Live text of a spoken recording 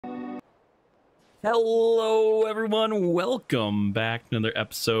Hello, everyone. Welcome back to another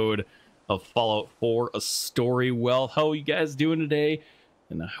episode of Fallout 4, a StoryWealth. How are you guys doing today?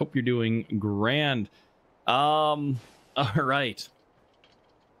 And I hope you're doing grand. All right.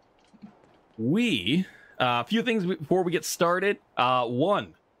 A few things before we get started.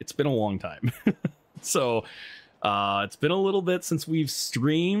 One, it's been a long time. So, it's been a little bit since we've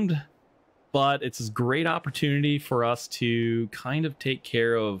streamed, but it's a great opportunity for us to kind of take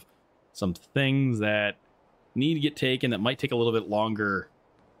care of some things that need to get taken that might take a little bit longer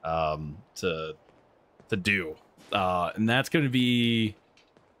to do. And that's going to be,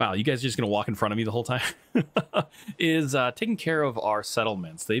 wow, you guys are just going to walk in front of me the whole time? Is taking care of our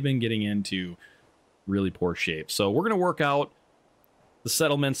settlements. They've been getting into really poor shape. So we're going to work out the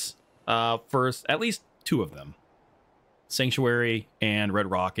settlements first, at least two of them. Sanctuary and Red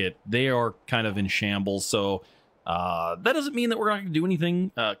Rocket. They are kind of in shambles, so that doesn't mean that we're not going to do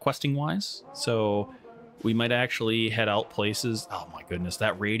anything questing wise. So we might actually head out places. Oh my goodness,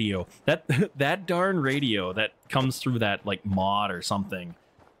 that radio, that darn radio that comes through that like mod or something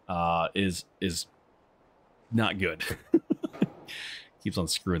is not good. Keeps on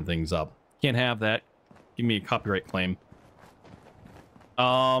screwing things up. Can't have that. Give me a copyright claim.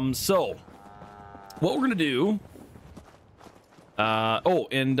 So what we're gonna do.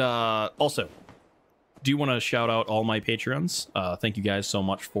 Also, do you want to shout out all my Patreons? Thank you guys so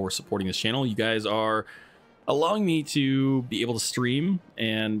much for supporting this channel. You guys are allowing me to be able to stream,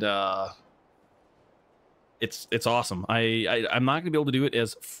 and it's awesome. I'm not gonna be able to do it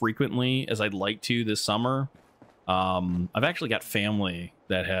as frequently as I'd like to this summer. I've actually got family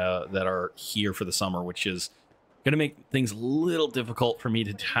that are here for the summer, which is gonna make things a little difficult for me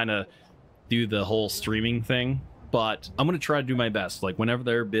to kind of do the whole streaming thing. But I'm going to try to do my best. Like, whenever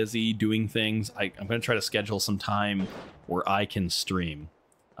they're busy doing things, I'm going to try to schedule some time where I can stream.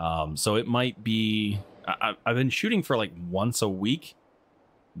 So it might be... I've been shooting for, like, once a week,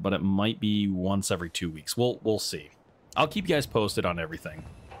 but it might be once every 2 weeks. We'll see. I'll keep you guys posted on everything.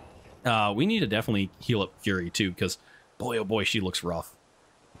 We need to definitely heal up Fury, too, because, boy, oh boy, she looks rough.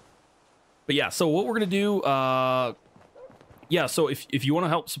 But yeah, so what we're going to do... yeah, so if you want to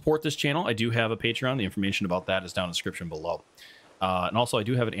help support this channel, I do have a Patreon. The information about that is down in the description below. And also, I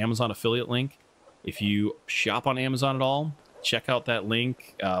do have an Amazon affiliate link. If you shop on Amazon at all, check out that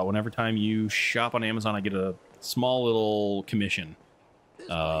link. Whenever time you shop on Amazon, I get a small little commission.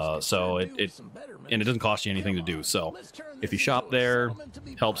 So it doesn't cost you anything to do. So if you shop there,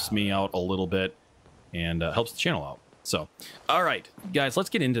 it helps me out a little bit and helps the channel out. So, all right, guys, let's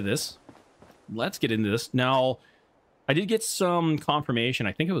get into this. Now, I did get some confirmation.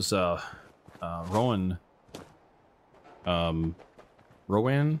 I think it was Rowan.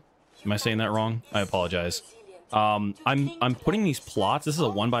 Rowan? Am I saying that wrong? I apologize. I'm putting these plots. This is a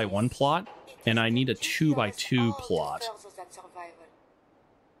 1x1 plot, and I need a 2x2 plot.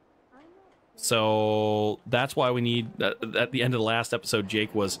 So that's why we need. At the end of the last episode,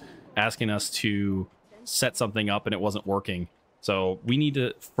 Jake was asking us to set something up, and it wasn't working. So we need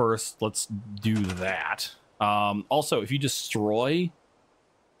to first. Let's do that. Also, if you destroy,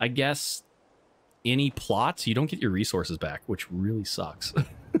 I guess, any plots, you don't get your resources back, which really sucks.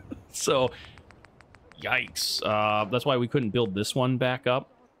 So, yikes. That's why we couldn't build this one back up.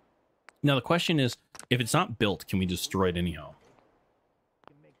 Now, the question is, if it's not built, can we destroy it anyhow?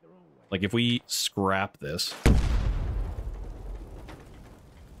 Like, if we scrap this,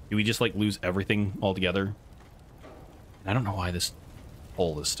 do we just, like, lose everything altogether? I don't know why this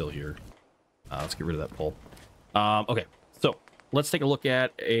pole is still here. Let's get rid of that pole. Okay, so let's take a look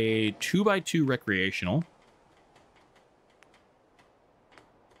at a 2x2 recreational.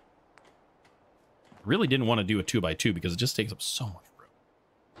 Really didn't want to do a 2x2 because it just takes up so much room.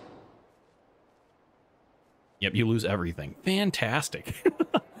 Yep, you lose everything. Fantastic.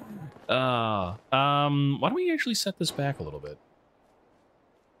 Why don't we actually set this back a little bit?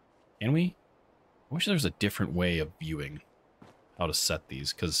 Can we? I wish there was a different way of viewing how to set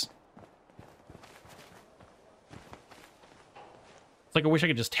these, because it's like I wish I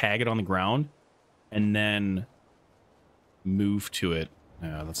could just tag it on the ground and then move to it.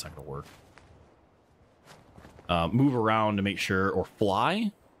 No, that's not going to work. Move around to make sure, or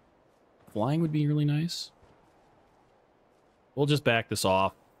fly. Flying would be really nice. We'll just back this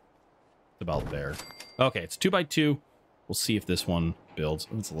off. It's about there. Okay, it's 2x2. We'll see if this one builds.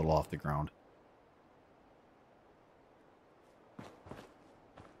 Oh, it's a little off the ground.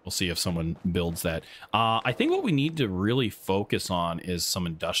 We'll see if someone builds that. I think what we need to really focus on is some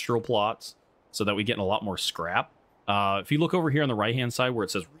industrial plots so that we get a lot more scrap. If you look over here on the right-hand side where it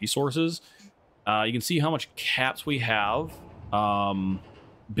says resources, you can see how much caps we have.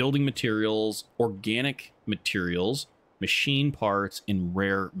 building materials, organic materials, machine parts, and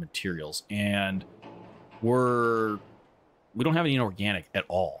rare materials. And we don't have any organic at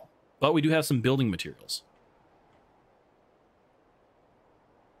all, but we do have some building materials.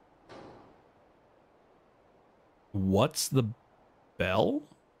 What's the bell?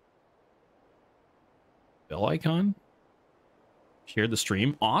 Bell icon? Shared the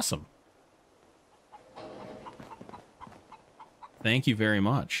stream. Awesome. Thank you very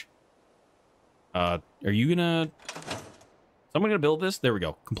much. Are you gonna... Someone gonna build this? There we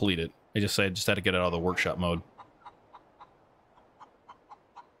go. Complete it. I just had to get it out of the workshop mode.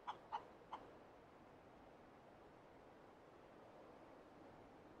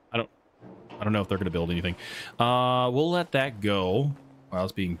 I don't know if they're gonna build anything. We'll let that go while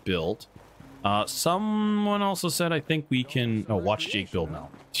it's being built. Someone also said I think we can... Oh, watch Jake build now.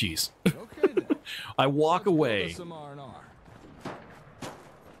 Jeez. I walk away.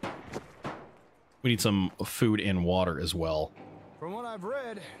 We need some food and water as well. From what I've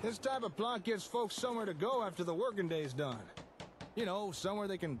read, this type of plot gives folks somewhere to go after the working day's done. You know, somewhere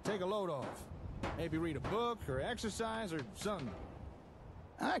they can take a load off. Maybe read a book or exercise or something.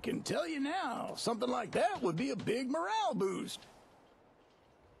 I can tell you now, something like that would be a big morale boost.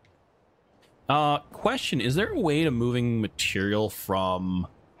 Question, is there a way to moving material from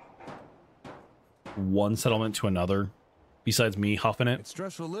one settlement to another besides me huffing it? It's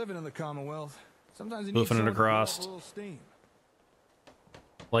stressful living in the Commonwealth. Sometimes you Hoofing need it across. a little steam.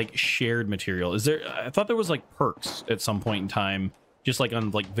 Like shared material. Is there... I thought there was like perks at some point in time, just like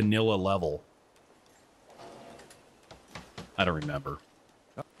on like vanilla level. I don't remember.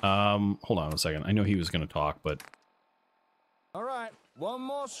 Hold on a second. I know he was going to talk, but... All right, one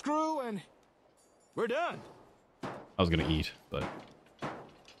more screw and we're done. I was going to eat, but...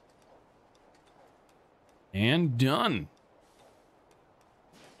 And done.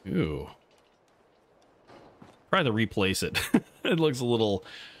 Ooh. Try to replace it. It looks a little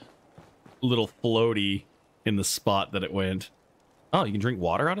floaty in the spot that it went. Oh, you can drink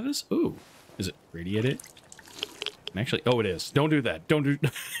water out of this? Ooh. Is it radiated? Actually, oh, it is. Don't do that. Don't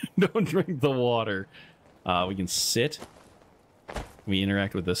drink the water. We can sit. Can we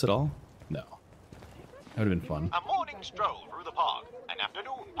interact with this at all? No. That would have been fun. A morning stroll through the park, an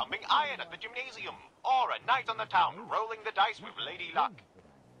afternoon pumping iron at the gymnasium, or a night on the town rolling the dice with Lady Luck.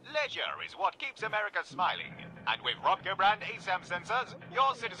 Leisure is what keeps America smiling. And with Robco brand ASAM sensors,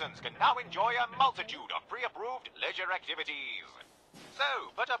 your citizens can now enjoy a multitude of pre-approved leisure activities.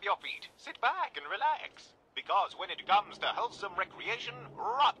 So, put up your feet, sit back and relax. Because when it comes to wholesome recreation,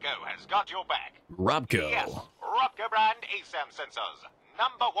 Robco has got your back. Robco. Yes, Robco brand ASAM sensors.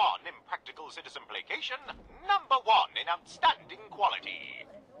 Number one in practical citizen placation. Number one in outstanding quality.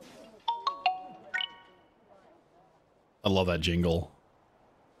 I love that jingle.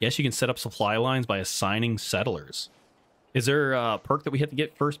 Yes, you can set up supply lines by assigning settlers. Is there a perk that we have to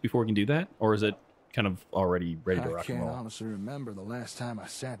get first before we can do that? Or is it kind of already ready to rock and roll? I can't honestly remember the last time I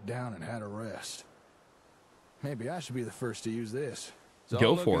sat down and had a rest. Maybe I should be the first to use this. It's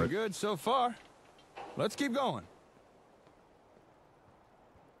Go all for it. Good so far. Let's keep going.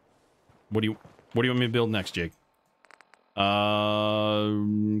 What do you want me to build next, Jake?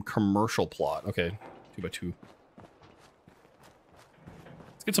 Commercial plot. Okay, 2x2.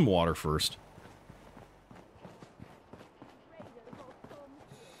 Let's get some water first.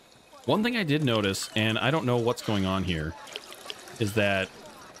 One thing I did notice, and I don't know what's going on here, is that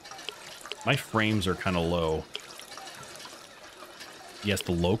my frames are kind of low. Yes,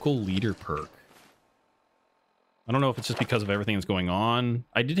 the local leader perk. I don't know if it's just because of everything that's going on.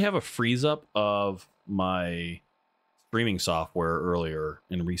 I did have a freeze up of my streaming software earlier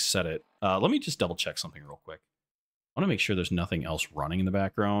and reset it. Let me just double check something real quick. I want to make sure there's nothing else running in the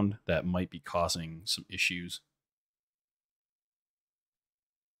background that might be causing some issues.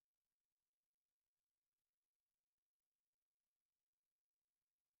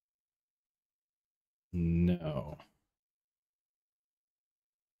 No.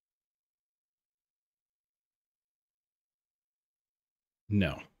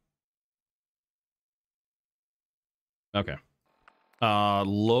 No. Okay.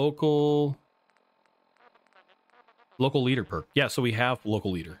 Local leader perk. Yeah, so we have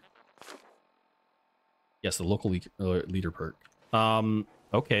local leader. Yes, the local leader perk.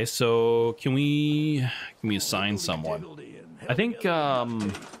 Okay, so can we assign someone? I think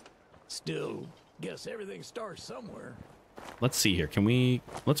Still, guess everything starts somewhere. let's see here.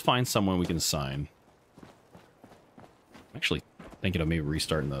 Let's find someone we can assign. I'm actually thinking of maybe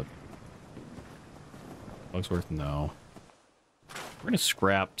restarting the Bugsworth. No. We're gonna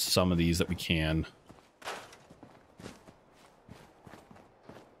scrap some of these that we can.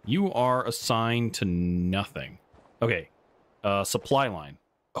 You are assigned to nothing. Okay. Supply line.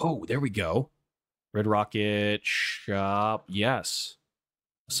 Oh, there we go. Red Rocket Shop. Yes.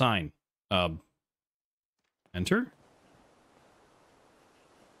 Assign. Enter?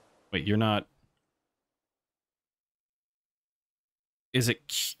 Wait, you're not... Is it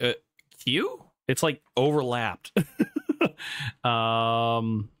Q? It's like overlapped.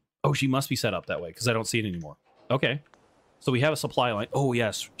 Oh, she must be set up that way because I don't see it anymore. Okay. So we have a supply line. Oh,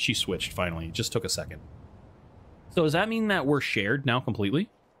 yes. She switched finally. It just took a second. So does that mean that we're shared now completely?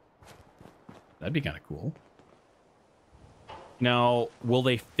 That'd be kind of cool. Now, will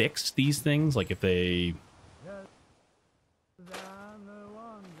they fix these things? Like if they...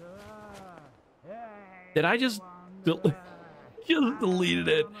 Did I just... just deleted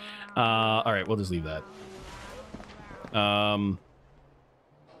it. All right, we'll just leave that.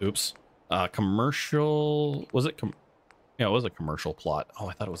 Oops. Commercial... Was it... Yeah, it was a commercial plot. Oh,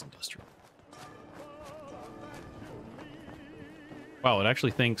 I thought it was industrial. Wow, it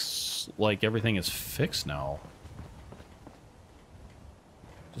actually thinks like everything is fixed now.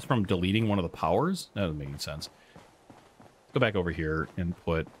 Just from deleting one of the powers? That doesn't make any sense. Let's go back over here and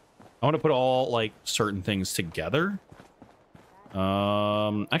put... I want to put all, like, certain things together.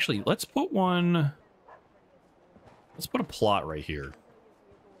 Actually, let's put one... Let's put a plot right here.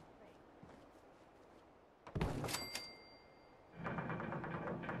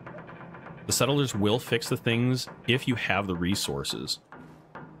 The settlers will fix the things if you have the resources.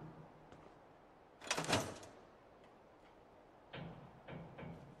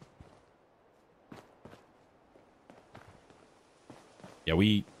 Yeah,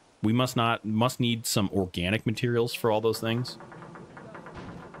 we must need some organic materials for all those things.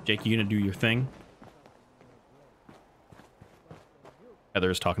 Jake, you gonna do your thing?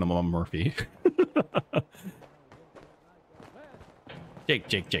 Heather's talking to Mama Murphy. Jake.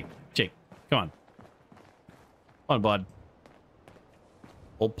 Come on. Come on, bud.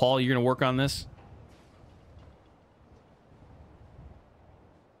 Old Paul, you're gonna work on this?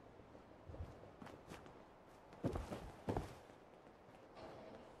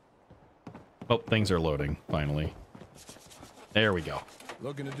 Oh, things are loading, finally. There we go.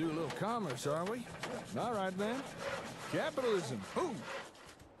 Looking to do a little commerce, are we? All right, then. Capitalism. Boom.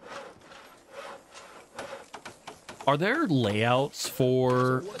 Are there layouts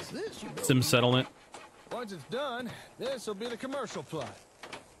for Sim Settlement? Once it's done, this will be the commercial plot.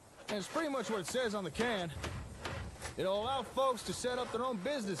 And it's pretty much what it says on the can. It'll allow folks to set up their own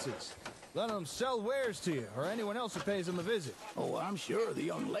businesses. Let them sell wares to you, or anyone else who pays them a visit. Oh, I'm sure the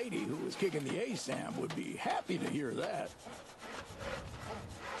young lady who was kicking the ASAM would be happy to hear that.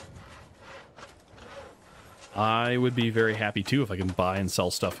 I would be very happy, too, if I can buy and sell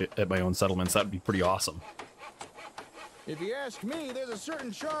stuff at my own settlements. That would be pretty awesome. If you ask me, there's a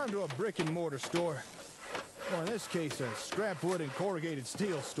certain charm to a brick-and-mortar store. Or in this case, a scrap wood and corrugated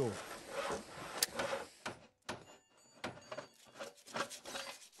steel store.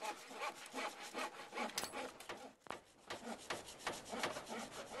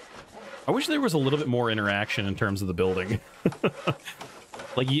 I wish there was a little bit more interaction in terms of the building.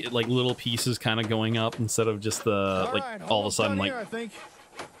 like little pieces kind of going up instead of just the all of a sudden like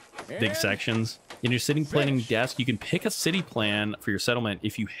big sections. In your city planning desk, you can pick a city plan for your settlement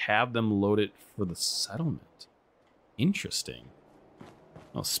if you have them loaded for the settlement. Interesting.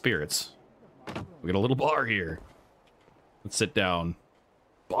 Oh, spirits. We got a little bar here. Let's sit down.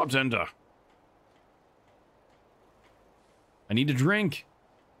 Bartender. I need a drink.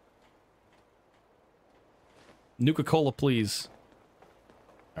 Nuka-Cola, please.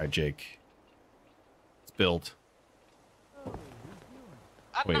 All right, Jake. It's built.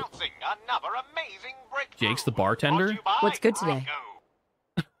 Wait. Announcing another amazing breakthrough. Jake's the bartender? What's good today?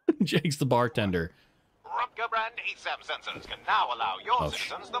 Jake's the bartender. Rupka brand ASAM sensors can now allow your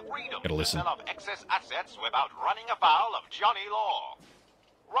citizens the freedom to sell off excess assets without running afoul of Johnny Law.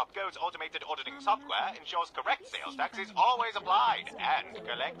 Rupco's automated auditing software ensures correct sales tax is always applied and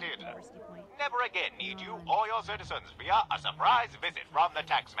collected. Never again need you or your citizens fear a surprise visit from the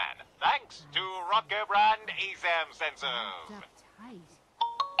taxman. Thanks to Rupco brand ASAM sensors.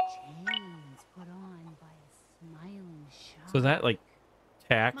 So is that like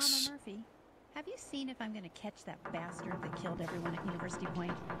tax? Mama Murphy, have you seen if I'm going to catch that bastard that killed everyone at University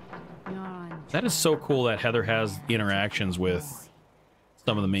Point? That is so cool that Heather has interactions with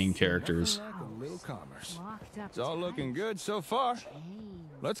some of the main characters. Like a little commerce. It's all looking good so far.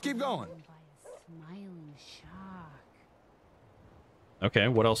 Let's keep going. Okay,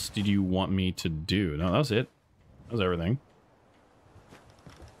 what else did you want me to do? No, that was it. That was everything.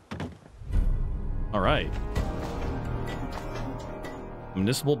 All right.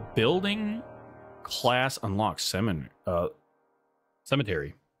 Municipal building class unlocked.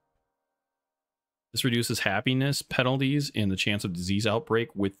 Cemetery. This reduces happiness penalties and the chance of disease outbreak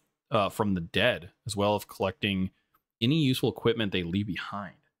with from the dead, as well as collecting any useful equipment they leave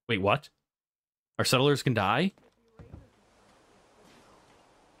behind. Wait, what? Our settlers can die?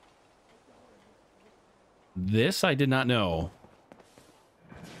 This I did not know.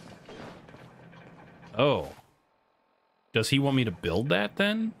 Oh. Does he want me to build that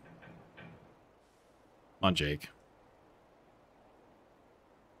then? Come on, Jake.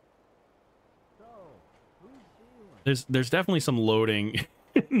 There's definitely some loading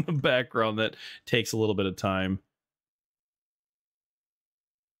in the background that takes a little bit of time.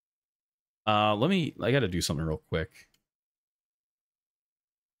 I gotta do something real quick.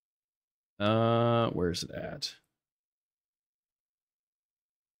 Where's it at?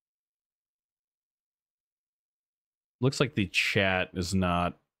 Looks like the chat is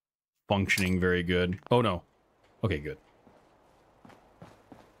not functioning very good. Oh no. Okay, good.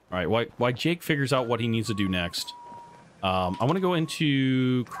 All right, why Jake figures out what he needs to do next. I want to go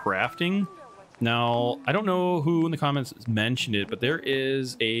into crafting. Now, I don't know who in the comments mentioned it, but there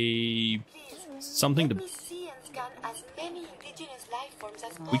is something to...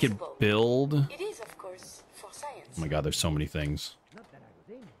 We could build... Oh my god, there's so many things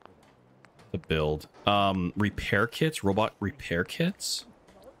to build. Repair kits, robot repair kits.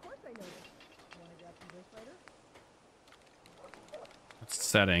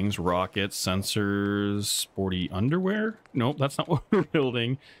 Settings, rockets, sensors, sporty underwear. Nope, that's not what we're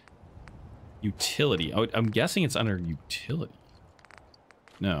building. Utility. Oh, I'm guessing it's under utility.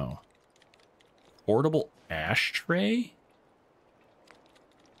 No. Portable ashtray?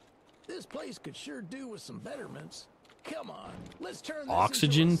 This place could sure do with some betterments. Come on, let's turn this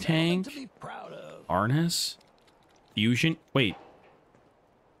oxygen into a tank. to be proud of. Harness. Fusion. Wait.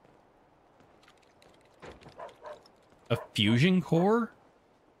 A fusion core?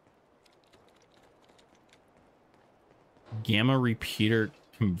 Gamma repeater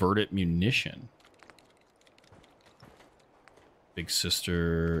converted munition. Big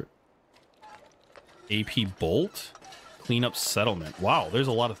sister. AP bolt. Clean up settlement. Wow, there's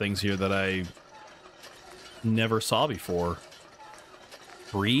a lot of things here that I never saw before.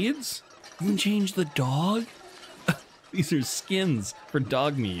 Breeds? You can change the dog? These are skins for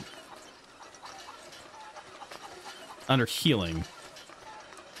dog meat. Under healing.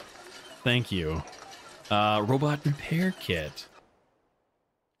 Thank you. Robot repair kit.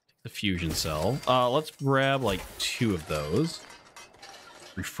 The fusion cell. Let's grab like 2 of those.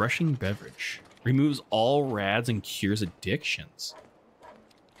 Refreshing beverage. Removes all rads and cures addictions.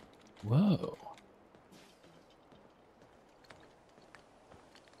 Whoa.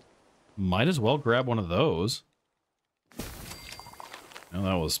 Might as well grab one of those. Well,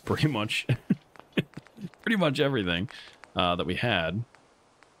 that was pretty much pretty much everything that we had.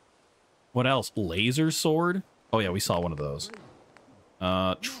 What else? Laser sword? Oh yeah, we saw one of those.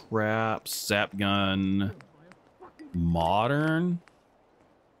 Trap, zap gun, modern.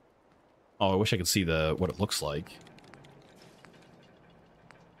 Oh, I wish I could see what it looks like.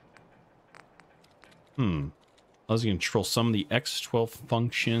 Allows you to control some of the X12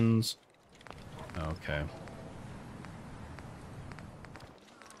 functions. Okay.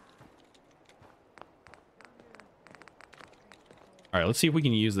 All right, let's see if we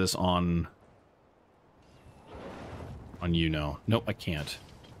can use this on you now. Nope, I can't.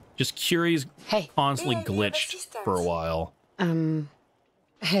 Just Curie's constantly glitched for a while.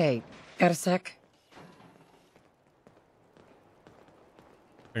 Hey, got a sec?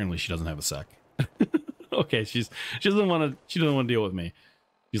 Apparently she doesn't have a sec. Okay, she doesn't want to deal with me.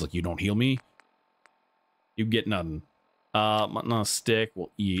 She's like, you don't heal me? You get nothing. Mutton on a stick,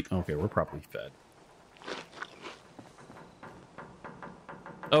 we'll eat. Okay, we're properly fed.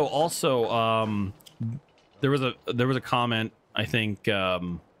 Oh, also, there was a comment, I think, how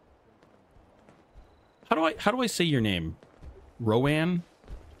do I say your name? Rowan,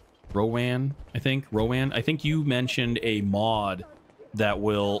 I think. Rowan. I think you mentioned a mod that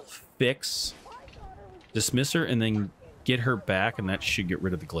will fix Dismisser and then get her back, and that should get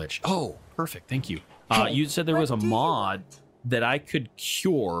rid of the glitch. Oh, perfect. Thank you. You said there was a mod that I could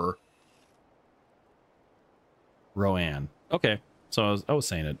cure Rowan. Okay, so I was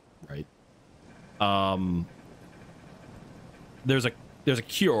saying it right. There's a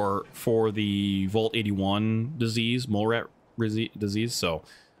cure for the Volt 81 disease, mole rat disease. So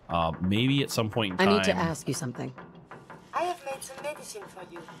maybe at some point in time, I need to ask you something. I have made some medicine for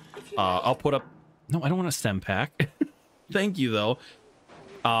you. If you I'll put up. No, I don't want a stem pack. Thank you though.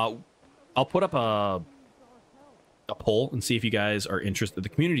 I'll put up a a poll and see if you guys are interested, the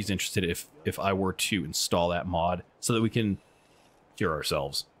community's interested if I were to install that mod so that we can cure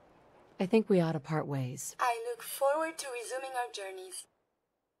ourselves. I think we ought to part ways. I look forward to resuming our journeys.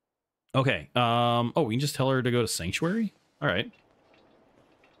 Okay. Oh, we can just tell her to go to Sanctuary? All right.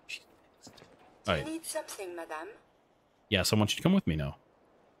 Do you need something, madame? Yes, I want you to come with me now.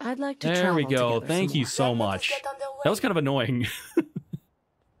 I'd like to There travel we go. together Thank some you more. so Then let us much. get underway. That was kind of annoying.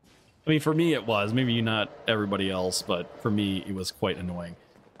 I mean, for me it was. Maybe not everybody else, but for me it was quite annoying.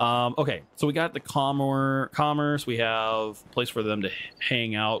 Okay, so we got the commerce. We have a place for them to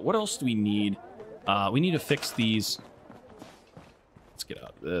hang out. What else do we need? We need to fix these. Let's get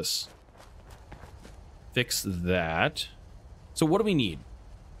out of this. Fix that. So what do we need?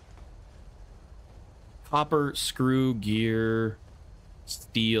 Copper, screw, gear,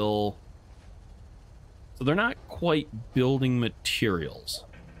 steel. So they're not quite building materials.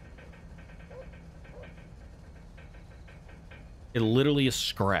 It literally is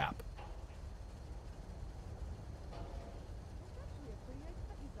scrap.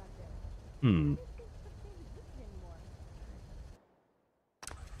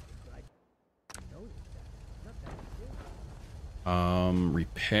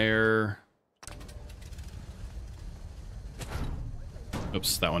 Repair.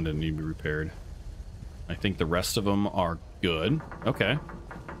 Oops, that one didn't need to be repaired. I think the rest of them are good. Okay.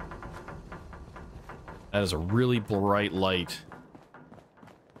 That is a really bright light.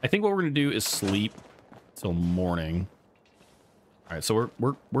 I think what we're gonna do is sleep till morning. All right, so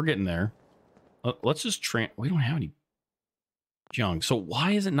we're getting there. Let's just we don't have any junk. So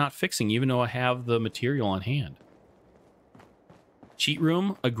why is it not fixing even though I have the material on hand? Cheat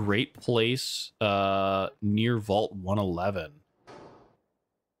room, a great place near Vault 111.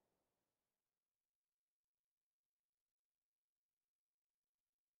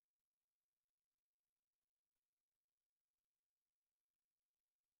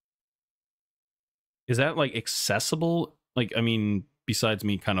 Is that like accessible? Like, I mean, besides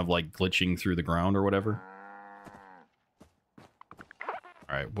me kind of like glitching through the ground or whatever.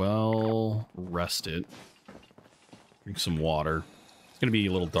 All right, well, rest it. Drink some water. It's gonna be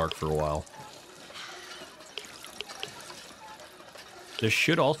a little dark for a while. There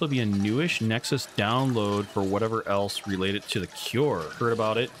should also be a newish Nexus download for whatever else related to the cure. Heard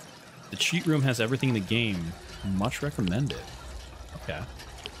about it? The cheat room has everything in the game. Much recommended. Okay.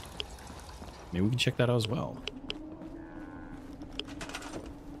 Maybe we can check that out as well.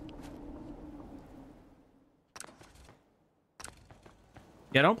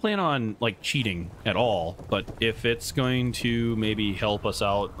 Yeah, I don't plan on, like, cheating at all, but if it's going to maybe help us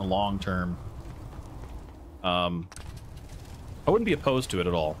out in the long term, I wouldn't be opposed to it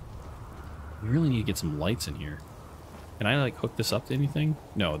at all. We really need to get some lights in here. Can I, like, hook this up to anything?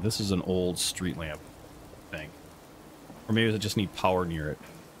 No, this is an old street lamp thing. Or maybe I just need power near it.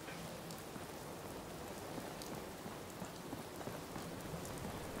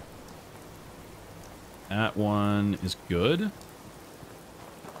 That one is good.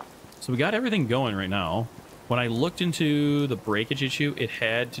 So we got everything going right now. When I looked into the breakage issue, it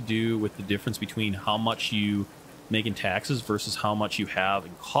had to do with the difference between how much you make in taxes versus how much you have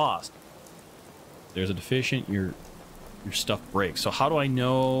in cost. There's a deficient, your stuff breaks. So how do I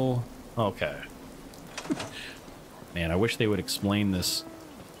know? Okay. Man, I wish they would explain this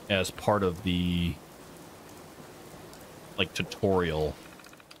as part of the, like, tutorial.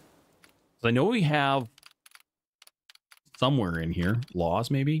 I know we have somewhere in here laws,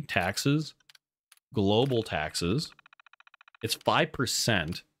 maybe taxes, global taxes. It's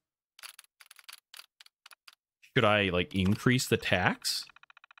 5%. Should I, like, increase the tax?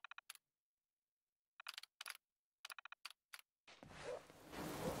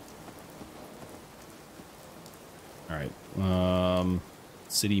 All right.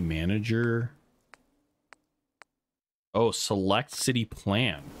 City manager. Oh, select city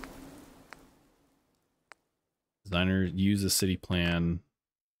plan. Designer, use the city plan.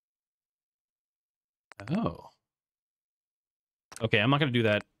 Oh. Okay, I'm not going to do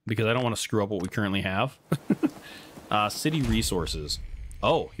that because I don't want to screw up what we currently have. City resources.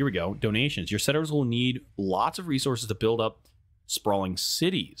 Oh, here we go. Donations. Your setters will need lots of resources to build up sprawling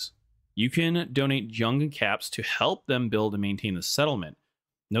cities. You can donate junk and caps to help them build and maintain the settlement.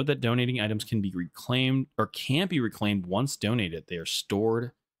 Note that donating items can be reclaimed or can't be reclaimed once donated. They are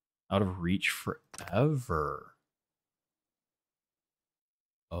stored out of reach forever.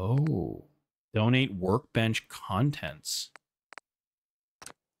 Oh, donate workbench contents.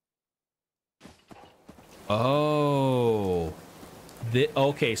 Oh,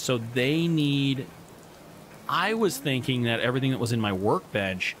 okay, so they need... I was thinking that everything that was in my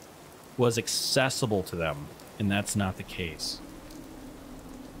workbench was accessible to them and that's not the case.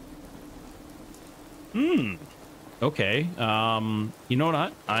 Okay. You know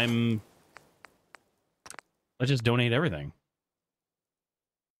what? Let's just donate everything.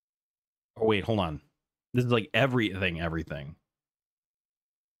 Oh, wait, hold on. This is like everything.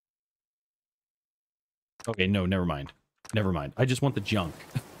 Okay, no, never mind. Never mind. I just want the junk.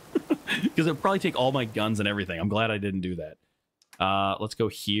 Because it'll probably take all my guns and everything. I'm glad I didn't do that. Let's go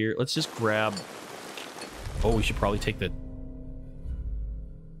here. Let's just grab... Oh, we should probably take the...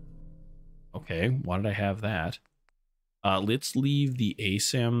 Okay, why did I have that? Let's leave the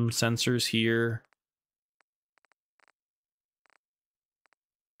ASAM sensors here.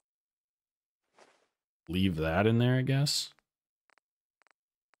 Leave that in there, I guess.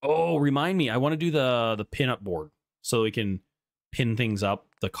 Oh, remind me. I want to do the pin-up board so we can pin things up,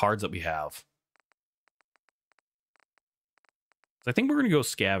 the cards that we have. I think we're going to go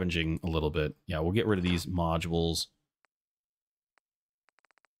scavenging a little bit. Yeah, we'll get rid of these modules.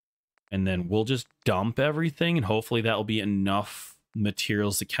 And then we'll just dump everything, and hopefully that will be enough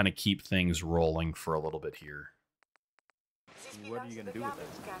materials to kind of keep things rolling for a little bit here. What are you going to do with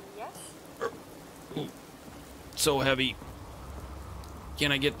that? Ooh, so heavy.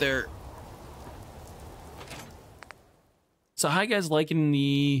 Can I get there? So how you guys liking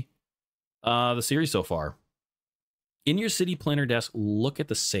the series so far? In your city planner desk, look at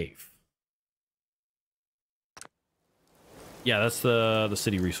the safe. Yeah, that's the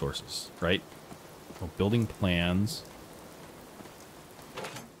city resources, right? Oh, building plans.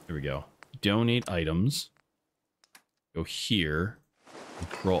 Here we go. Donate items. Go here and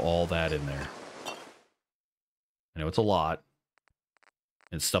throw all that in there. I know it's a lot.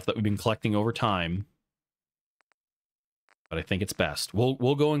 It's stuff that we've been collecting over time. But I think it's best.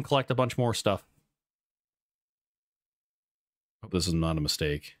 We'll go and collect a bunch more stuff. Hope this is not a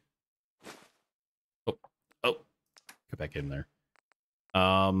mistake. Oh, get back in there.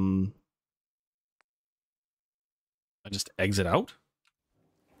 I just exit out.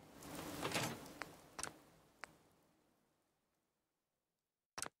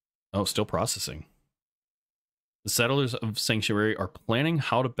 Oh, still processing. The settlers of Sanctuary are planning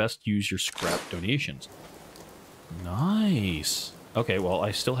how to best use your scrap donations. Nice. Okay, well,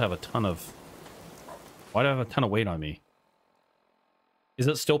 I still have a ton of... Why do I have a ton of weight on me? Is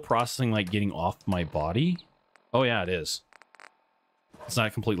it still processing, like, getting off my body? Oh, yeah, it is. It's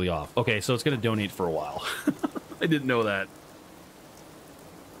not completely off. Okay, so it's going to donate for a while. I didn't know that.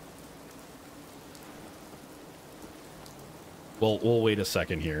 Well, we'll wait a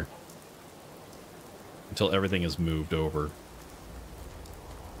second here. Until everything is moved over.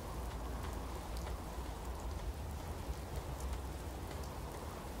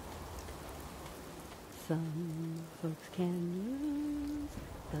 Some folks can lose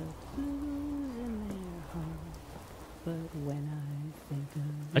the blues in their heart, but when I think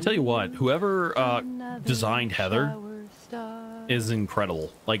of I tell you what, whoever designed Heather is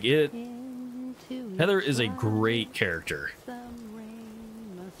incredible. Like Heather is a great character.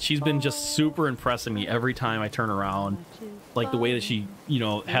 She's been just super impressing me every time I turn around. Like the way that she, you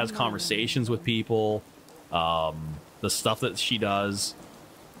know, has conversations with people, the stuff that she does.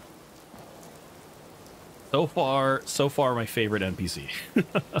 So far, my favorite NPC.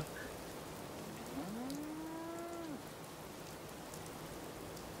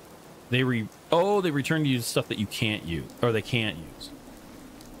 They return to you stuff that you can't use, or they can't use.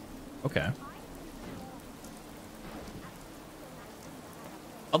 Okay.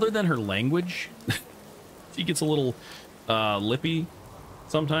 Other than her language, she gets a little lippy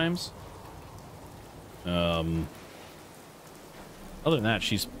sometimes. Other than that,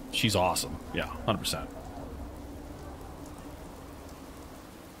 she's awesome. Yeah, 100%.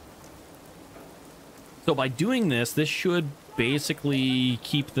 So by doing this should basically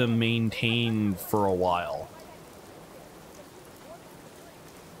keep them maintained for a while.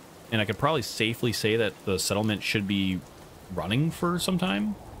 And I could probably safely say that the settlement should be running for some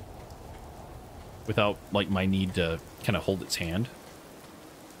time without like my need to kind of hold its hand.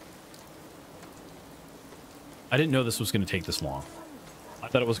 I didn't know this was going to take this long. I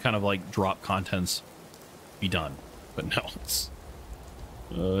thought it was kind of like drop contents, be done, but no,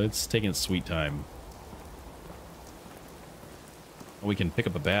 it's taking its sweet time. We can pick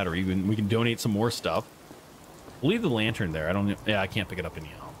up a battery. We can donate some more stuff. We'll leave the lantern there. I can't pick it up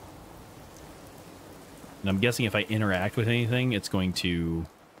anyhow. And I'm guessing if I interact with anything, it's going to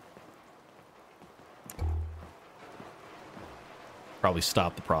probably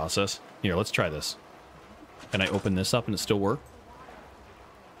stop the process. Here, let's try this. Can I open this up and it still work?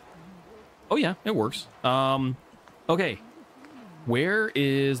 Oh yeah, it works. Okay. Where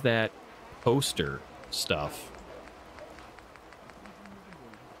is that poster stuff?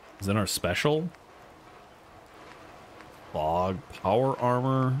 Is that our special? Fog, power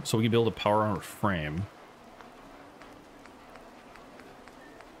armor. So we can build a power armor frame.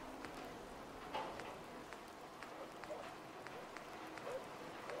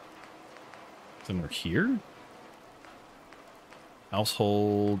 It's under here.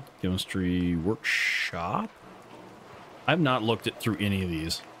 Household, chemistry, workshop. I've not looked at through any of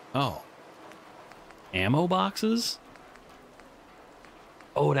these. Oh. Ammo boxes?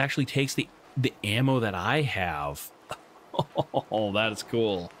 Oh, it actually takes the ammo that I have. Oh, that is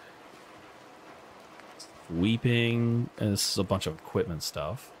cool. Sweeping. And this is a bunch of equipment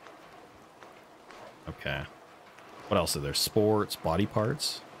stuff. Okay. What else is there? Sports, body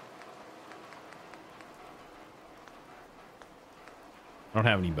parts. I don't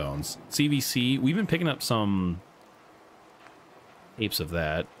have any bones. CVC. We've been picking up some tapes of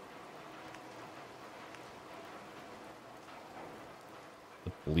that.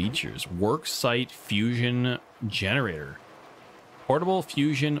 The bleachers. Worksite fusion generator. Portable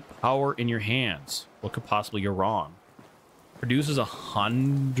fusion power in your hands. What could possibly go wrong? Produces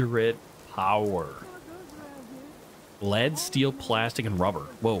 100 power. Lead, steel, plastic, and rubber.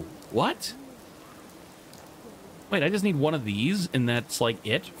 Whoa, what? Wait, I just need one of these, and that's like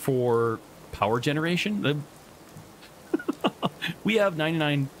it for power generation? We have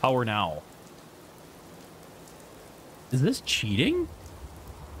 99 power now. Is this cheating?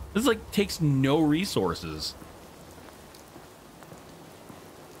 This like takes no resources.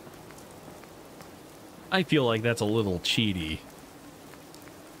 I feel like that's a little cheaty.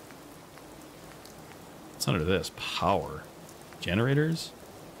 What's under this? Power. Generators?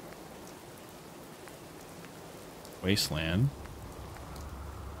 Wasteland.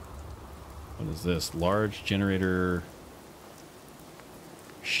 What is this? Large generator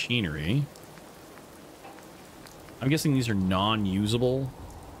machinery. I'm guessing these are non-usable.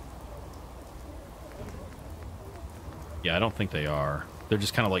 Yeah, I don't think they are. They're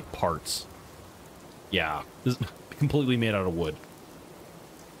just kind of like parts. Yeah, this is completely made out of wood.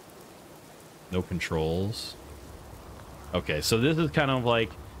 No controls. Okay, so this is kind of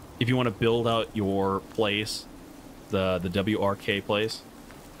like if you want to build out your place, the WRK place,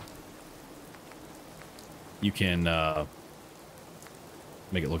 you can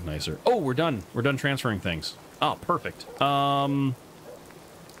make it look nicer. Oh, we're done. We're done transferring things. Oh, perfect. Where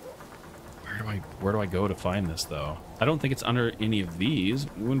do I go to find this though? I don't think it's under any of these.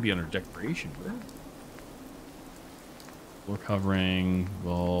 It wouldn't be under decoration, would it? Floor covering,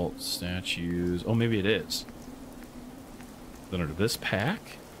 vault, statues. Oh, maybe it is. Then under this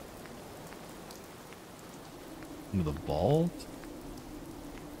pack? Into the vault?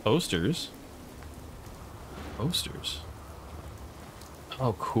 Posters? Posters.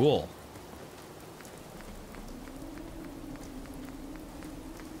 Oh, cool.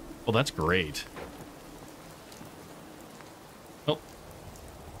 Well, that's great. Oh,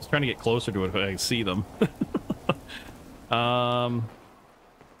 I was trying to get closer to it if I can see them.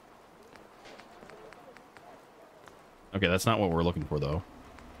 Okay, that's not what we're looking for, though.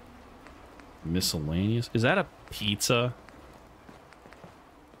 Miscellaneous. Is that a pizza?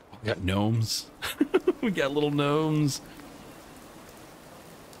 We got gnomes. We got little gnomes.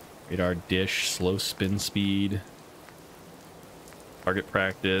 Radar dish, slow spin speed. Target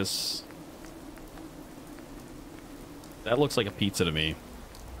practice. That looks like a pizza to me.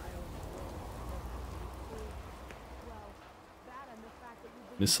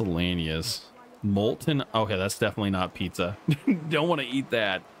 Miscellaneous. Molten. Okay, that's definitely not pizza. Don't want to eat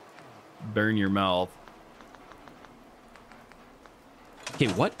that. Burn your mouth. Okay,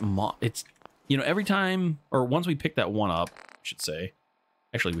 what it's, you know, every time, or once we pick that one up, I should say.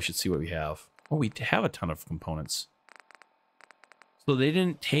 Actually, we should see what we have. Oh, we have a ton of components. So they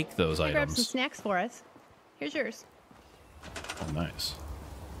didn't take those items. Grab some snacks for us. Here's yours. Oh, nice.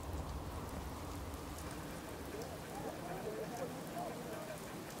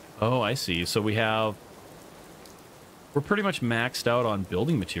 Oh, I see. So we have... We're pretty much maxed out on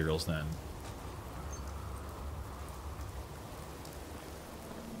building materials then.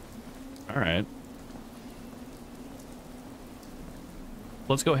 All right.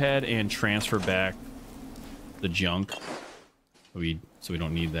 Let's go ahead and transfer back the junk. So we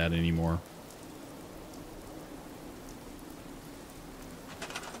don't need that anymore.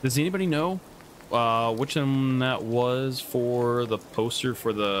 Does anybody know which one that was for the poster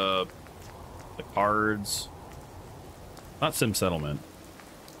for the cards? Not Sim Settlement.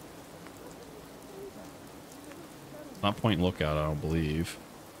 Not Point Lookout, I don't believe.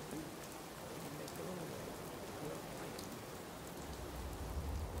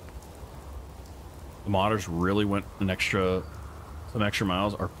 The modders really went an extra Some extra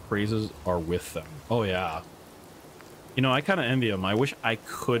miles. Our praises are with them. Oh, yeah. You know, I kind of envy them. I wish I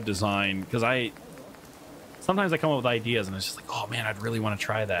could design, because sometimes I come up with ideas and it's just like, oh man, I'd really want to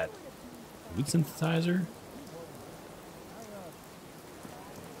try that. Food synthesizer?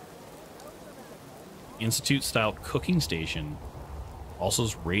 Institute style cooking station. Also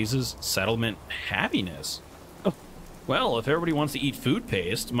raises settlement happiness. Oh, well, if everybody wants to eat food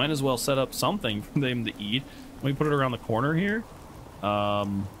paste, might as well set up something for them to eat. Let me put it around the corner here.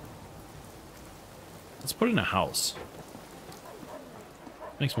 Let's put it in a house.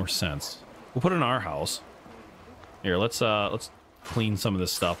 Makes more sense. We'll put it in our house. Here, let's clean some of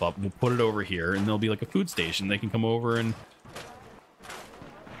this stuff up. We'll put it over here, and there'll be like a food station. They can come over and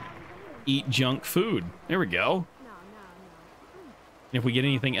eat junk food. There we go. And if we get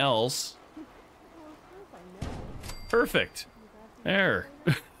anything else, perfect. There.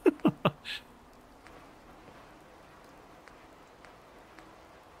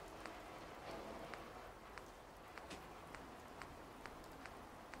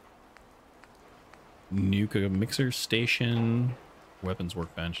 Nuka mixer station, weapons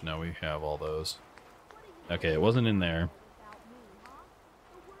workbench. Now we have all those. Okay, it wasn't in there.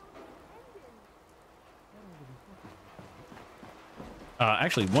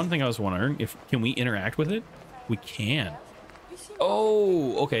 Actually, one thing I was wondering, can we interact with it? We can.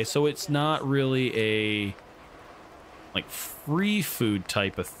 Oh, okay. So it's not really a like free food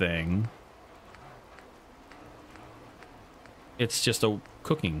type of thing. It's just a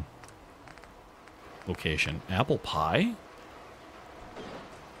cooking location. Apple pie?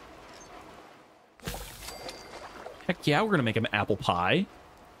 Heck yeah, we're gonna make an apple pie.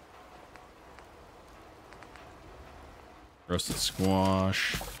 Roasted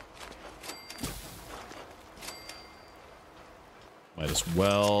squash. Might as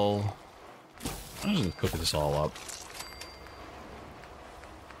well. I'm just gonna cook this all up.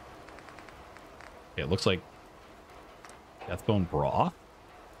 Okay, it looks like deathbone broth.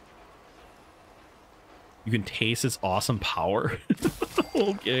 You can taste its awesome power.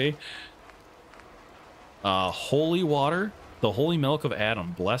 Okay. Holy water. The holy milk of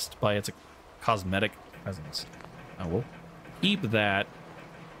Adam, blessed by its cosmetic presence. I will keep that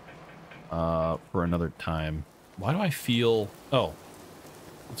for another time. Why do I feel... Oh,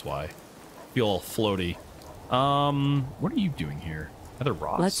 that's why. I feel all floaty. What are you doing here? Heather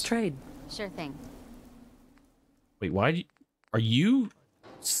Ross? Let's trade. Sure thing. Wait, why are you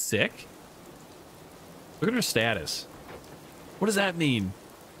sick? Look at her status. What does that mean?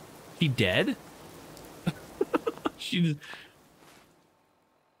 She dead? She's...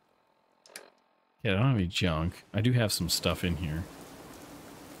 Yeah, I don't have any junk. I do have some stuff in here.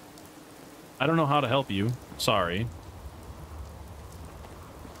 I don't know how to help you. Sorry.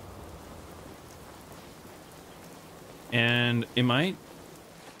 And I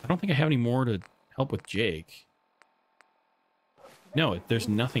don't think I have any more to help with Jake. No, there's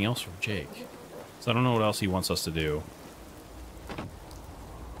nothing else from Jake. So I don't know what else he wants us to do.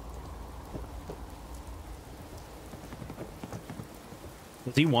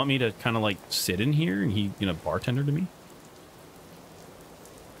 Does he want me to kind of like sit in here and he gonna bartender to me?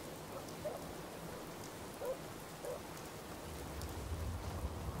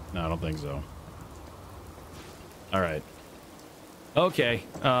 No, I don't think so. All right. Okay.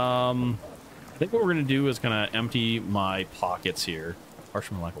 I think what we're gonna do is kind of empty my pockets here. Partially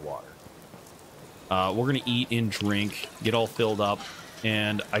from a lack of water. We're gonna eat and drink, get all filled up,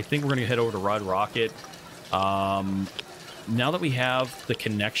 and I think we're gonna head over to Red Rocket. Now that we have the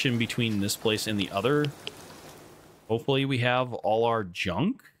connection between this place and the other, hopefully we have all our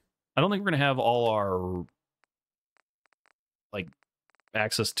junk. I don't think we're gonna have all our like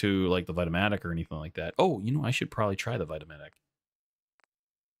access to like the Vitamatic or anything like that. Oh, you know, I should probably try the Vitamatic.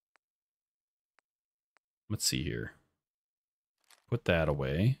 Let's see here. Put that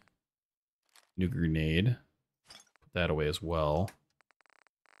away. New grenade. Put that away as well.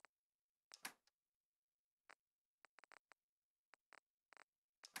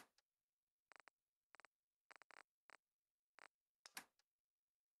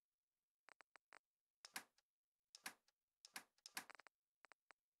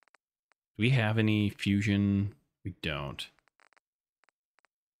 Do we have any fusion? We don't.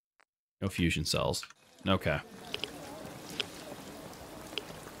 No fusion cells. Okay.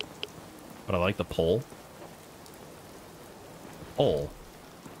 But I like the pole. Pole.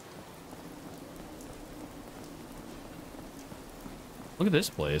 Look at this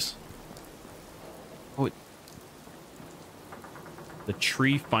place. Oh, the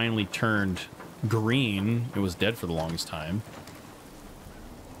tree finally turned green. It was dead for the longest time.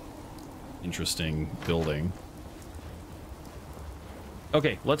 Interesting building.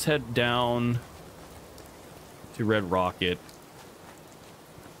 Okay, let's head down to Red Rocket.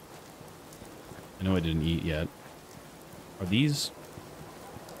 I know I didn't eat yet. Are these...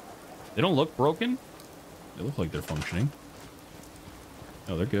 They don't look broken? They look like they're functioning.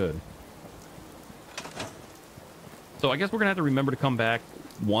 No, they're good. So I guess we're going to have to remember to come back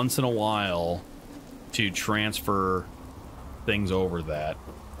once in a while to transfer things over that.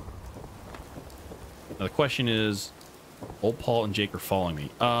 Now the question is, old Paul and Jake are following me.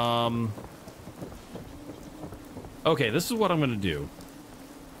 Okay, this is what I'm going to do.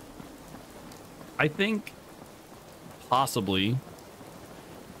 I think possibly...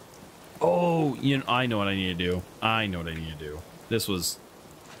 Oh, you know, I know what I need to do. I know what I need to do. This was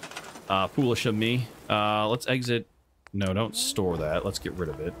foolish of me. Let's exit. No, don't store that. Let's get rid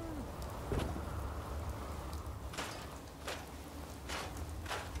of it.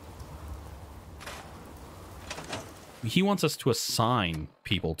 He wants us to assign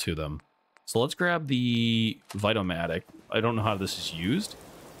people to them. So let's grab the Vitomatic. I don't know how this is used.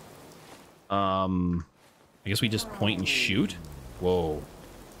 I guess we just point and shoot. Whoa.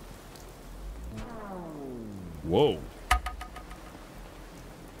 Whoa.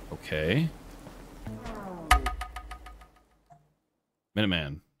 Okay.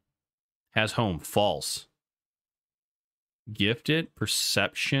 Minuteman. Has home. False. Gifted.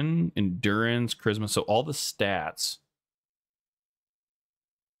 Perception. Endurance. Charisma. So all the stats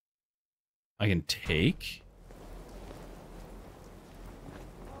I can take.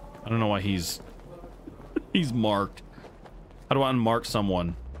 I don't know why he's marked. How do I unmark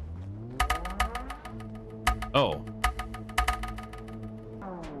someone? Oh.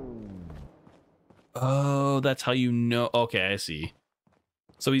 Oh, that's how you know. Okay, I see.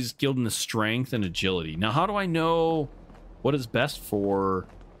 So he's skilled in the strength and agility. Now, how do I know what is best for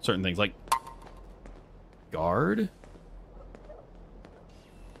certain things? Like guard?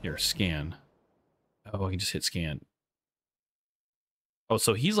 Here, scan. Oh, I can just hit scan. Oh,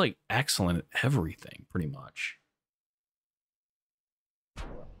 so he's like excellent at everything, pretty much.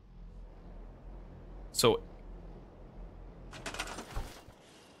 So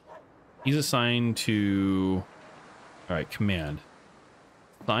he's assigned to... All right, command.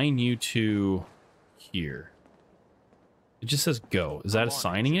 Assign you to here. It just says go. Is that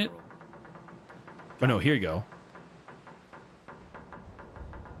assigning it? Oh, no, here you go.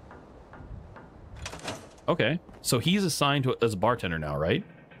 Okay, so he's assigned to as a bartender now, right?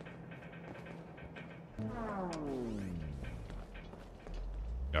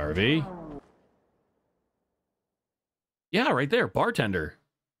 RV. Yeah, right there, bartender.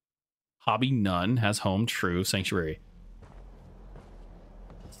 Hobby none, has home true, sanctuary.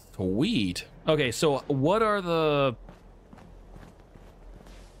 Sweet. Okay, so what are the...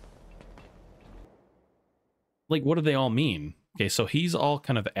 Like, what do they all mean? Okay, so he's all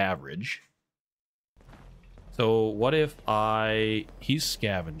kind of average. So what if he's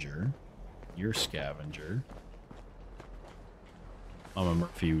scavenger, you're scavenger. Mama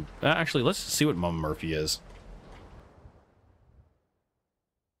Murphy. Actually, let's see what Mama Murphy is.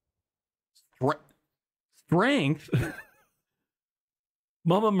 Strength?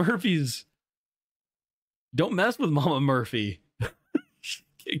 Mama Murphy's... Don't mess with Mama Murphy.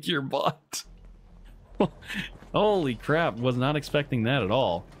 Kick your butt. Holy crap, was not expecting that at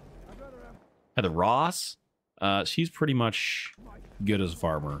all. Heather Ross. She's pretty much good as a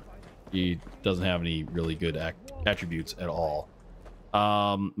farmer. He doesn't have any really good attributes at all.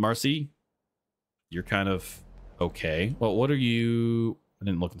 Marcy, you're kind of okay. Well, what are you? I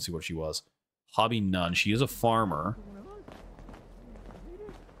didn't look and see what she was. Hobby none. She is a farmer.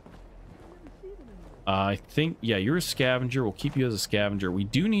 I think, yeah, you're a scavenger. We'll keep you as a scavenger. We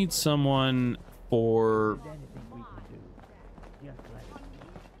do need someone for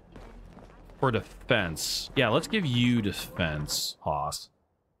defense. Yeah, let's give you defense, Haas.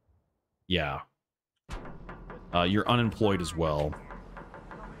 Yeah. You're unemployed as well.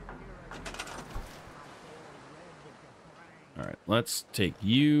 All right, let's take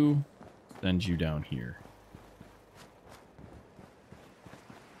you, send you down here.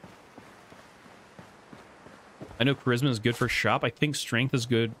 I know charisma is good for shop. I think strength is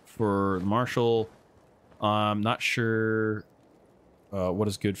good for martial. I'm not sure what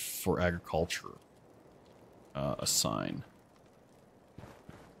is good for agriculture. Assign.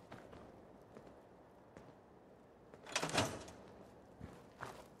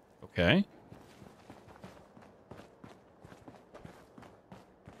 Okay.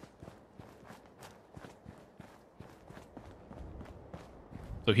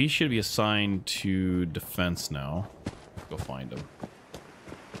 So he should be assigned to defense now. Go find him.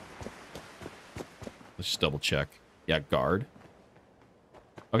 Let's just double check. Yeah, guard.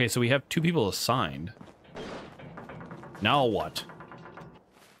 Okay, so we have 2 people assigned. Now what?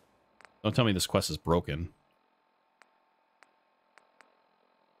 Don't tell me this quest is broken.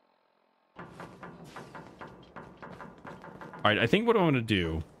 Alright, I think what I'm going to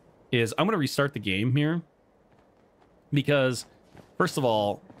do is I'm going to restart the game here. Because, first of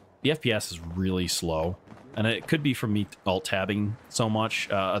all, the FPS is really slow. And it could be from me alt-tabbing so much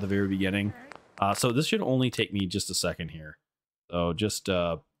at the very beginning. So this should only take me just a second here. So just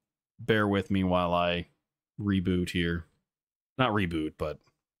bear with me while I reboot here. Not reboot, but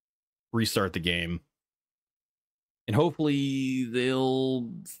restart the game. And hopefully they'll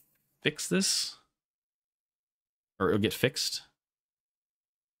fix this. Or it'll get fixed.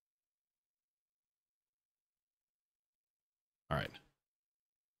 All right.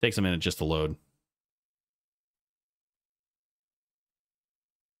 Takes a minute just to load.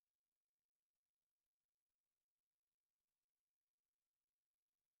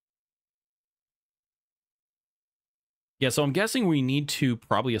 Yeah, so I'm guessing we need to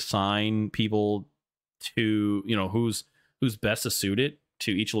probably assign people to, you know, who's best to suit it to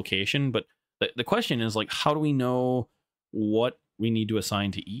each location. But the question is, like, how do we know what we need to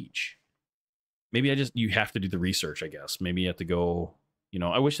assign to each? Maybe you have to do the research, I guess. Maybe you have to go, you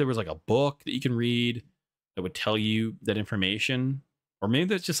know, I wish there was like a book that you can read that would tell you that information. Or maybe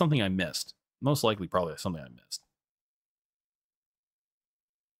that's just something I missed. Most likely probably something I missed.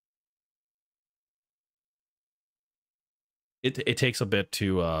 It takes a bit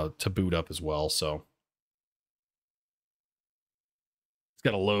to boot up as well, so it's got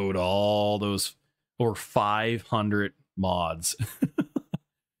to load all those over 500 mods.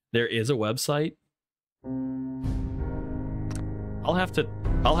 There is a website. I'll have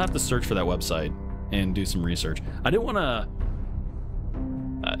to search for that website and do some research. I didn't want to.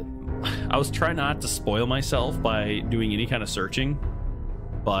 I was trying not to spoil myself by doing any kind of searching,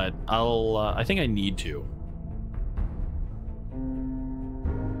 but I think I need to.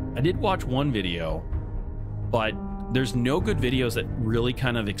 I did watch one video, but there's no good videos that really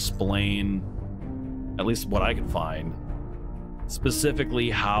kind of explain, at least what I can find, specifically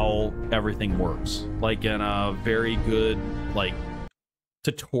how everything works. Like in a very good, like,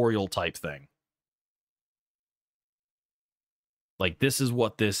 tutorial type thing. Like, this is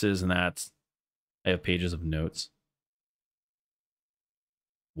what this is, and that's... I have pages of notes.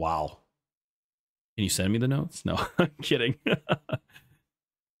 Wow. Can you send me the notes? No, I'm kidding.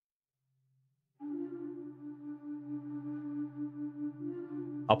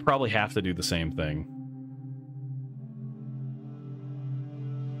 I'll probably have to do the same thing.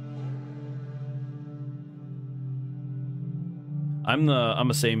 I'm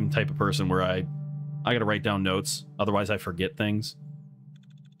the same type of person where I gotta write down notes, otherwise I forget things.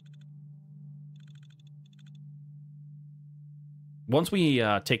 Once we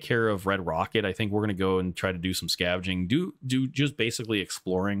take care of Red Rocket, I think we're gonna go and try to do some scavenging, do just basically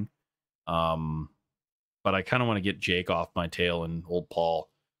exploring. But I kind of want to get Jake off my tail and old Paul.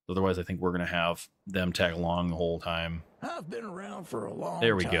 Otherwise, I think we're going to have them tag along the whole time. I've been around for a long time.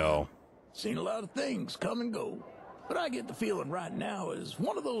 There we go. Seen a lot of things come and go. But I get the feeling right now is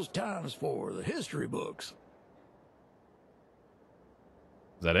one of those times for the history books.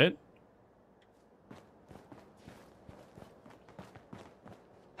 Is that it?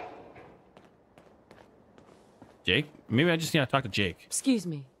 Jake? Maybe I just need to talk to Jake. Excuse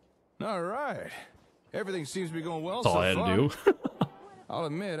me. All right. Everything seems to be going well That's all I had to do. I'll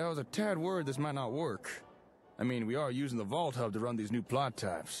admit, I was a tad worried this might not work. I mean, we are using the Vault Hub to run these new plot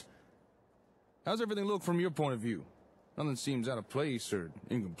types. How's everything look from your point of view? Nothing seems out of place or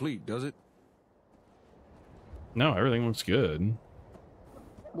incomplete, does it? No, everything looks good.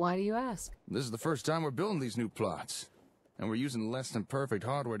 Why do you ask? This is the first time we're building these new plots, and we're using less than perfect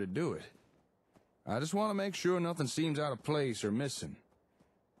hardware to do it. I just want to make sure nothing seems out of place or missing.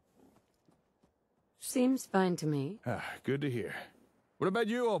 Seems fine to me. Ah, good to hear. What about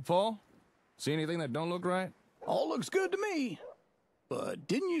you, old Paul? See anything that don't look right? All looks good to me. But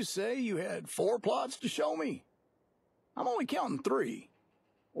didn't you say you had 4 plots to show me? I'm only counting 3.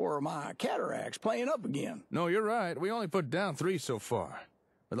 Or are my cataracts playing up again? No, you're right. We only put down 3 so far.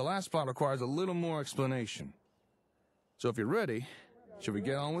 But the last plot requires a little more explanation. So if you're ready, should we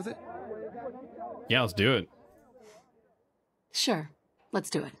get on with it? Yeah, let's do it. Sure. Let's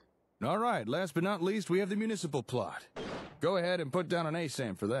do it. All right, last but not least, we have the municipal plot. Go ahead and put down an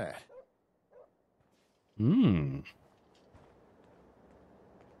ASAM for that.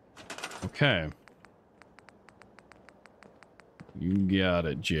 Okay. You got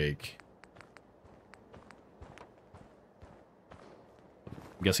it, Jake.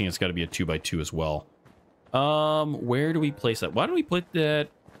 I'm guessing it's got to be a 2x2 as well. Where do we place that? Why don't we put that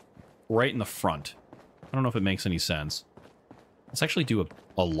right in the front. I don't know if it makes any sense. Let's actually do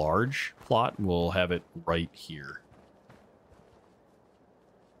a large plot. We'll have it right here.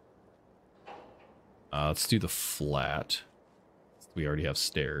 Let's do the flat. We already have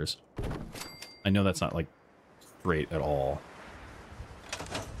stairs. I know that's not like straight at all.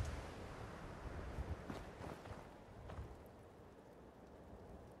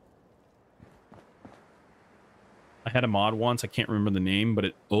 I had a mod once, I can't remember the name, but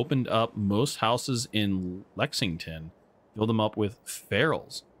it opened up most houses in Lexington, filled them up with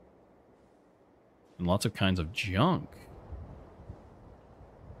ferals and lots of kinds of junk.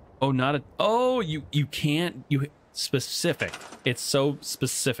 Oh, not a... Oh, you can't... Specific. It's so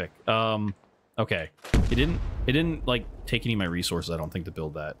specific. Okay. It didn't like take any of my resources, I don't think, to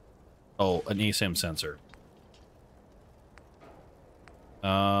build that. Oh, an ASM sensor.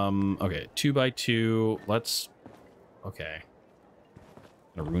 Okay, 2x2. Let's... Okay.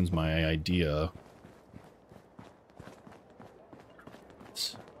 That ruins my idea.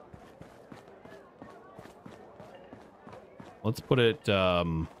 Let's put it, I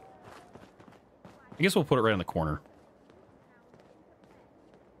guess we'll put it right on the corner.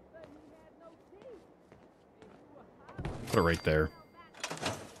 Put it right there.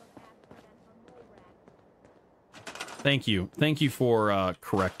 Thank you. Thank you for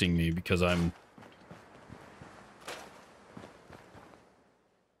correcting me, because I'm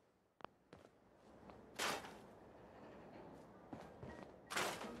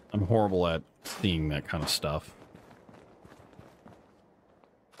horrible at seeing that kind of stuff.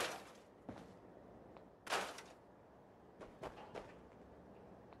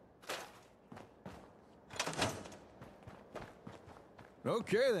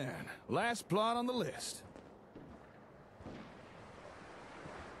 Okay then, last plot on the list.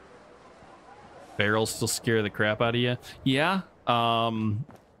 Barrels still scare the crap out of you? Yeah.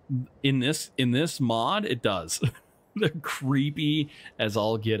 In this mod, it does. They're creepy as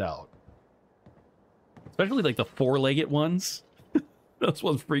all get out. Especially like the four-legged ones. Those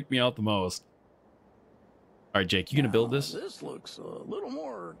ones freak me out the most. All right, Jake, you gonna build this? This looks a little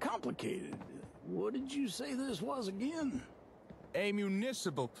more complicated. What did you say this was again? A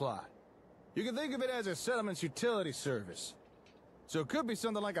municipal plot. You can think of it as a settlement's utility service. So it could be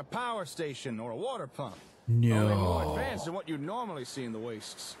something like a power station or a water pump. No. Only more advanced than what you normally see in the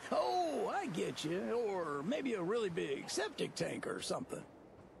wastes. Oh, I get you. Or maybe a really big septic tank or something.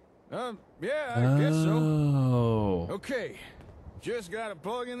 Yeah, I guess so. Oh. Okay, just gotta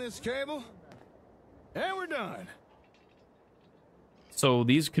plug in this cable, and we're done. So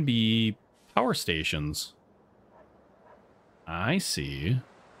these could be power stations. I see.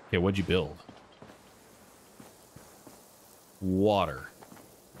 Okay, what'd you build? Water.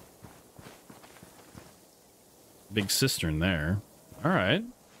 Big cistern there. All right.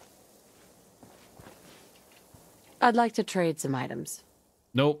 I'd like to trade some items.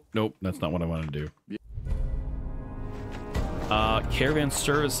 Nope, that's not what I want to do. Caravan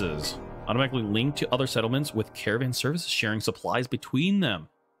services. Automatically link to other settlements with caravan services, sharing supplies between them.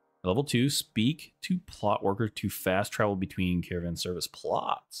 Level 2, speak to plot worker to fast travel between caravan service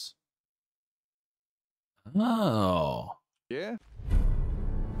plots. Oh. Yeah?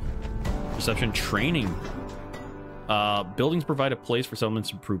 Perception training. Buildings provide a place for settlements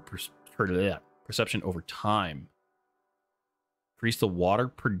to improve perception over time. Increase the water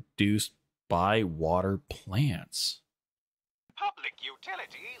produced by water plants. Public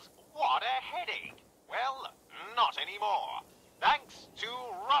utilities? What a headache! Well, not anymore. Thanks to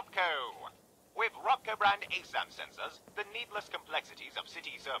Robco. With Robco brand ASAM sensors, the needless complexities of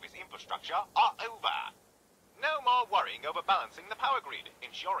city service infrastructure are over. No more worrying over balancing the power grid,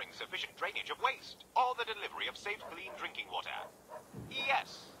 ensuring sufficient drainage of waste, or the delivery of safe, clean drinking water.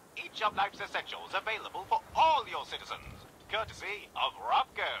 Yes, each of life's essentials available for all your citizens, courtesy of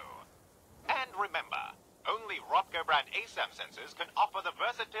Robco. And remember, only Robco brand ASAM sensors can offer the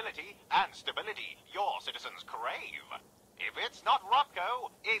versatility and stability your citizens crave. If it's not Robco,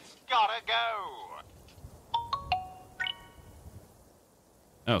 it's gotta go.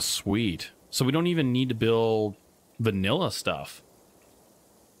 Oh, sweet. So we don't even need to build vanilla stuff.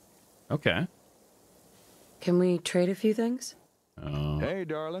 Okay. Can we trade a few things? Hey,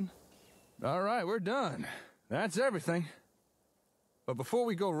 darling. All right, we're done. That's everything. But before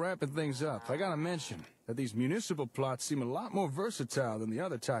we go wrapping things up, I gotta mention that these municipal plots seem a lot more versatile than the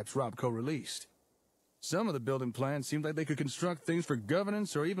other types Robco released. Some of the building plans seemed like they could construct things for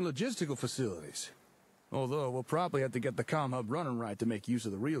governance or even logistical facilities. Although we'll probably have to get the comm hub running right to make use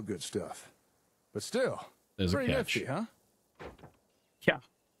of the real good stuff. But still, There's a pretty catch. nifty, huh? Yeah.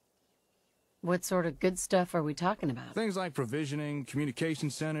 What sort of good stuff are we talking about? Things like provisioning,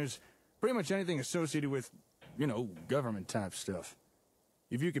 communication centers, Pretty much anything associated with, you know, government-type stuff.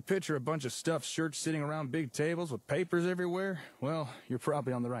 If you could picture a bunch of stuffed shirts sitting around big tables with papers everywhere, well, you're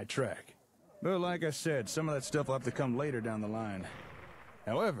probably on the right track. But like I said, some of that stuff will have to come later down the line.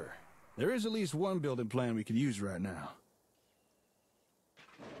 However, there is at least one building plan we could use right now.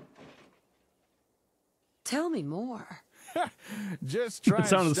 Tell me more. Just try It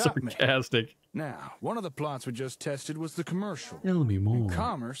sounded and stop me. sarcastic. Now, one of the plots we just tested was the commercial. Tell me more. And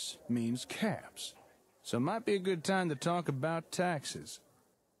commerce means caps. So it might be a good time to talk about taxes.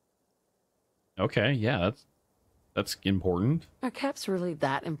 Okay, yeah, that's important. Are caps really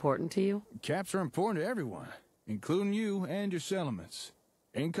that important to you? Caps are important to everyone, including you and your settlements.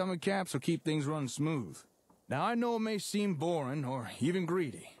 Income and caps will keep things running smooth. Now, I know it may seem boring or even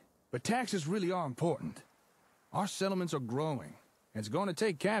greedy, but taxes really are important. Our settlements are growing, and it's going to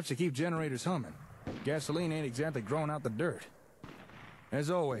take caps to keep generators humming. Gasoline ain't exactly growing out the dirt.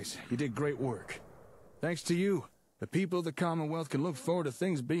 As always, you did great work. Thanks to you, the people of the Commonwealth can look forward to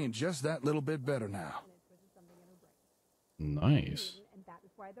things being just that little bit better now. Nice. And that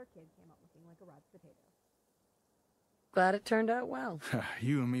is why their kid came out looking like a rotten potato. Glad it turned out well.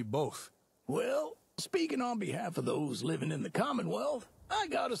 You and me both. Well, speaking on behalf of those living in the Commonwealth, I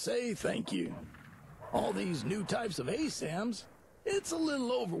gotta say thank you. All these new types of ASAMs, it's a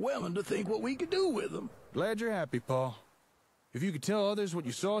little overwhelming to think what we could do with them. Glad you're happy, Paul. If you could tell others what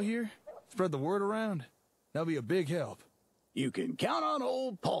you saw here, spread the word around, that'll be a big help. You can count on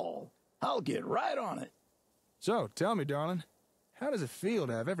old Paul. I'll get right on it. So, tell me, darling, how does it feel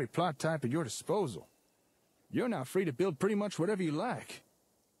to have every plot type at your disposal? You're now free to build pretty much whatever you like.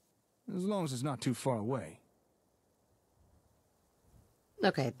 As long as it's not too far away.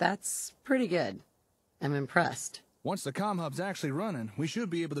 Okay, that's pretty good. I'm impressed. Once the comm hub's actually running, we should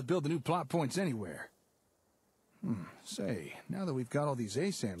be able to build the new plot points anywhere. Say, now that we've got all these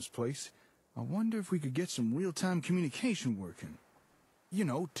ASAMs placed, I wonder if we could get some real-time communication working. You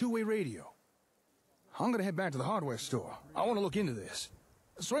know, two-way radio. I'm gonna head back to the hardware store. I want to look into this.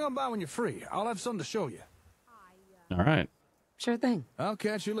 Swing on by when you're free. I'll have something to show you. All right. Sure thing. I'll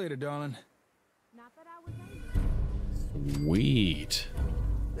catch you later, darling. Sweet.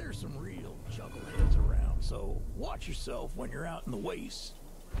 There's some real chuckleheads around, so watch yourself when you're out in the waste,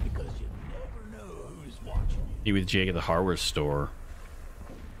 because you never know who's watching you. Meet with Jake at the hardware store,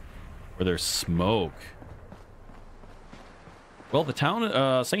 where there's smoke. Well, the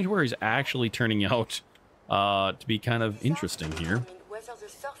town sanctuary is actually turning out to be kind of interesting here. Whether the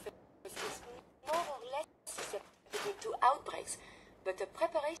surface is more or less susceptible to outbreaks, but a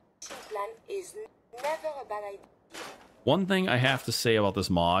preparation plan is never a bad idea. One thing I have to say about this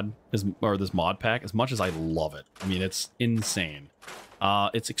mod or this mod pack, as much as I love it, I mean, it's insane.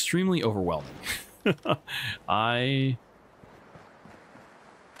 It's extremely overwhelming.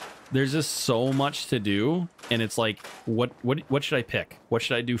 There's just so much to do, and it's like, what should I pick? What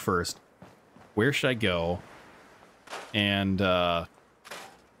should I do first? Where should I go? And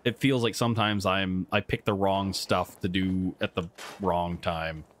it feels like sometimes I pick the wrong stuff to do at the wrong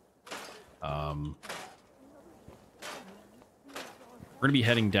time. We're gonna be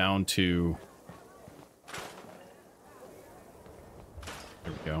heading down to.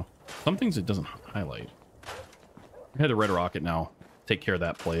 There we go. Some things it doesn't highlight. We had the red rocket now. Take care of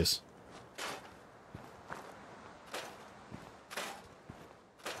that place.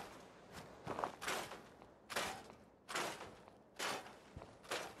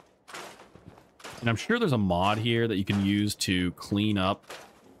 And I'm sure there's a mod here that you can use to clean up.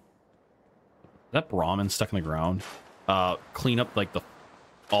 Is that Brahmin stuck in the ground? Clean up like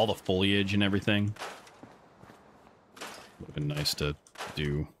all the foliage and everything. Would have been nice to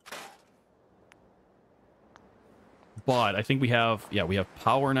do. But I think we have, yeah, we have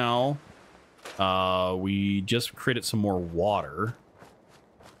power now. We just created some more water.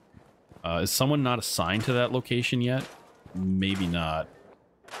 Is someone not assigned to that location yet? Maybe not.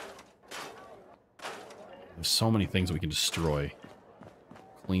 There's so many things we can destroy.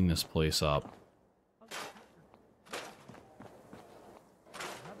 Clean this place up.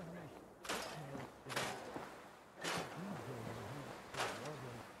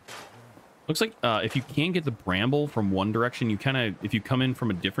 Looks like if you can't get the bramble from one direction, you kind of, if you come in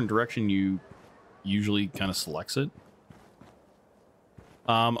from a different direction, you usually kind of selects it.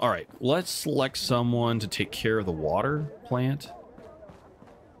 All right, let's select someone to take care of the water plant.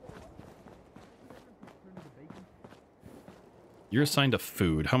 You're assigned to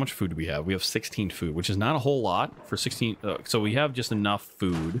food. How much food do we have? We have 16 food, which is not a whole lot for 16. So we have just enough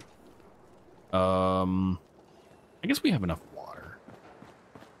food. I guess we have enough water.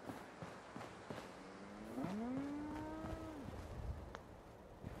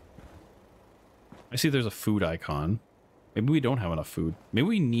 I see there's a food icon. Maybe we don't have enough food. Maybe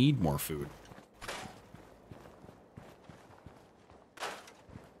we need more food.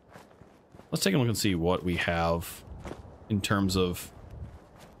 Let's take a look and see what we have in terms of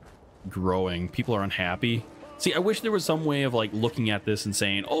growing. People are unhappy. See, I wish there was some way of like looking at this and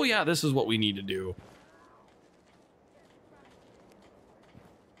saying, oh yeah, this is what we need to do.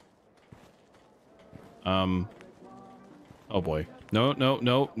 Oh boy. No, no,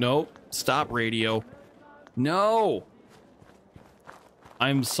 no, no. Stop, radio. No!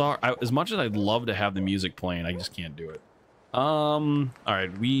 I'm sorry. As much as I'd love to have the music playing, I just can't do it.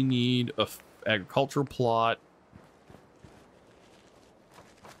 Alright, we need a agricultural plot.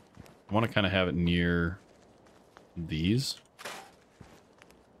 I want to kind of have it near these.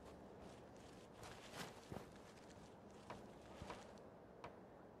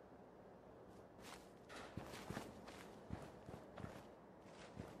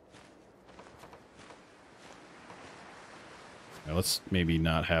 Now let's maybe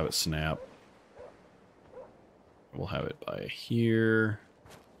not have it snap. We'll have it by here.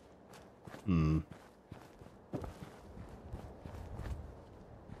 We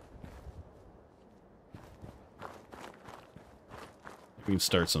can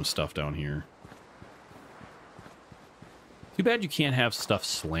start some stuff down here. Too bad you can't have stuff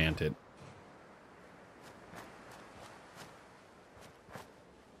slanted.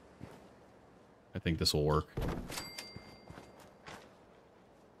 I think this will work.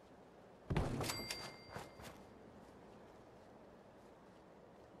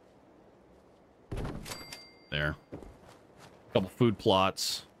 There. Couple food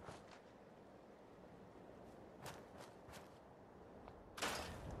plots.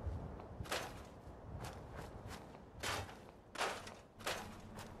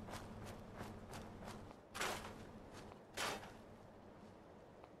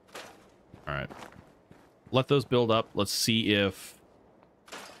 All right. Let those build up. Let's see if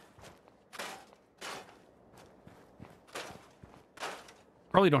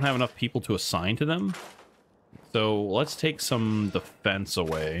probably don't have enough people to assign to them. So let's take some defense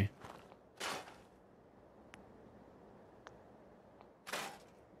away.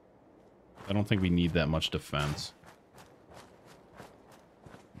 I don't think we need that much defense.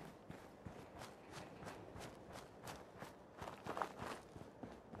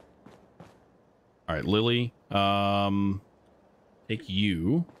 All right, Lily, take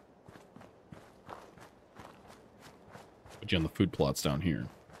you. Put you on the food plots down here.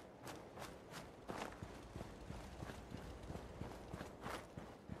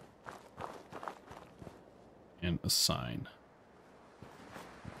 And assign.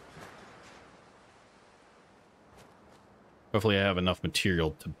 Hopefully I have enough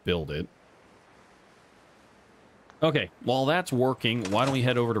material to build it. Okay, while that's working, why don't we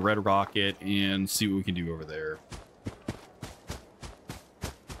head over to Red Rocket and see what we can do over there.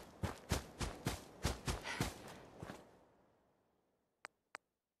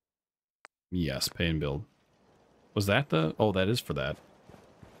 Yes, pay and build. Was that the... Oh, that is for that.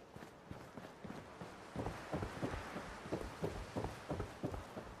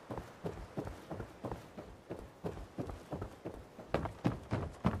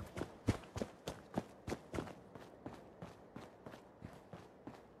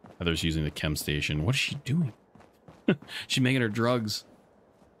 Heather's using the chem station. What is she doing? She's making her drugs.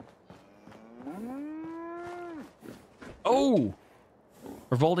 Oh!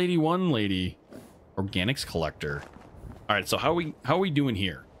 Revolt 81 lady. Organics collector. Alright, so how are we doing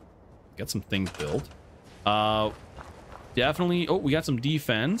here? Got some things built. Definitely. Oh, we got some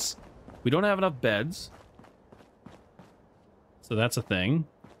defense. We don't have enough beds. So that's a thing.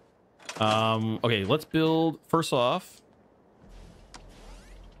 Okay, let's build first off.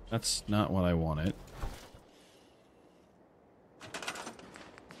 That's not what I wanted.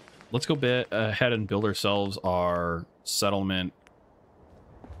 Let's go ahead and build ourselves our settlement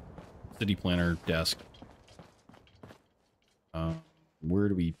city planner desk. Where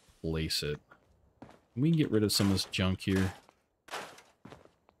do we place it? We can get rid of some of this junk here.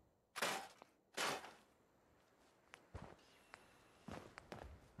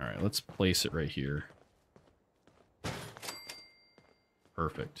 All right, let's place it right here.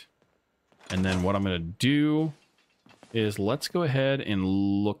 Perfect. And then what I'm going to do is let's go ahead and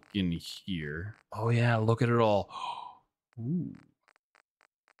look in here. Oh yeah, look at it all. Ooh.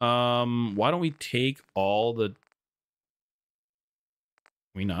 Why don't we take all the... Can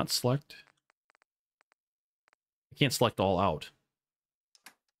we not select? I can't select all out.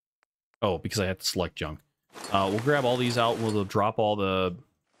 Oh, because I have to select junk. We'll grab all these out. We'll drop all the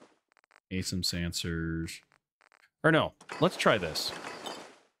ASIM sensors. Or no, let's try this.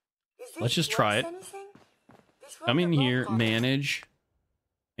 Is let's just try it. Come in here, manage,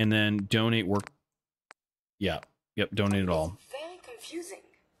 and then donate work. Yeah, yep, donate it all. Very confusing.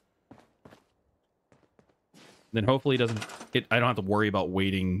 Then hopefully I don't have to worry about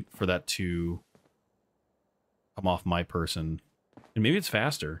waiting for that to come off my person. And maybe it's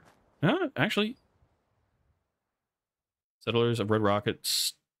faster. Actually. Settlers of Red Rocket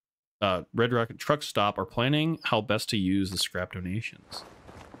truck stop are planning how best to use the scrap donations.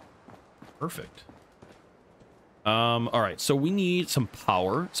 Perfect. All right, so we need some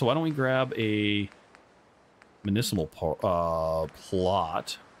power. So why don't we grab a municipal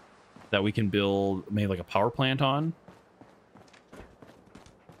plot that we can build maybe like a power plant on?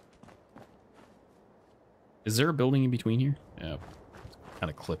 Is there a building in between here? Yeah,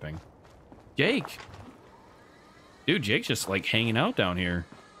 kind of clipping. Jake! Dude, Jake's just like hanging out down here.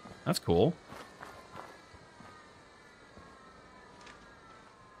 That's cool.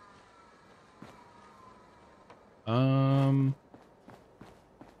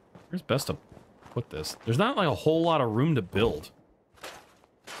 Where's best to put this? There's not like a whole lot of room to build.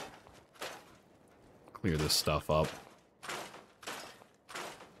 Clear this stuff up.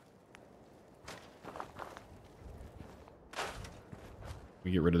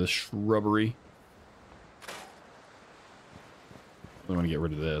 We get rid of this shrubbery. We want to get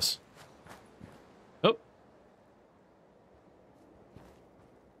rid of this. Oh.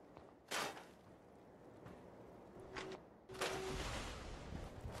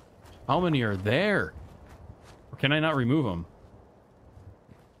 How many are there? Or can I not remove them?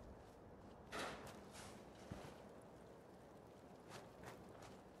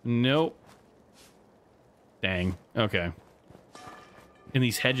 Nope. Dang. Okay. And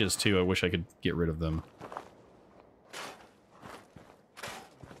these hedges, too. I wish I could get rid of them.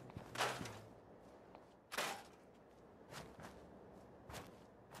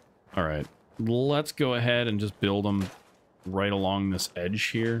 All right. Let's go ahead and just build them right along this edge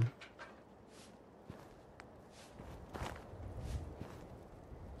here.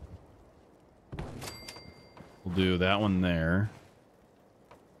 We'll do that one there.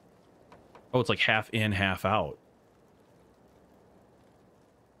 Oh, it's like half in, half out.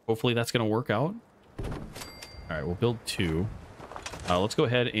 Hopefully that's going to work out. All right, we'll build two. Let's go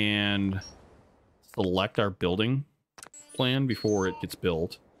ahead and select our building plan before it gets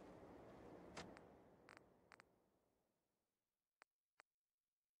built.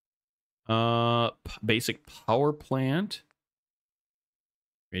 Basic power plant.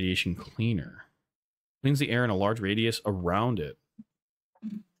 Radiation cleaner. Cleans the air in a large radius around it.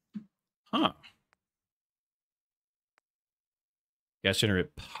 Huh. Gas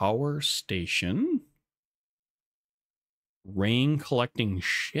generated power station. Rain collecting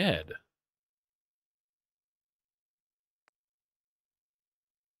shed.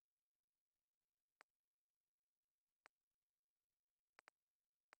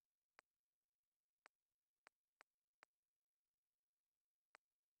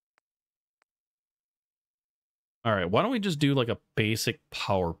 All right, why don't we just do like a basic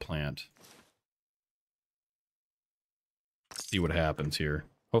power plant? See what happens here.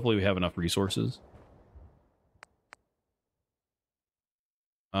 Hopefully we have enough resources.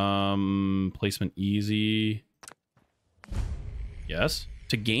 Placement easy. Yes.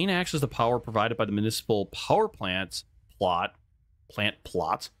 To gain access to power provided by the municipal power plots,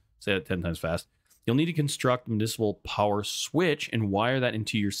 say that 10 times fast, you'll need to construct a municipal power switch and wire that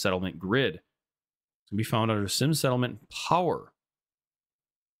into your settlement grid. It can be found under Sim Settlement Power.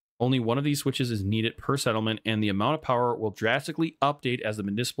 Only one of these switches is needed per settlement, and the amount of power will drastically update as the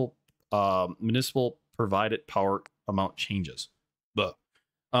municipal provided power amount changes. But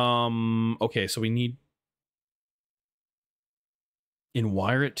okay, so we need and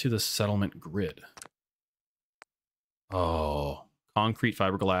wire it to the settlement grid. Oh, concrete,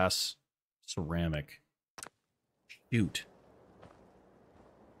 fiberglass, ceramic. Shoot.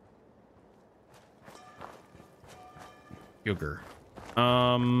 Sugar.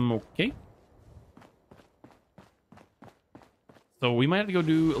 Okay. So we might have to go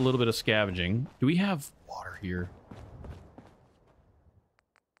do a little bit of scavenging. Do we have water here?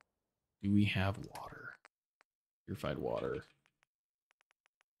 Do we have water? Purified water.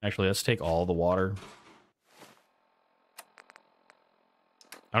 Actually, let's take all the water.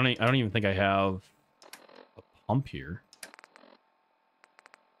 I don't even think I have a pump here.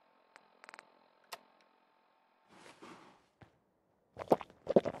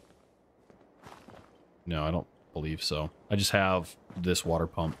 No, I don't believe so. I just have this water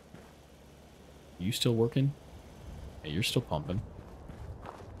pump. Are you still working? Hey, you're still pumping.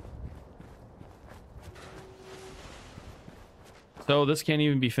 So this can't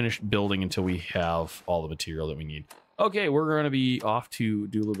even be finished building until we have all the material that we need. Okay, we're going to be off to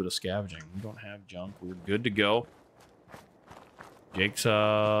do a little bit of scavenging. We don't have junk. We're good to go. Jake's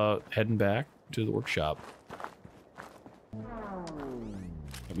heading back to the workshop.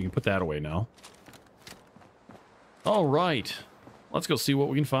 We can put that away now. All right. Let's go see what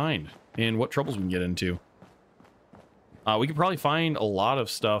we can find and what troubles we can get into. We could probably find a lot of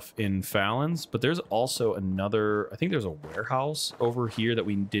stuff in Fallon's, but there's also another... I think there's a warehouse over here that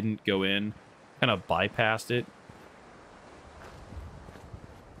we didn't go in. Kind of bypassed it.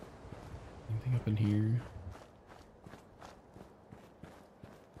 Anything up in here?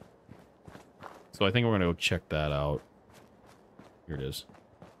 So I think we're going to go check that out. Here it is.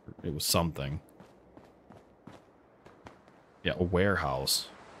 It was something. Yeah, a warehouse.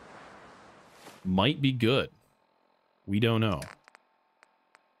 Might be good. We don't know.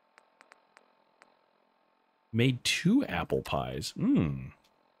 Made 2 apple pies. Here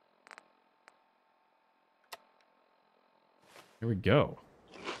we go.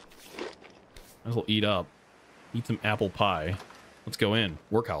 Might as well eat up. Eat some apple pie. Let's go in.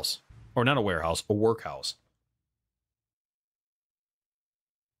 Workhouse. Or not a warehouse, a workhouse.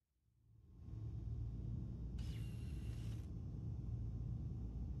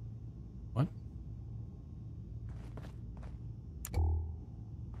 What?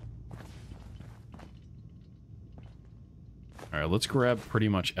 Alright, let's grab pretty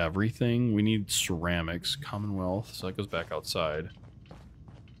much everything. We need ceramics, Commonwealth, so that goes back outside.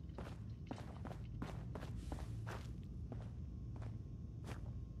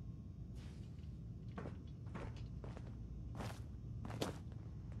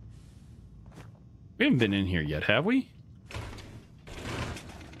 We haven't been in here yet, have we?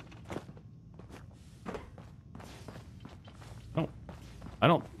 Oh, I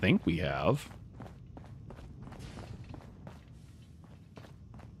don't think we have.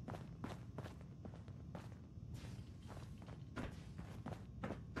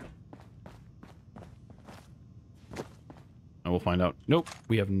 I will find out. Nope,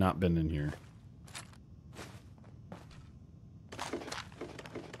 we have not been in here.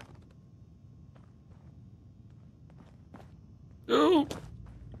 Oh!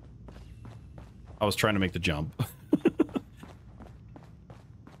 I was trying to make the jump.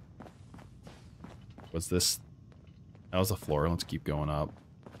 What's this? That was the floor. Let's keep going up.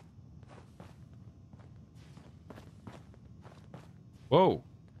 Whoa.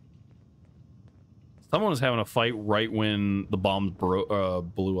 Someone was having a fight right when the bombs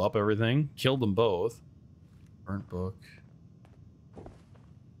blew up everything. Killed them both. Burnt book.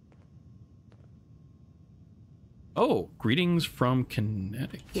 Oh, greetings from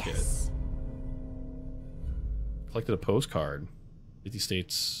Connecticut. Yes. Collected a postcard. 50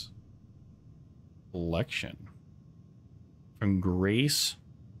 States election. From Grace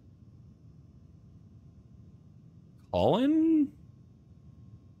Colin?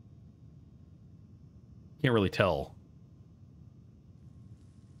 Can't really tell.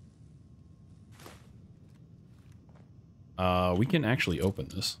 We can actually open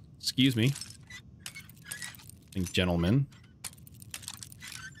this. Excuse me. Gentlemen.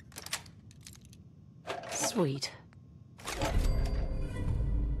 Sweet.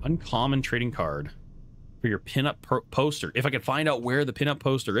 Uncommon trading card for your pinup poster. If I could find out where the pinup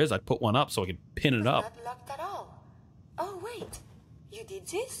poster is, I'd put one up so I could pin it up. Not locked at all. Oh, wait. You did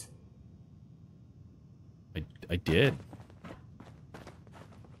this? I did.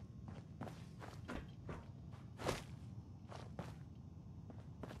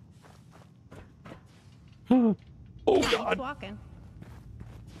 Oh, God. Walking.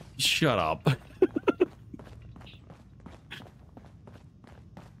 Shut up.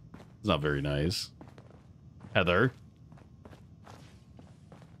 It's not very nice. Heather.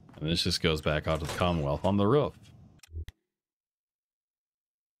 And this just goes back out to the Commonwealth on the roof.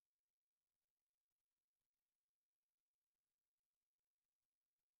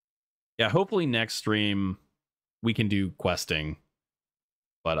 Yeah, hopefully next stream we can do questing.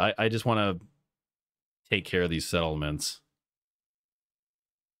 But I just want to take care of these settlements.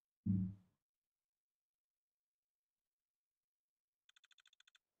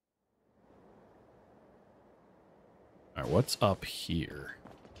 All right, what's up here?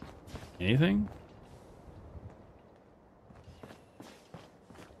 Anything? I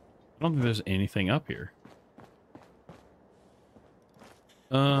don't think there's anything up here.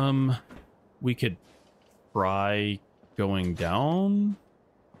 We could try going down.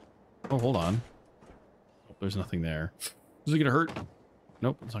 Oh, hold on. Oh, there's nothing there. Is it gonna hurt?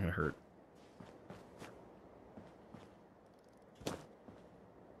 Nope, it's not gonna hurt.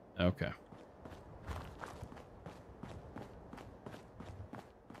 Okay.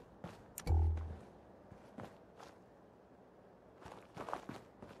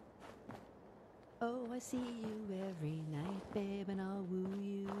 see you every night, babe, and I'll woo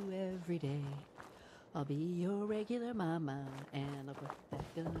you every day. I'll be your regular mama, and I'll put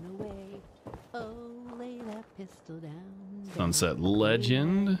that gun away. Oh, lay that pistol down. Babe. Sunset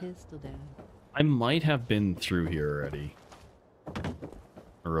Legend. Lay that pistol down. I might have been through here already.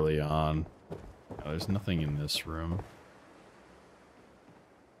 Early on. Oh, there's nothing in this room.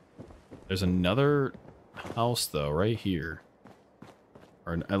 There's another house, though, right here.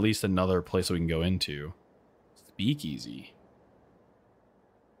 Or at least another place we can go into. Speakeasy.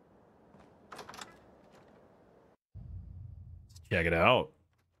 Let's check it out.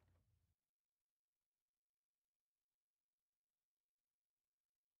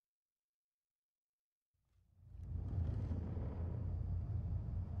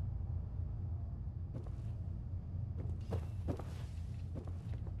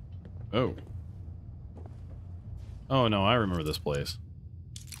 Oh. Oh no, I remember this place.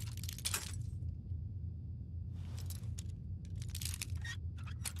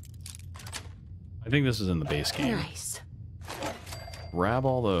 I think this is in the base game. Nice. Grab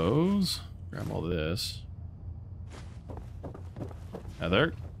all those. Grab all this.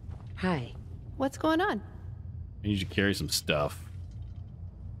 Heather, Hi. What's going on? I need you to carry some stuff.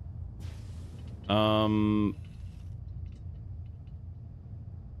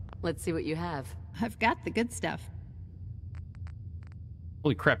 Let's see what you have. I've got the good stuff.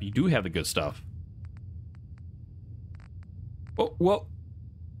 Holy crap, you do have the good stuff. Oh, whoa.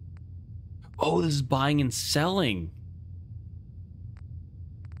 Oh, this is buying and selling.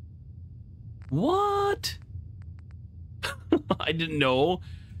 What? I didn't know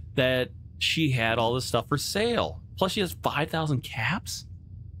that she had all this stuff for sale. Plus, she has 5,000 caps?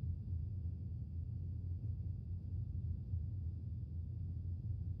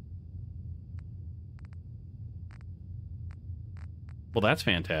 Well, that's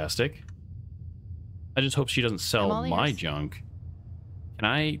fantastic. I just hope she doesn't sell my junk. Can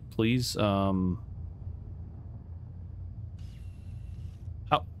I please, why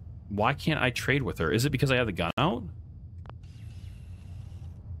can't I trade with her? Is it because I have the gun out?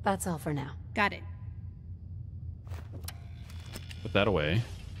 That's all for now. Got it. Put that away.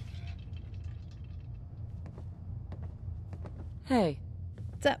 Hey.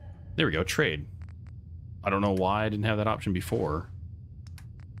 What's up? There we go, trade. I don't know why I didn't have that option before.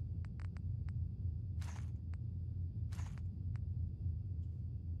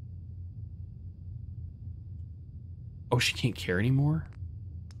 Oh, she can't carry anymore?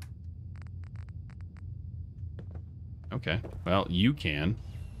 Okay, well, you can.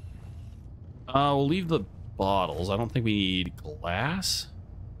 We'll leave the bottles. I don't think we need glass.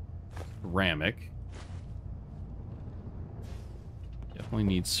 Ceramic. Definitely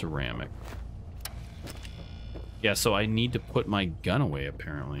need ceramic. Yeah, so I need to put my gun away,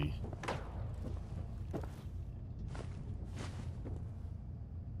 apparently.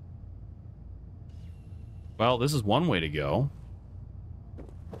 Well, this is one way to go.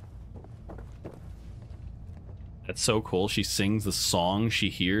 That's so cool. She sings the song she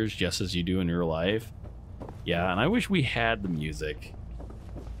hears just as you do in real life. Yeah, and I wish we had the music.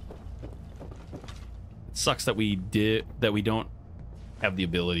 It sucks that we don't have the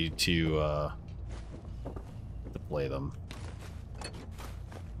ability to play them. 'Cause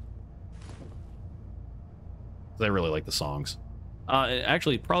I really like the songs.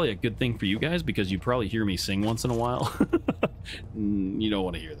 Actually, probably a good thing for you guys because you probably hear me sing once in a while. You don't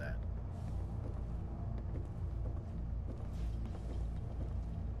want to hear that.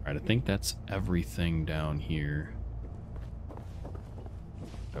 Alright, I think that's everything down here.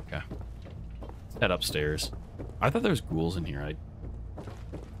 Okay. Let's head upstairs. I thought there was ghouls in here.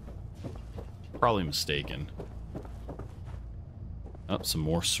 Probably mistaken. Oh, some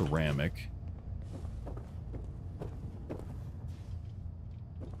more ceramic.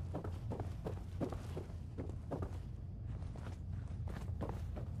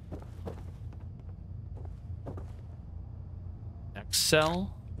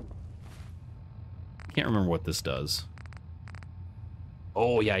 Excel. Can't remember what this does.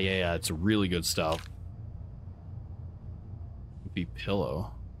 Oh, yeah. It's really good stuff. Be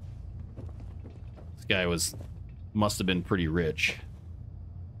pillow. This guy must have been pretty rich.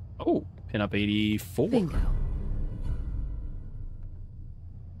 Oh, pinup 84. Bingo.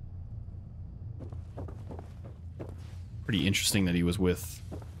 Pretty interesting that he was with.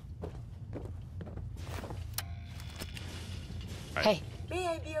 Right. Hey. May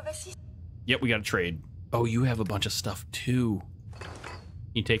I be of assistance? Yep, we got to trade. Oh, you have a bunch of stuff too.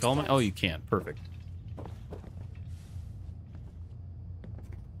 You take all my... Oh, you can. Perfect.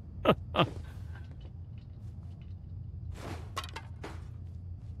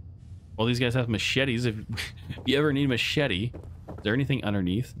 Well, these guys have machetes. If you ever need a machete. Is there anything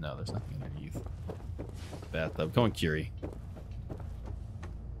underneath? No, there's nothing underneath. Bathtub. Come on, Curie.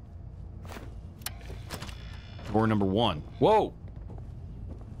 Door number 1. Whoa!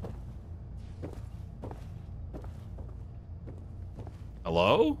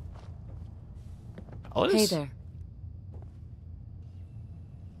 Hello? Alice? Hey there.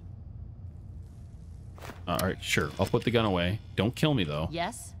 Alright, sure. I'll put the gun away. Don't kill me, though.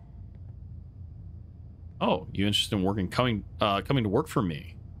 Yes? Oh, you interested in coming to work for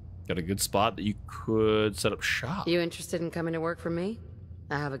me? Got a good spot that you could set up shop. You interested in coming to work for me?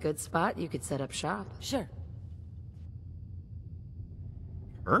 I have a good spot. You could set up shop. Sure.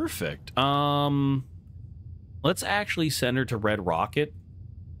 Perfect. Let's actually send her to Red Rocket.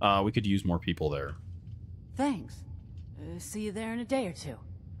 We could use more people there. Thanks. See you there in a day or two.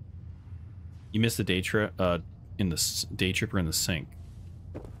 You missed the day trip in the day tripper in the sink.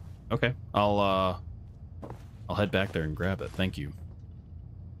 Okay, I'll head back there and grab it. Thank you.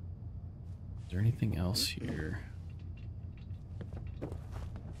 Is there anything else here?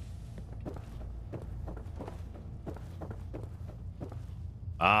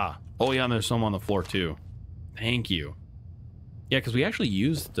 Ah, oh yeah, and there's some on the floor too. Thank you. Yeah, because we actually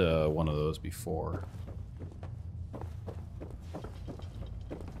used one of those before.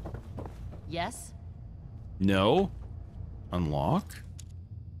 Yes? No. Unlock.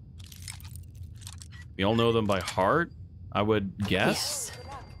 We all know them by heart, I would guess. Yes.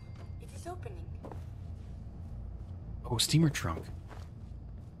 It is opening. Oh, steamer trunk.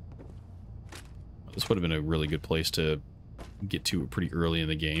 This would have been a really good place to get to pretty early in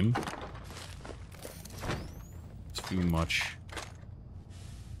the game. It's too much.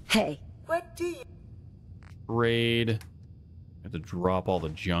 Hey. What do you... Raid. Have to drop all the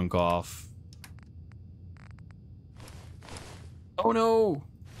junk off. Oh no!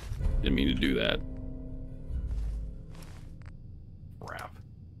 Didn't mean to do that. Crap.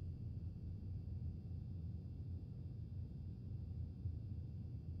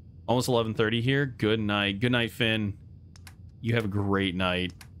 Almost 11:30 here. Good night. Good night, Finn. You have a great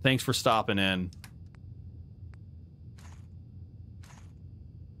night. Thanks for stopping in.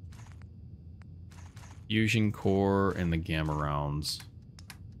 Fusion core and the gamma rounds.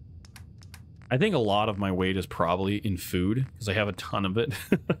 I think a lot of my weight is probably in food because I have a ton of it.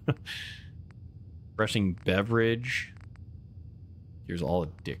 Refreshing beverage. Here's all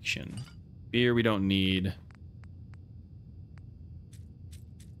addiction. Beer we don't need.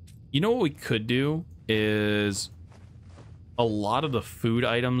 You know what we could do is a lot of the food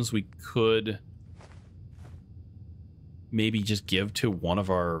items we could maybe just give to one of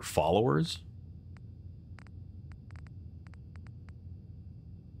our followers.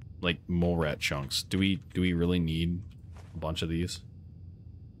 Like mole rat chunks. Do we really need a bunch of these?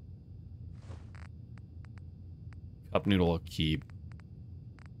 Cup noodle I'll keep.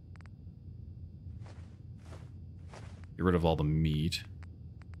 Get rid of all the meat.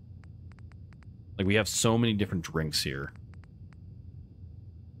 Like we have so many different drinks here.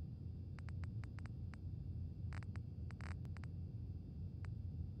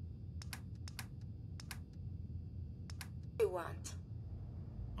 you want?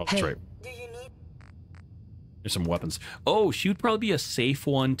 Oh, that's right. Do you need... There's some weapons. Oh, she would probably be a safe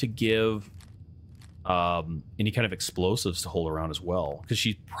one to give any kind of explosives to hold around as well. Because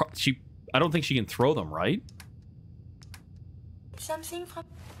I don't think she can throw them, right? Something from...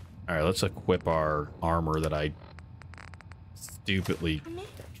 Alright, let's equip our armor that I stupidly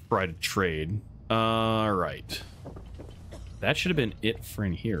tried to trade. Alright. That should have been it for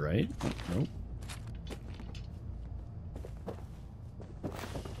in here, right? Nope.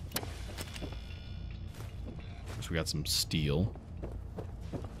 We got some steel.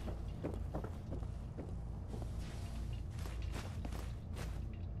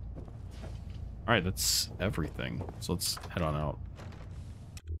 All right, that's everything. So let's head on out.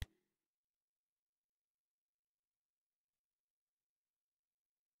 It's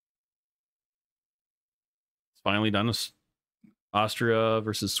finally done. Austria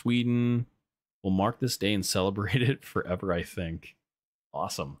versus Sweden. We'll mark this day and celebrate it forever, I think.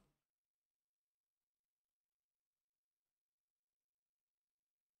 Awesome.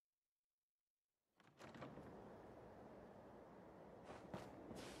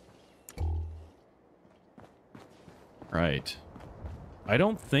 Right. I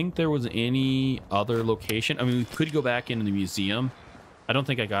don't think there was any other location. I mean, we could go back into the museum. I don't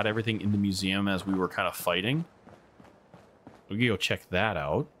think I got everything in the museum as we were kind of fighting. We can go check that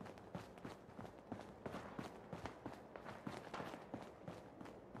out.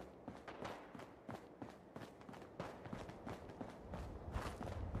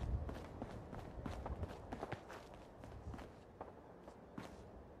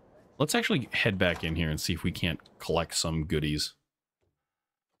 Let's actually head back in here and see if we can't collect some goodies.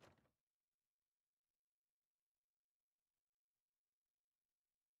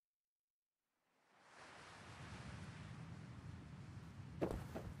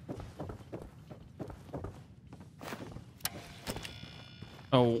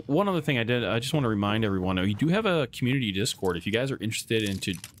 Oh, one other thing I just want to remind everyone, we do have a community Discord. If you guys are interested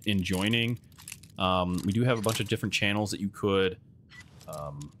in joining, we do have a bunch of different channels that you could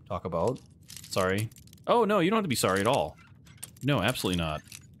talk about. Sorry. Oh, no, you don't have to be sorry at all. No, absolutely not.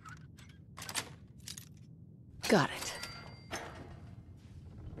 Got it.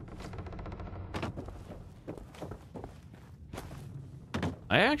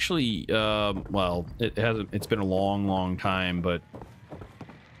 I actually, well, it's been a long, long time, but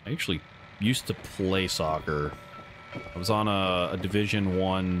I actually used to play soccer. I was on a Division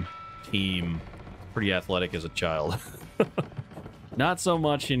 1 team. Pretty athletic as a child. Not so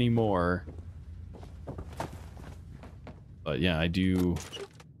much anymore. But yeah, I do.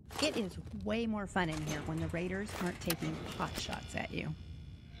 It is way more fun in here when the raiders aren't taking pot shots at you.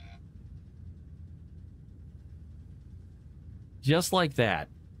 Just like that.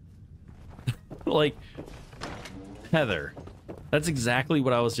 Like, Heather, that's exactly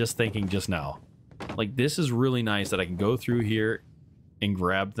what I was just thinking just now. Like, this is really nice that I can go through here and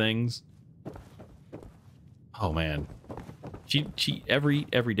grab things. Oh, man. She every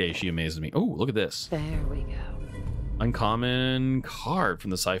day she amazes me. Oh, look at this. There we go. Uncommon card from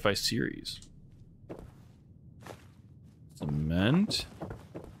the sci-fi series. Cement.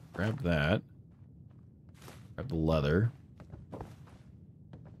 Grab that. Grab the leather.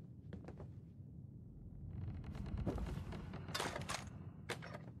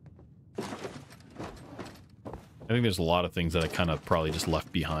 I think there's a lot of things that I kind of probably just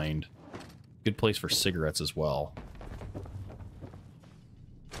left behind. Good place for cigarettes as well.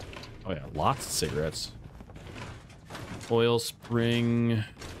 Oh yeah, lots of cigarettes. Oil spring,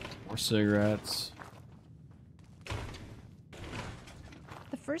 more cigarettes.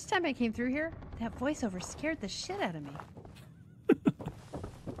 The first time I came through here, that voiceover scared the shit out of me.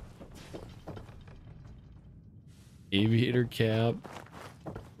 Aviator cap.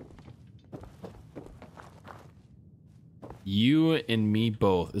 You and me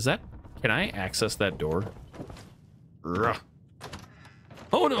both. Is that... Can I access that door? Ugh.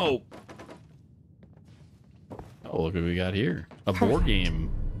 Oh no! Oh, look what we got here. A board game.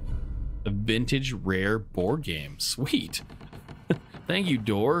 A vintage rare board game. Sweet. Thank you,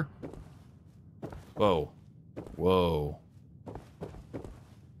 door. Whoa. Whoa.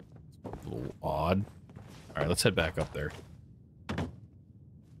 A little odd. Alright, let's head back up there.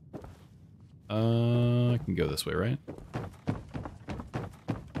 I can go this way, right?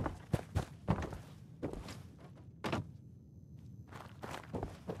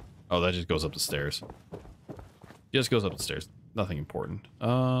 Oh, that just goes up the stairs. Just goes up the stairs. Nothing important.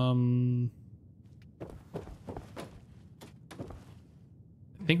 I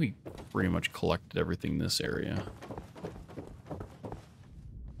think we pretty much collected everything in this area.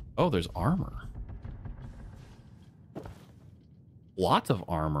 Oh, there's armor. Lots of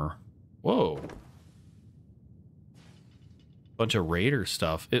armor. Whoa. Bunch of raider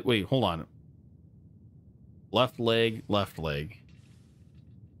stuff. Wait, hold on. Left leg, left leg.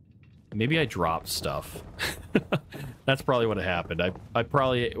 Maybe I dropped stuff. That's probably what happened. I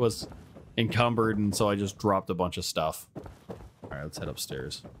probably was encumbered, and so I just dropped a bunch of stuff. All right, let's head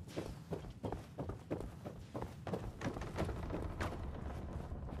upstairs.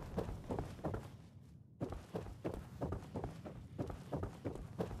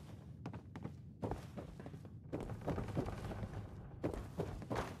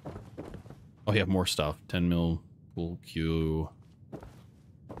 Oh, yeah, more stuff. 10 mil pool cue.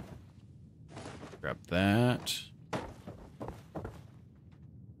 Grab that.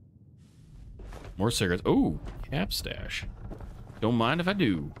 More cigarettes. Oh, cap stash. Don't mind if I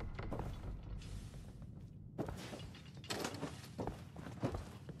do.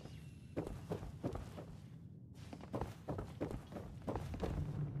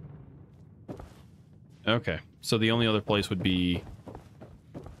 Okay, so the only other place would be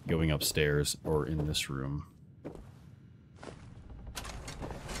going upstairs or in this room.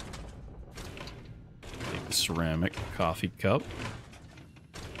 Take the ceramic coffee cup.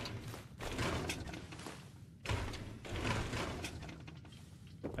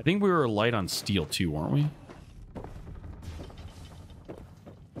 I think we were light on steel too, weren't we?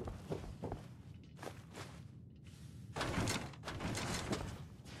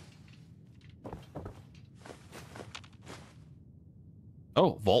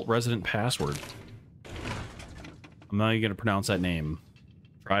 Oh, Vault Resident Password. I'm not even going to pronounce that name.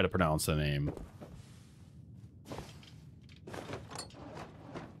 Try to pronounce the name.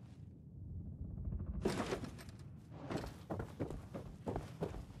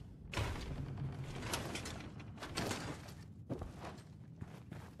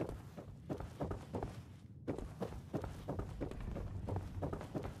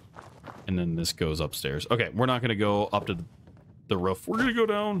 And then this goes upstairs. Okay, we're not going to go up to the roof. We're going to go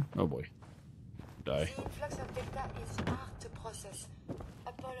down. Oh, boy. Die. The influx of data is hard to process.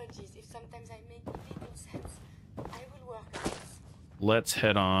 Apologies if sometimes I make little sense. I will work on this. Let's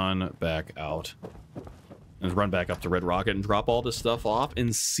head on back out. And run back up to Red Rocket and drop all this stuff off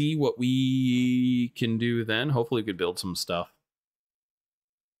and see what we can do then. Hopefully we could build some stuff.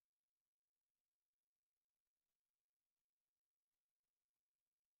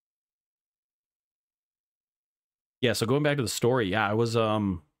 Yeah, so going back to the story, yeah, I was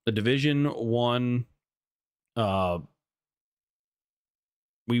the Division 1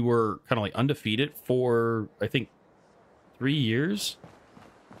 we were kind of like undefeated for I think 3 years.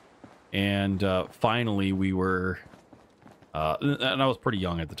 And finally we were and I was pretty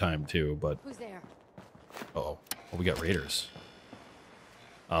young at the time too, but Who's there? oh, we got raiders.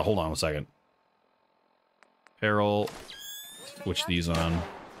 Hold on a second. Peril, switch these on.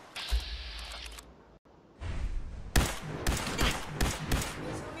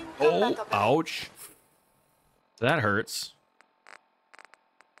 Oh, ouch. That hurts.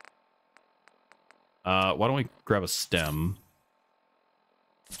 Why don't we grab a stem?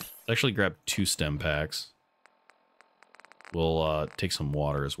 Actually grab 2 stem packs. We'll take some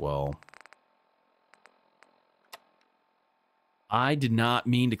water as well. I did not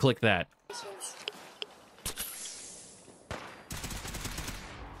mean to click that.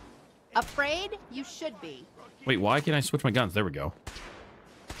 Afraid? You should be. Wait, why can't I switch my guns? There we go.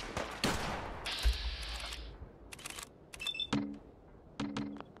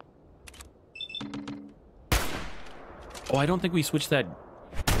 Oh, I don't think we switched that.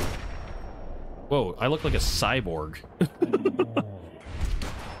 Whoa, I look like a cyborg.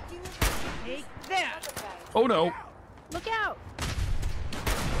 Take that! Oh no. Look out!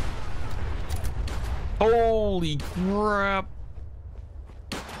 Holy crap.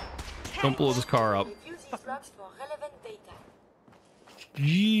 Don't blow this car up. Review these logs for relevant data.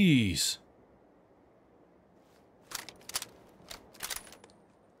 Jeez.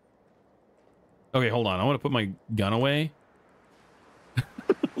 Okay, hold on. I want to put my gun away.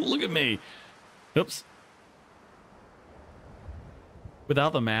 Look at me. Oops.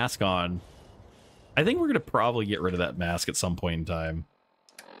 Without the mask on. I think we're going to probably get rid of that mask at some point in time.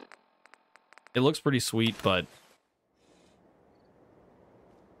 It looks pretty sweet, but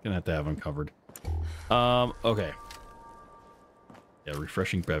gonna have to have them covered. Okay. Yeah,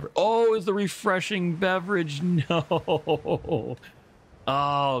 refreshing beverage. Oh, is the refreshing beverage? No.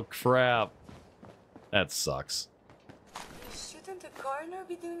 Oh, crap. That sucks. Shouldn't the coroner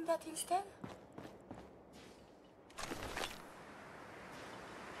be doing that instead?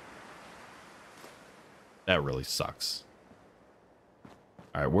 That really sucks.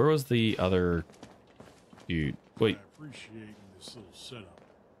 All right, where was the other dude? Wait. I appreciate this little setup.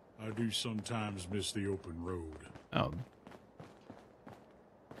 I do sometimes miss the open road. Oh.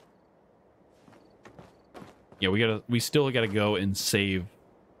 Yeah, we still gotta go and save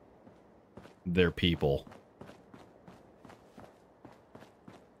their people.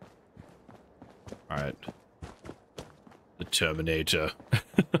 All right. The Terminator.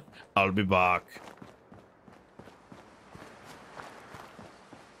 I'll be back.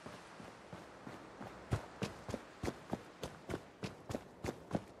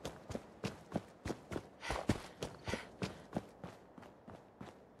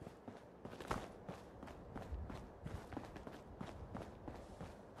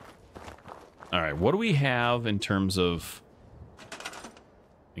 All right, what do we have in terms of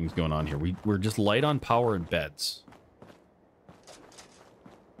things going on here? We're just light on power and beds.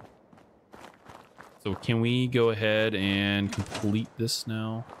 So can we go ahead and complete this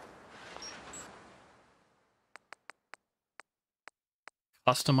now?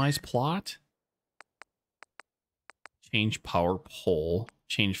 Customize plot. Change power pole.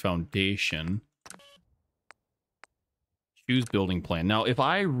 Change foundation. Choose building plan. Now, if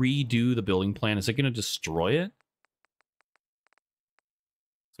I redo the building plan, is it going to destroy it?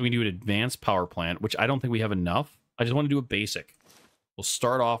 So we do an advanced power plant, which I don't think we have enough. I just want to do a basic. We'll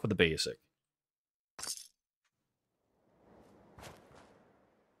start off with a basic.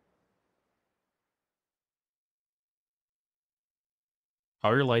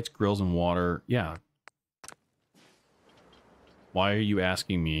 Power your lights, grills, and water. Yeah. Why are you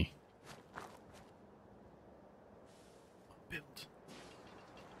asking me? Build.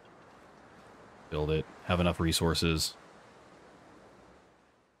 Build it. Have enough resources.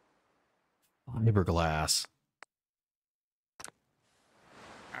 Fiberglass.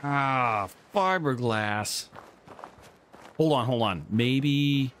 Ah, fiberglass. Hold on.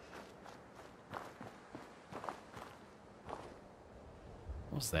 Maybe...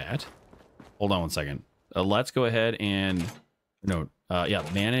 What's that? Hold on one second. Let's go ahead and... No, yeah,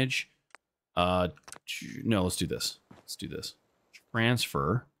 manage. No, let's do this.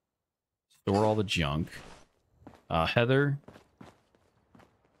 Transfer. Store all the junk. Heather.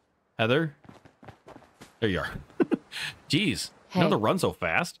 There you are. Jeez. Hey. You know to run so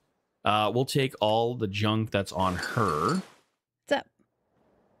fast. We'll take all the junk that's on her. What's up?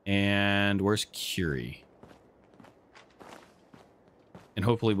 And where's Curie? And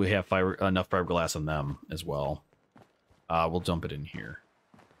hopefully we have enough fiberglass on them as well. We'll dump it in here.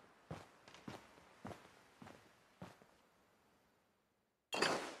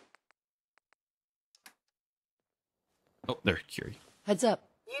 Oh, there, Curie. Heads up.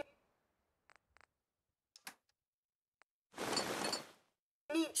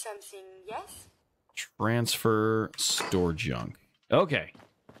 Need something, yes? Transfer, store junk. Okay.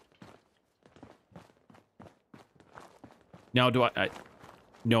 Now, do I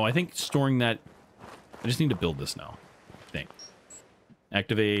no, I think storing that... I just need to build this now. I think.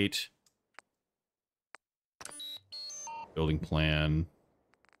 Activate. Building plan.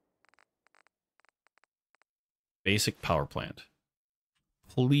 Basic power plant.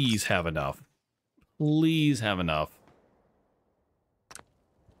 Please have enough. Please have enough.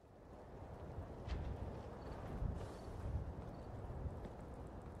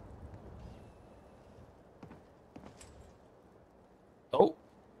 Oh.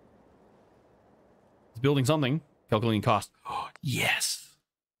 It's building something. Calculating cost. Oh, yes.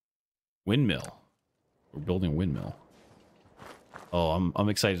 Windmill. We're building a windmill. Oh, I'm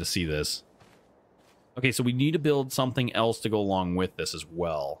excited to see this. Okay, so we need to build something else to go along with this as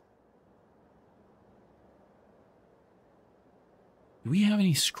well. Do we have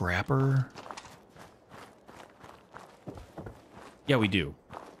any scrapper? Yeah, we do.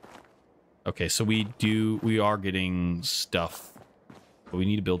 Okay, so we are getting stuff, but we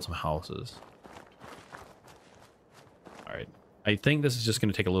need to build some houses. All right. I think this is just going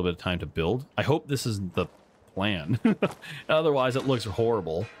to take a little bit of time to build. I hope this is the plan. Otherwise, it looks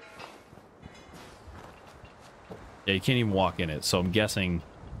horrible. Yeah, you can't even walk in it, so I'm guessing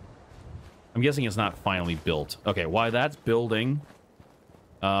it's not finally built. Okay, while that's building,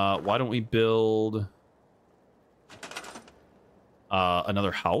 why don't we build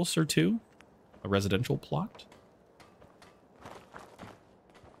another house or two? A residential plot?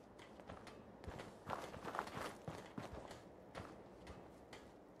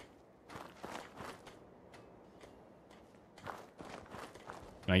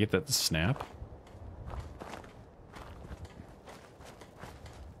 Can I get that to snap?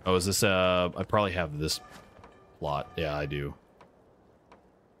 Oh, is this, I probably have this plot. Yeah, I do.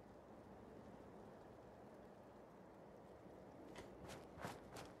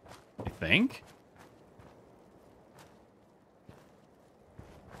 I think?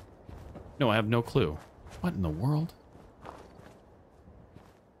 No, I have no clue. What in the world?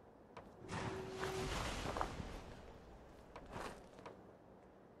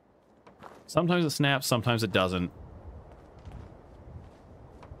 Sometimes it snaps, sometimes it doesn't.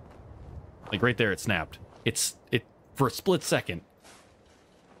 Like right there, it snapped. It for a split second.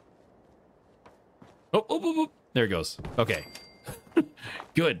 Oh, there it goes. Okay.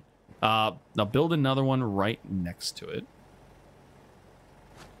 Good. Now build another one right next to it.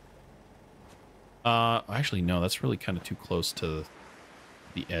 Actually, no, that's really kind of too close to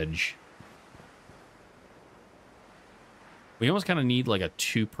the edge. We almost kind of need like a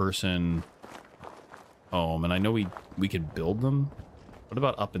two-person home, and I know we could build them. What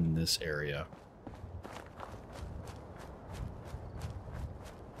about up in this area?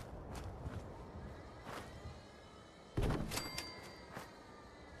 Can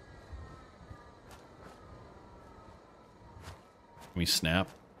we snap?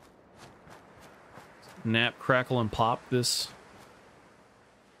 Snap, crackle, and pop this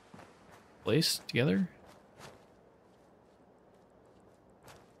place together?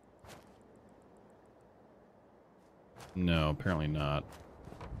 No, apparently not.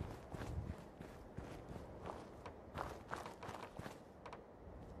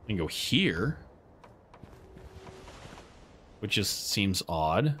 I can go here, which just seems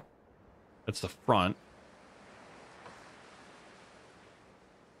odd. That's the front.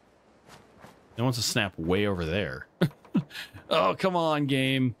 It wants to snap way over there. Oh, come on,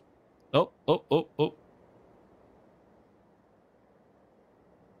 game. Oh.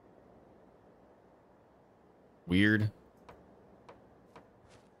 Weird.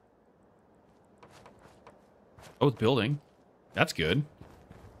 Oh, it's building. That's good.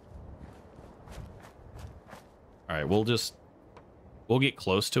 All right, we'll get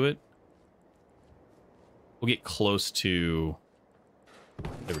close to it. We'll get close to...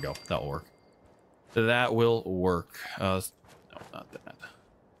 There we go. That'll work. That will work. No, not that.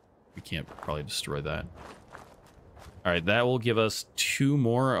 We can't probably destroy that. All right, that will give us 2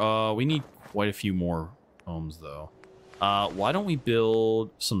 more. We need quite a few more homes, though. Why don't we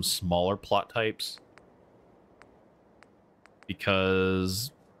build some smaller plot types?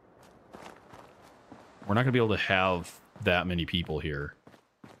 Because we're not going to be able to have that many people here.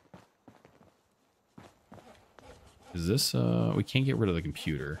 Is this, we can't get rid of the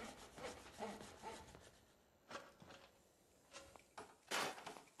computer.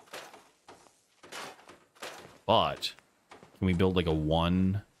 But, can we build like a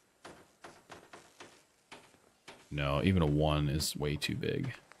 1? No, even a 1 is way too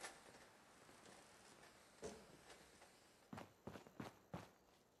big.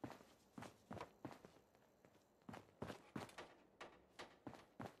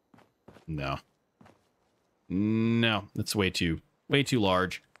 No. No, that's way too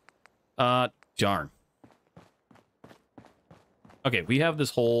large. Darn. Okay, we have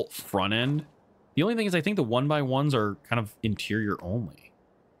this whole front end. The only thing is I think the 1x1s are kind of interior only.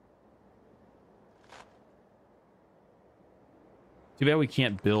 Too bad we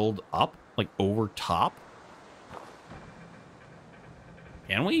can't build up, like over top.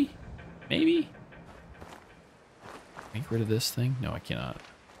 Can we? Maybe? Can I get rid of this thing? No, I cannot.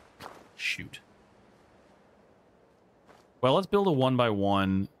 Shoot. Well, let's build a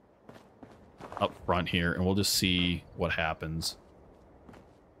 1x1 up front here, and we'll just see what happens.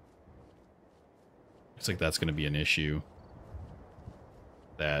 Looks like that's going to be an issue.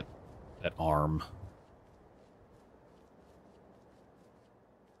 That arm.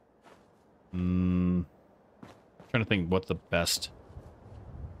 Trying to think what the best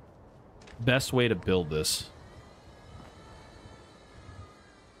way to build this.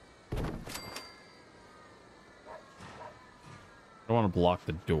 I don't want to block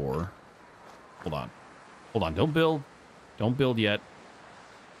the door. Hold on. Hold on. Don't build. Don't build yet.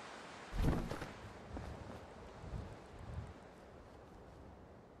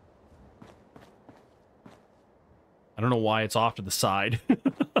 I don't know why it's off to the side.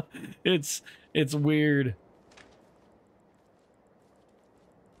 It's weird.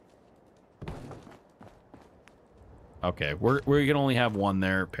 Okay, we're gonna only have 1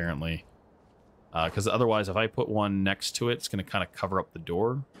 there apparently. Because otherwise, if I put 1 next to it, it's going to kind of cover up the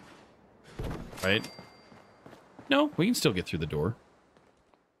door. Right? No, we can still get through the door.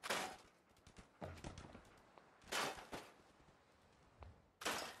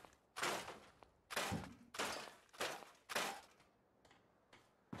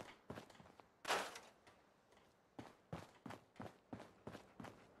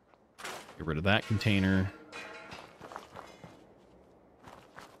 Get rid of that container.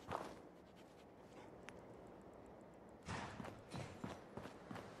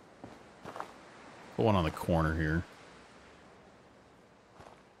 Put 1 on the corner here.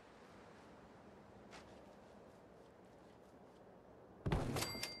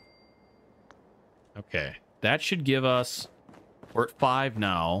 Okay, that should give us, we're at 5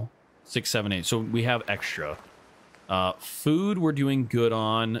 now, 6, 7, 8. So we have extra. Food we're doing good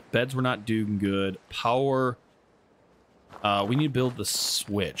on. Beds we're not doing good. Power, we need to build the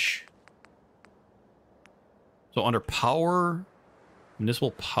switch. So under power,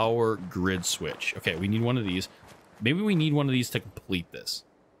 municipal power grid switch. Okay, we need 1 of these. Maybe we need 1 of these to complete this.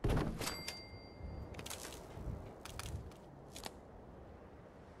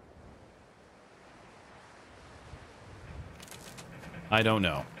 I don't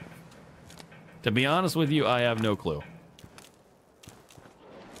know. To be honest with you, I have no clue.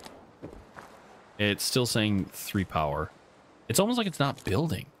 It's still saying 3 power. It's almost like it's not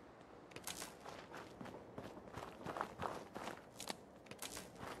building.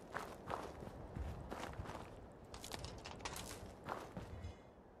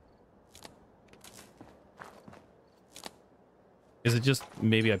 Is it just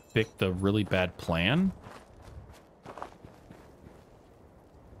maybe I picked a really bad plan?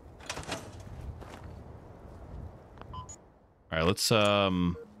 All right, let's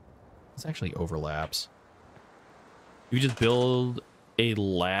this actually overlaps. You just build a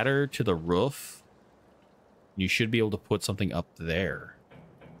ladder to the roof. You should be able to put something up there.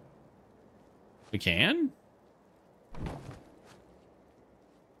 We can?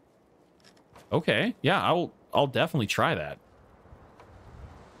 Okay, yeah, I'll definitely try that.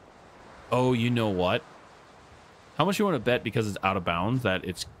 Oh, you know what? How much you want to bet because it's out of bounds that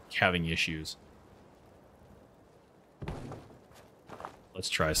it's having issues? Let's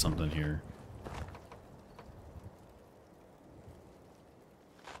try something here.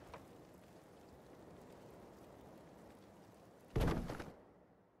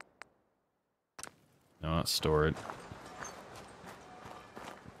 No, not store it.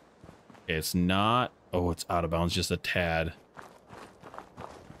 Okay, it's not... Oh, it's out of bounds just a tad.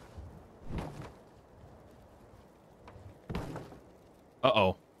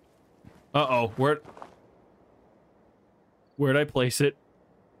 Uh-oh. Uh-oh. Where'd I place it?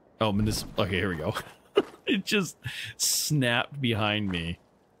 Oh, I'm in this... Okay, here we go. It just snapped behind me.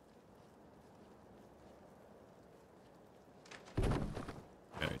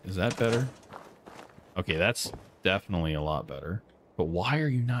 Okay, is that better? Okay, that's definitely a lot better. But why are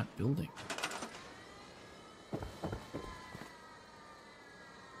you not building?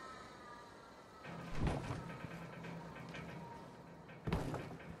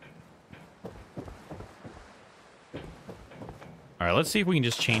 All right, let's see if we can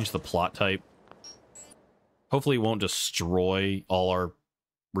just change the plot type. Hopefully it won't destroy all our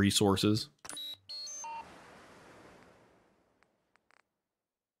resources.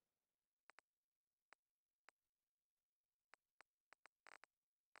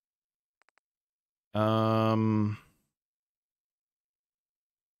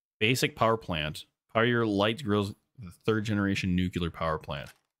 Basic power plant. Power your light grows the 3rd generation nuclear power plant.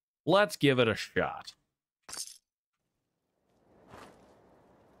 Let's give it a shot.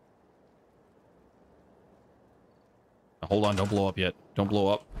 Hold on, don't blow up yet. Don't blow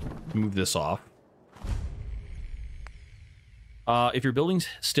up. Move this off. If your building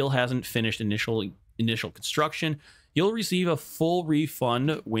still hasn't finished initial construction, you'll receive a full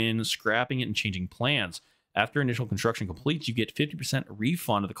refund when scrapping it and changing plans. After initial construction completes, you get 50%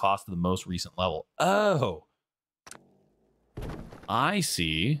 refund of the cost of the most recent level. Oh. I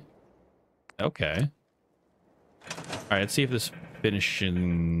see. Okay. All right, let's see if this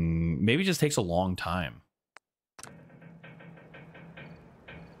finishing... Maybe it just takes a long time.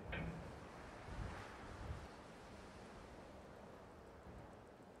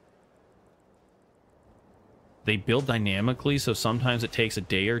 They build dynamically, so sometimes it takes a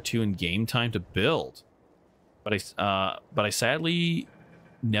day or two in game time to build. But I sadly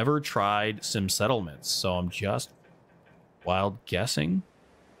never tried sim settlements, so I'm just wild guessing.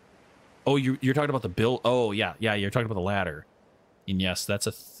 Oh, you're talking about the build. Oh, yeah, you're talking about the ladder. And yes, that's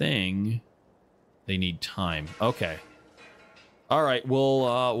a thing. They need time. Okay. All right,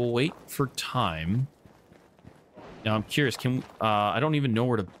 we'll wait for time. Now I'm curious. I don't even know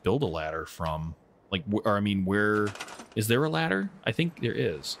where to build a ladder from. Like, or I mean, where is there a ladder? I think there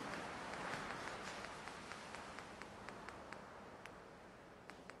is.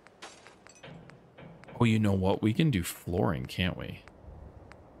 Oh, you know what? We can do flooring, can't we?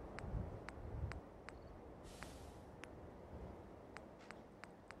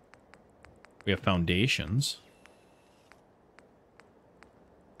 We have foundations.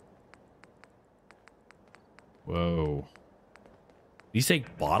 Whoa. These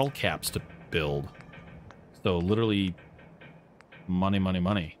take bottle caps to build. So literally money, money,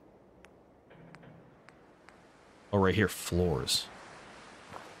 money. Oh, right here, floors.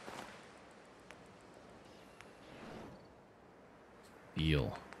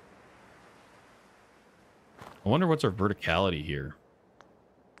 Steel. I wonder what's our verticality here.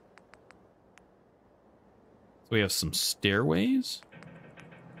 So we have some stairways.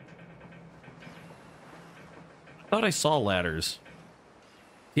 I thought I saw ladders.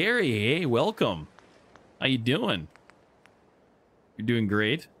 Gary, hey, welcome. How you doing? You're doing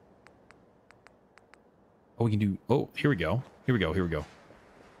great. Oh, we can do... Oh, here we go. Here we go. Here we go.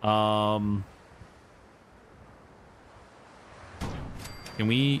 Can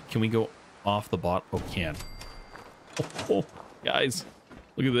we go off the bot? Oh, can. Oh, guys,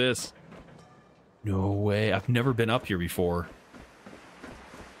 look at this. No way. I've never been up here before.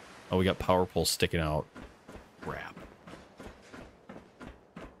 Oh, we got power poles sticking out. Crap.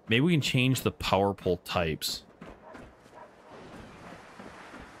 Maybe we can change the power pole types.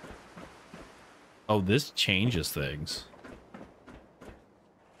 Oh, this changes things.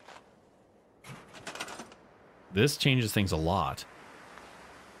 This changes things a lot.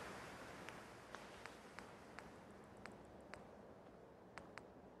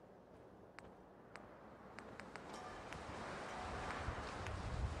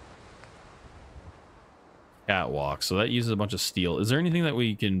 Catwalk. So that uses a bunch of steel. Is there anything that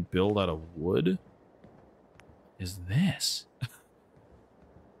we can build out of wood? Is this?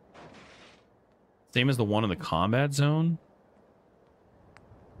 Same as the one in the combat zone.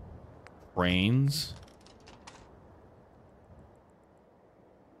 Cranes.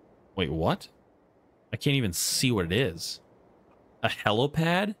 Wait, what? I can't even see what it is. A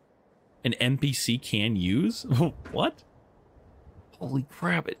helipad? An NPC can use? What? Holy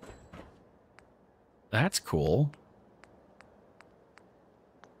crap. That's cool.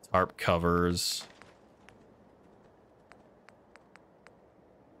 Tarp covers.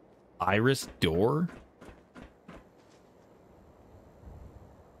 Iris door?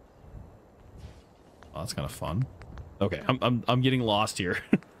 Oh, that's kind of fun. Okay, I'm getting lost here.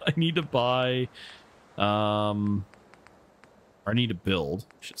 I need to buy or I need to build,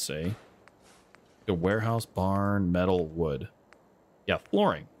 I should say. A warehouse, barn, metal, wood. Yeah,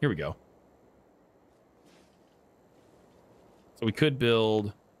 flooring. Here we go. So we could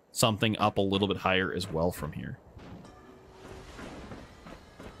build something up a little bit higher as well from here.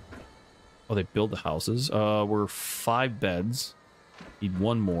 Oh, they build the houses. We're 5 beds. Need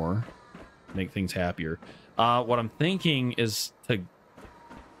 1 more. Make things happier. What I'm thinking is to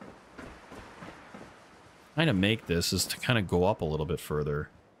kind of make this is to kind of go up a little bit further.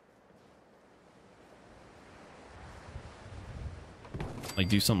 Like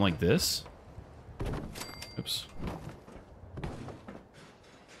do something like this. Oops.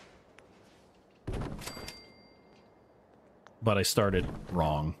 But I started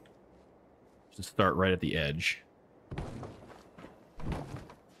wrong. Just start right at the edge.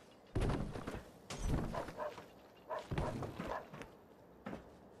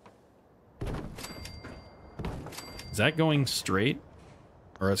 Is that going straight?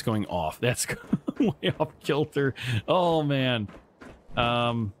 Or it's going off? That's way off kilter. Oh, man.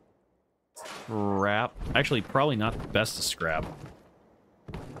 Scrap. Actually, probably not the best to scrap.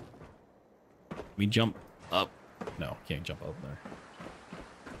 We jump up. No, can't jump up there.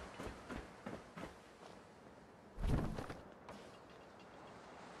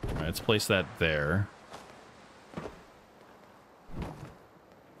 All right, let's place that there.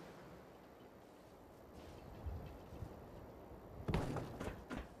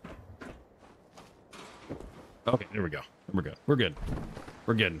 Okay, there we go. We're good. We're good.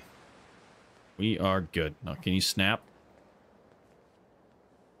 We're good. We are good. Now, can you snap?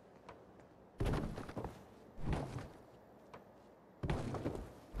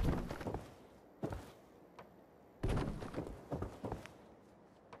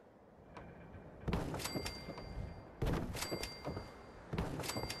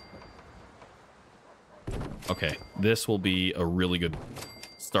 Okay, this will be a really good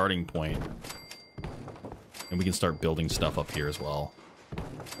starting point. And we can start building stuff up here as well.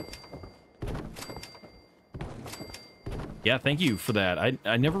 Yeah, thank you for that.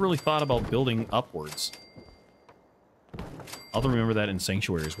 I never really thought about building upwards. I'll have to remember that in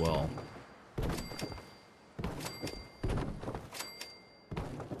Sanctuary as well.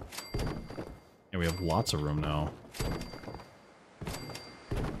 Yeah, we have lots of room now.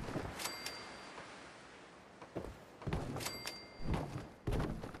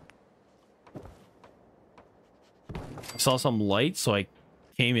 Saw some light, so I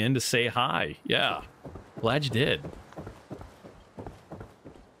came in to say hi. Yeah, glad you did.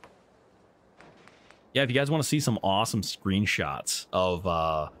 Yeah, if you guys want to see some awesome screenshots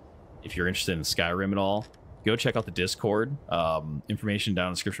of if you're interested in Skyrim at all, go check out the Discord. Information down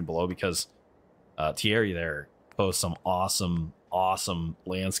in the description below, because Thierry there posts some awesome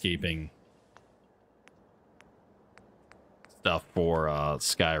landscaping stuff for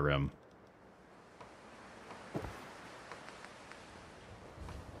Skyrim.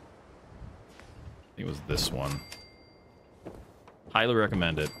 It was this one. Highly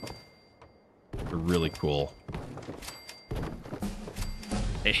recommend it. They're really cool.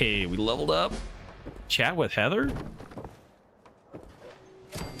 Hey, we leveled up. Chat with Heather?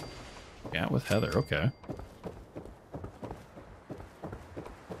 Chat with Heather, okay.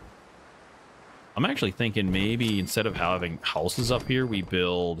 I'm actually thinking maybe instead of having houses up here, we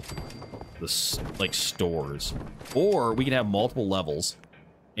build this like stores. Or we can have multiple levels,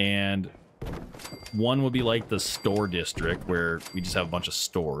 and one would be like the store district where we just have a bunch of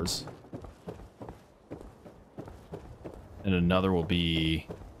stores. And another will be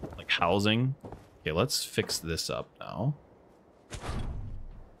like housing. Okay, let's fix this up now.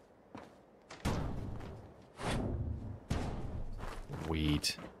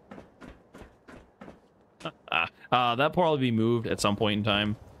 Sweet. That'll probably be moved at some point in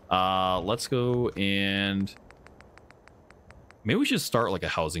time. Let's go and maybe we should start like a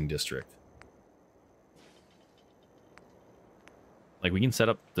housing district. Like we can set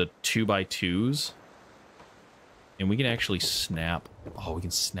up the 2x2s, and we can actually snap. Oh, we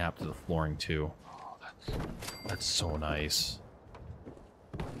can snap to the flooring too. Oh, that's so nice.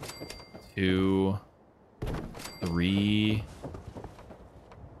 2, 3.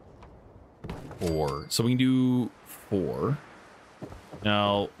 4. So we can do 4.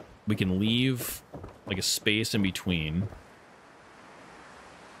 Now, we can leave like a space in between.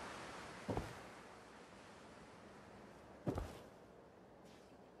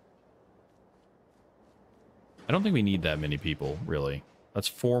 I don't think we need that many people, really. That's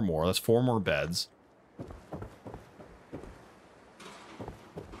 4 more. That's 4 more beds.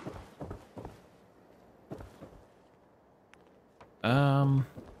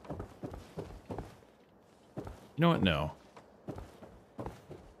 You know what? No.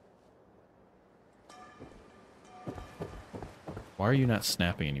 Why are you not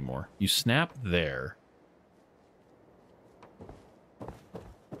snapping anymore? You snap there.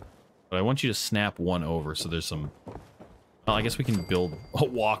 But I want you to snap one over so there's some... Well, I guess we can build a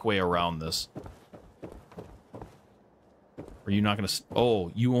walkway around this. Are you not going to...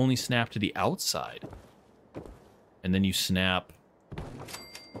 Oh, you only snap to the outside. And then you snap...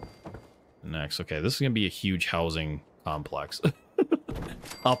 Next. Okay, this is going to be a huge housing complex.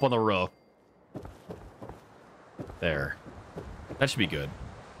 Up on the roof. There. That should be good.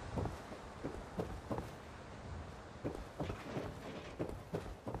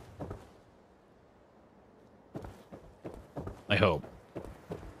 I hope.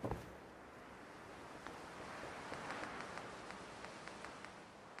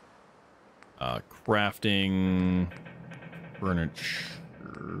 Crafting... Furniture...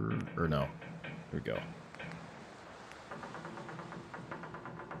 Or no. Here we go.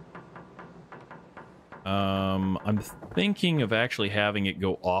 I'm thinking of actually having it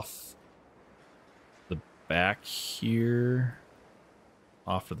go off the back here.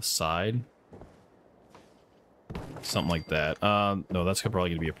 Off to the side. Something like that. No, that's probably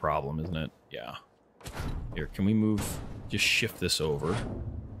going to be a problem, isn't it? Yeah. Here, can we move... Just shift this over.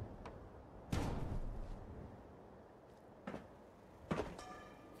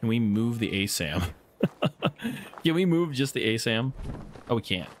 Can we move the ASAM? Can we move just the ASAM? Oh, we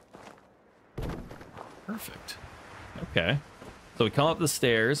can't. Perfect. Okay. So we come up the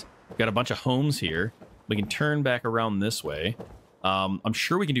stairs. We've got a bunch of homes here. We can turn back around this way. I'm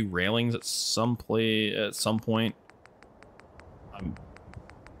sure we can do railings at some point. I'm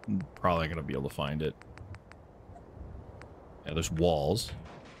probably going to be able to find it. Yeah, there's walls.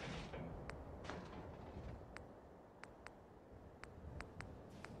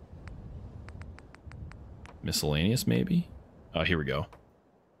 Miscellaneous, maybe? Oh, here we go.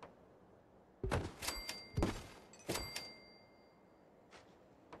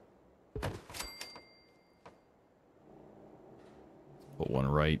 Put one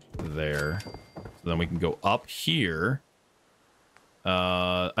right there. So then we can go up here.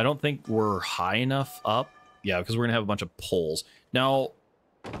 I don't think we're high enough up. Yeah, because we're going to have a bunch of poles. Now,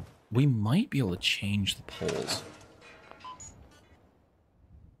 we might be able to change the poles.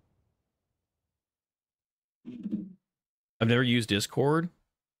 I've never used Discord.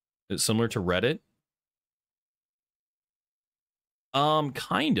 It's similar to Reddit.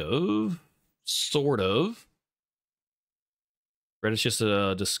 Kind of. Sort of. Reddit's just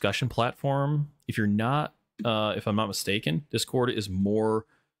a discussion platform. If you're not, if I'm not mistaken, Discord is more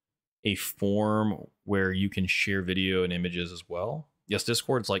a forum where you can share video and images as well. Yes,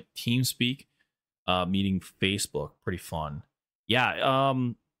 Discord's like TeamSpeak, meeting Facebook. Pretty fun. Yeah,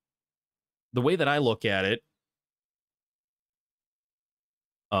 the way that I look at it,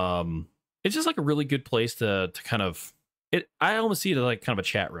 it's just like a really good place to kind of I almost see it as like kind of a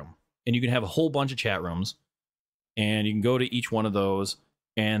chat room, and you can have a whole bunch of chat rooms, and you can go to each one of those,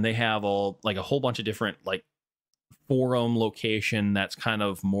 and they have a whole bunch of different like forum location that's kind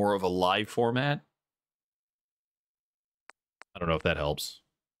of more of a live format. I don't know if that helps.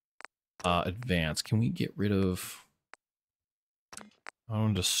 Advance. Can we get rid of... I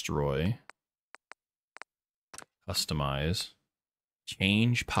want to destroy. Customize.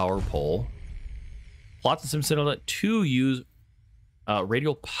 Change power pole. Plots and Sim Citadel 2 use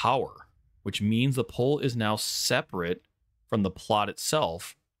radial power, which means the pole is now separate from the plot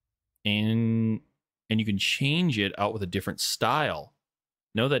itself, and you can change it out with a different style.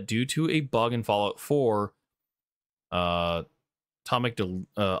 Know that due to a bug in Fallout 4, automatic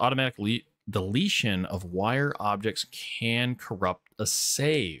deletion of wire objects can corrupt a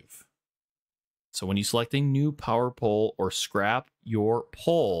save. So when you select a new power pole or scrap your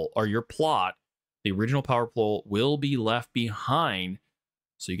pole or your plot, the original power pole will be left behind,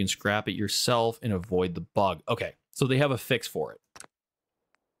 so you can scrap it yourself and avoid the bug. Okay, so they have a fix for it.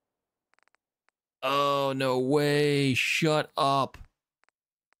 Oh, no way. Shut up.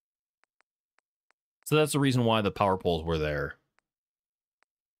 So that's the reason why the power poles were there.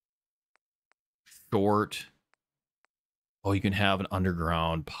 Short. Oh, you can have an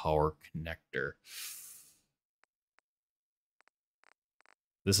underground power connector.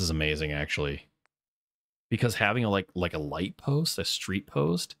 This is amazing, actually. Because having a like a light post, a street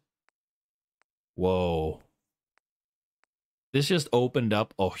post. Whoa. This just opened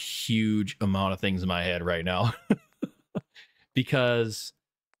up a huge amount of things in my head right now. Because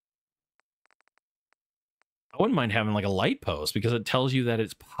I wouldn't mind having like a light post because it tells you that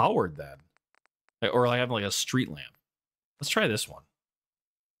it's powered then. Or I have like a street lamp. Let's try this one.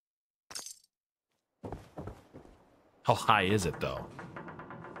 How high is it though?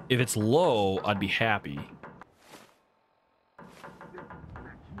 If it's low, I'd be happy.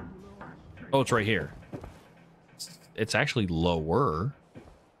 Oh, it's right here. It's actually lower.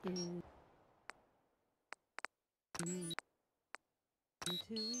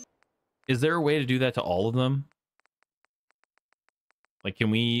 Is there a way to do that to all of them? Like,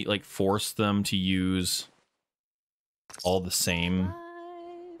 can we like force them to use all the same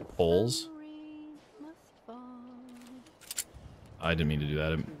poles? I didn't mean to do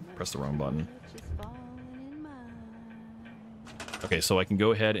that. I pressed the wrong button. Okay, so I can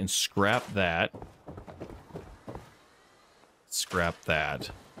go ahead and scrap that. Scrap that.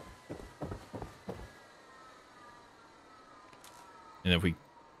 And if we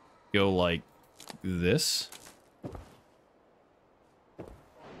go like this.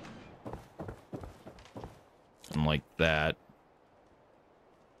 And like that.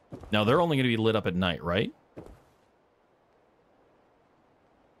 Now they're only going to be lit up at night, right?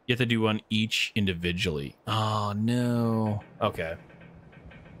 You have to do one each individually. Oh, no. Okay.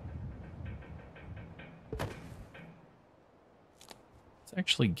 Let's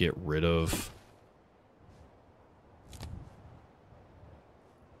actually get rid of...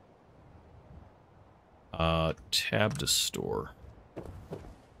 tab to store.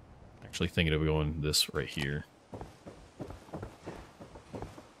 Actually thinking of going this right here.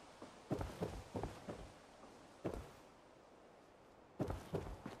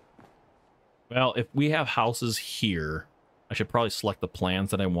 Well, if we have houses here, I should probably select the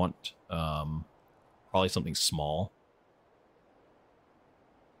plans that I want. Probably something small.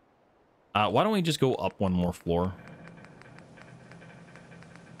 Why don't we just go up one more floor?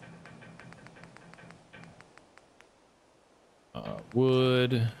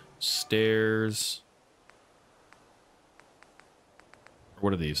 Wood, stairs.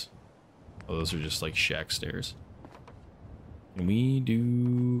 What are these? Oh, those are just like shack stairs. Can we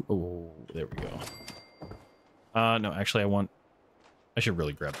do... Oh, there we go. No, actually I should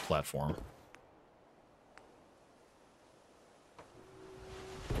really grab the platform.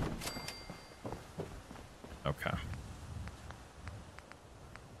 Okay.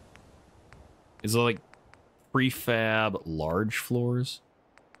 Is it like prefab large floors?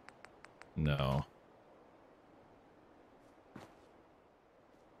 No.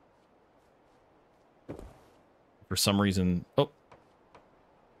 For some reason... Oh.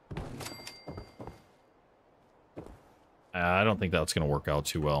 I don't think that's going to work out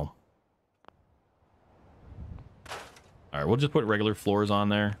too well. Alright, we'll just put regular floors on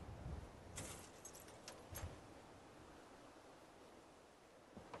there.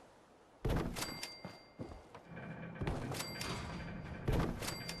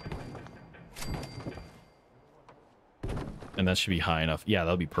 And that should be high enough. Yeah,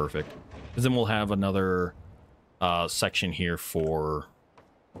 that'll be perfect. Because then we'll have another section here for...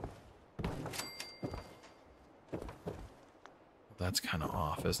 That's kind of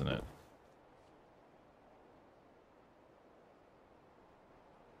off, isn't it?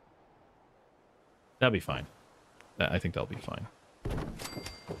 That'll be fine. I think that'll be fine.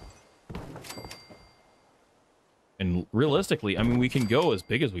 And realistically, I mean, we can go as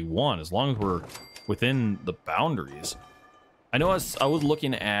big as we want as long as we're within the boundaries. I know I was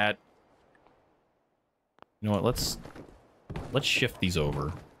looking at... You know what, let's shift these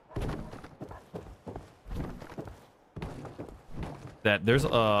over. That there's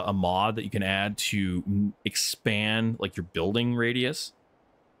a mod that you can add to expand like your building radius.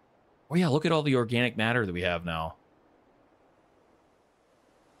 Oh yeah, look at all the organic matter that we have now.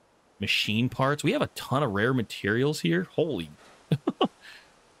 Machine parts. We have a ton of rare materials here. Holy.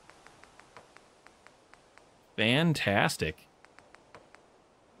 Fantastic.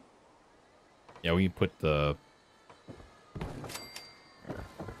 Yeah, we can put the...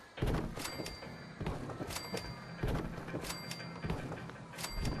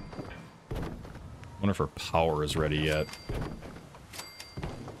 I wonder if our power is ready yet.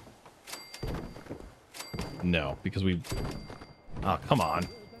 No, because we... Oh, come on.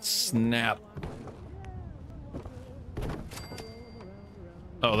 Snap.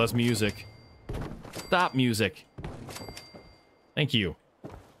 Oh, that's music. Stop music. Thank you.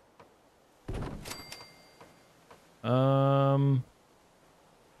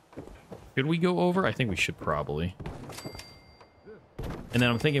 Should we go over? I think we should probably. And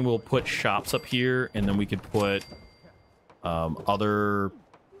then I'm thinking we'll put shops up here, and then we could put other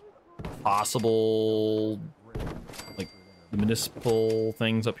possible, like, the municipal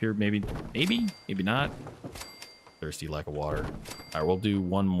things up here. Maybe not. Thirsty, lack of water. All right, we'll do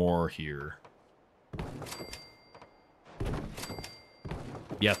one more here.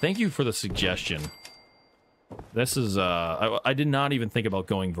 Yeah, thank you for the suggestion. This is, I did not even think about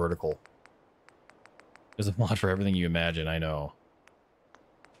going vertical. There's a mod for everything you imagine, I know.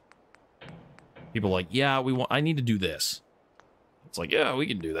 People are like, yeah, I need to do this. It's like, yeah, we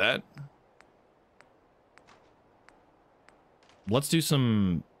can do that. Let's do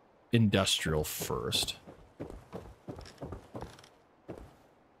some industrial first.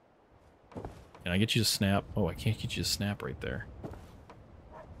 Can I get you to snap? Oh, I can't get you to snap right there.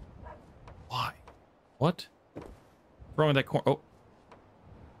 Why? What? What's wrong with that corner? Oh.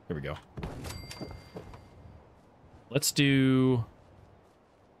 Here we go. Let's do...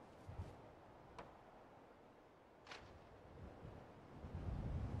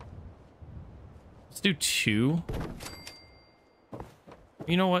 Let's do 2.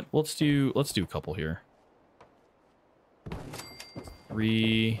 You know what? Let's do a couple here.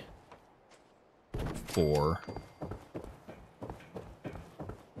 3, 4.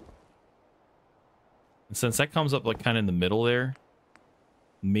 And since that comes up like kind of in the middle there,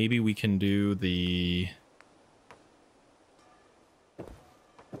 maybe we can do the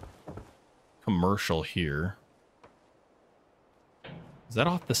commercial here. Is that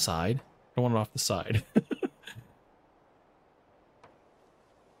off the side? I don't want it off the side.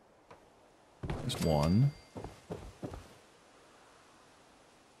 There's one.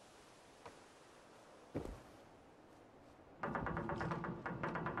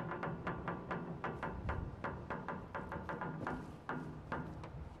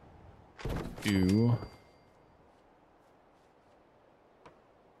 Two.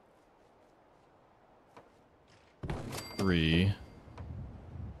 Three.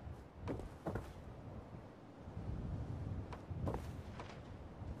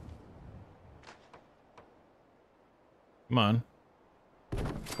 Come on.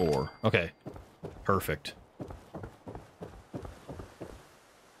 4. Okay. Perfect.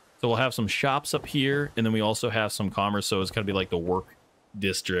 So we'll have some shops up here, and then we also have some commerce, so it's going to be like the work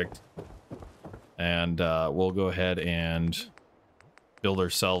district. And we'll go ahead and build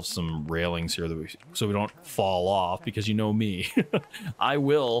ourselves some railings here so we don't fall off, because you know me. I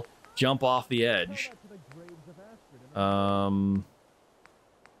will jump off the edge. I think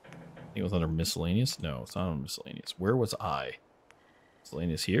it was under miscellaneous. No, it's not on miscellaneous. Where was I?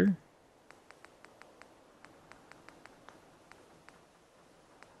 Miscellaneous here?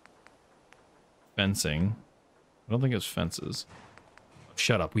 Fencing. I don't think it's fences.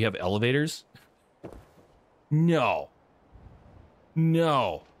 Shut up. We have elevators? No.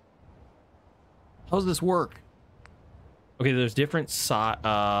 No. How does this work? Okay, there's different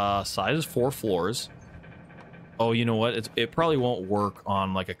sizes, 4 floors. Oh, you know what? It probably won't work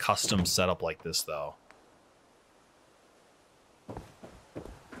on like a custom setup like this, though.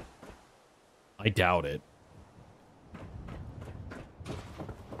 I doubt it.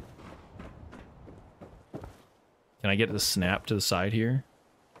 Can I get the snap to the side here?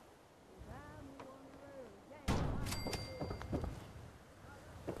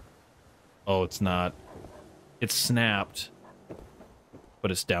 Oh, it's not. It's snapped,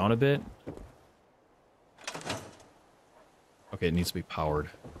 but it's down a bit. Okay, it needs to be powered.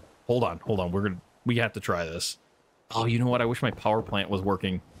 Hold on, hold on. We have to try this. Oh, you know what? I wish my power plant was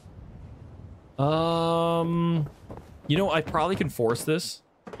working. You know, I probably can force this.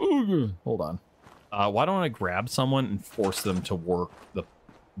 Hold on. Why don't I grab someone and force them to work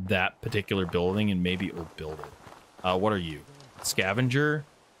that particular building, and maybe it will build it. What are you? Scavenger?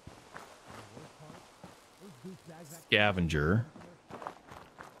 Scavenger.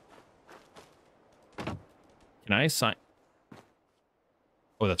 Can I assign...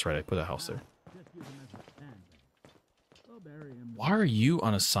 Oh, that's right. I put a house there. Why are you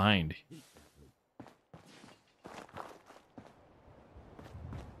unassigned?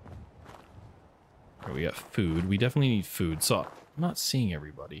 Okay, we got food. We definitely need food. So I'm not seeing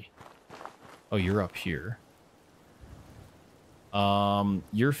everybody. Oh, you're up here.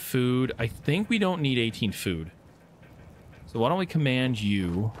 Your food. I think we don't need 18 food. So why don't we command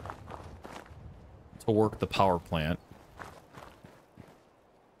you to work the power plant?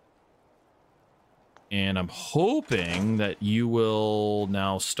 And I'm hoping that you will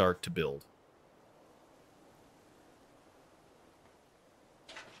now start to build.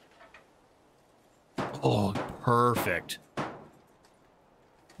 Oh, perfect.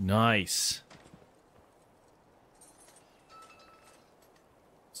 Nice.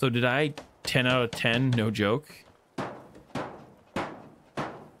 So did I 10 out of 10? No joke.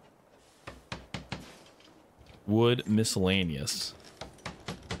 Wood miscellaneous.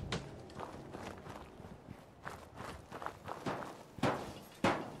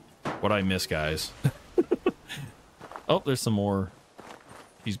 What I miss, guys. Oh, there's some more.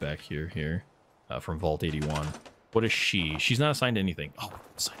 She's back here. From Vault 81. What is she? She's not assigned to anything. Oh,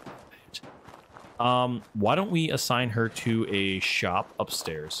 assigned to that. Why don't we assign her to a shop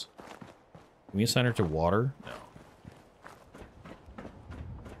upstairs? Can we assign her to water? No.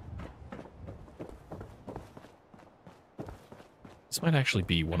 This might actually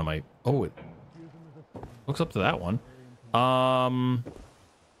be one of my... Oh, it hooks up to that one.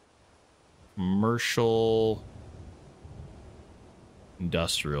 Commercial...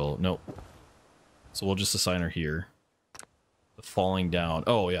 Industrial. Nope. So we'll just assign her here. The falling down.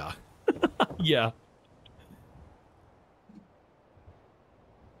 Oh, yeah. Yeah.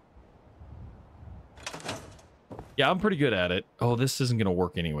 Yeah, I'm pretty good at it. Oh, this isn't going to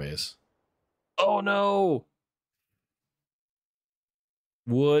work anyways. Oh, no.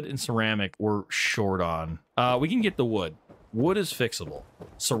 Wood and ceramic we're short on. We can get the wood. Wood is fixable.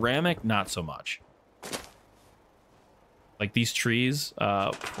 Ceramic, not so much. Like these trees,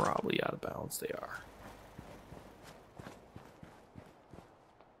 probably out of bounds they are.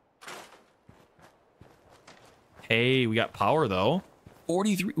 Hey, we got power though.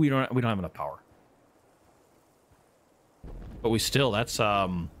 43. We don't have enough power. But we still, that's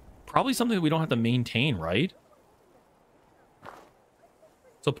probably something that we don't have to maintain, right?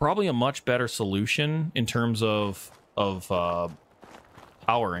 So probably a much better solution in terms of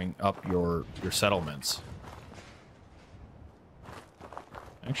powering up your settlements.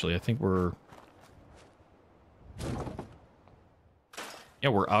 Actually, I think we're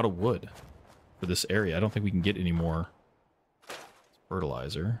out of wood for this area. I don't think we can get any more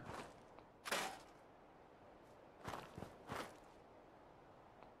fertilizer.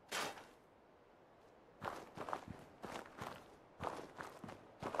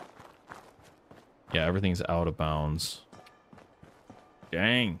 Yeah, everything's out of bounds.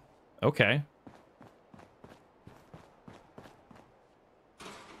 Dang. Okay.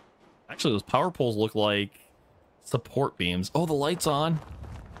 Actually, those power poles look like support beams. Oh, the light's on.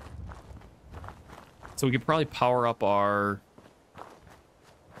 So we could probably power up our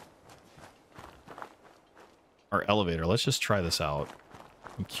elevator. Let's just try this out.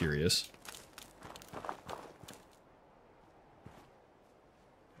 I'm curious.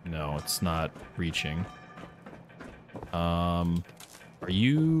 No, it's not reaching. Are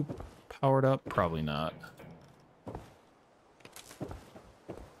you powered up? Probably not.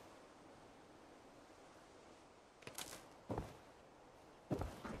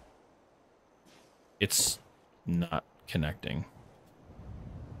 It's not connecting.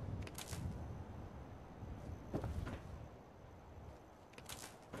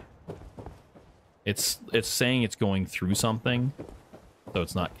 It's saying it's going through something, so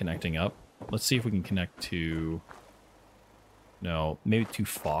it's not connecting up. Let's see if we can connect to... No, maybe too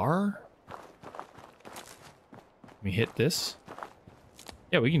far? Can we hit this?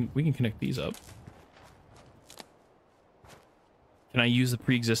 Yeah, we can connect these up. Can I use the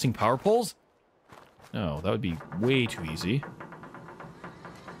pre-existing power poles? No, that would be way too easy.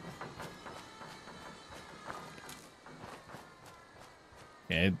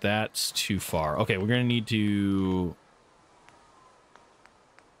 Okay, that's too far. Okay, we're gonna need to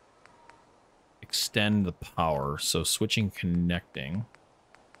extend the power. So switching, connecting.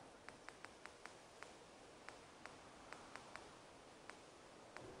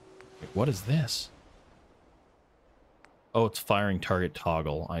 Wait, what is this? Oh, it's firing target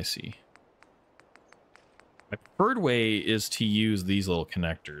toggle. I see. My preferred way is to use these little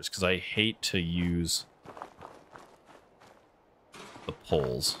connectors because I hate to use the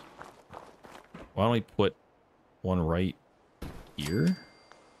poles. Why don't we put one right here?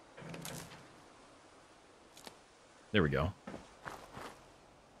 There we go.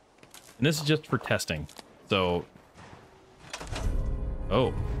 And this is just for testing. So,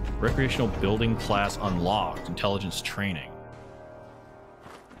 oh, recreational building class unlocked, intelligence training.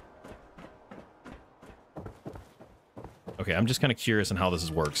 Okay, I'm just kind of curious on how this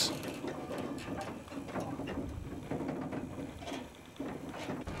works.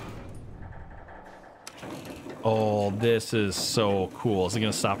 Oh, this is so cool. Is it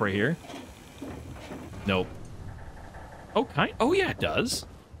going to stop right here? Nope. Oh, oh, yeah, it does.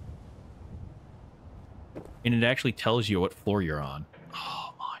 And it actually tells you what floor you're on.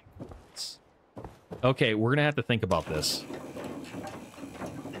 Oh, my goodness. Okay, we're gonna have to think about this.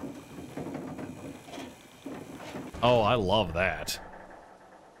 Oh, I love that.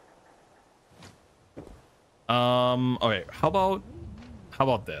 Okay, how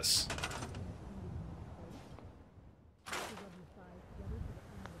about this?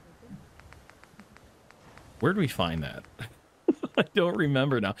 Where do we find that? I don't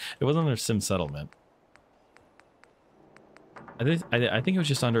remember now. It wasn't under Sim Settlement. I think it was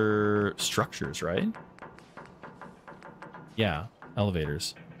just under structures, right? Yeah,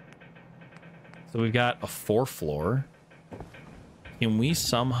 elevators. So we've got a 4th floor. Can we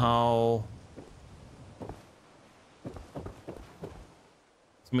somehow...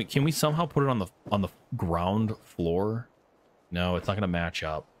 Can we somehow put it on the ground floor? No, it's not going to match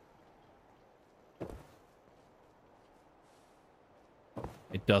up.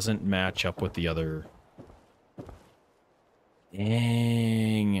 It doesn't match up with the other.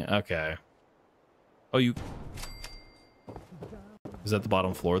 Dang. Okay. Oh, you... Is that the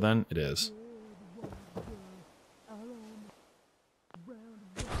bottom floor then? It is.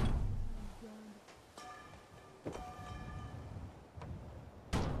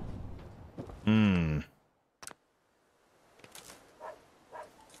 Hmm.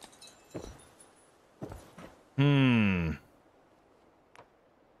 Hmm.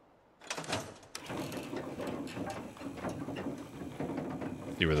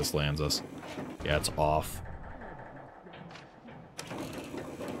 See where this lands us. Yeah, it's off.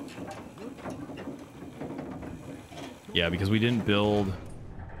 Yeah, because we didn't build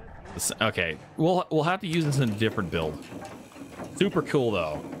this. Okay, we'll have to use this in a different build. Super cool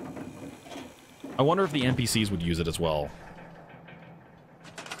though. I wonder if the NPCs would use it as well.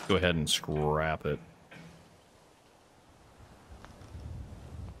 Go ahead and scrap it.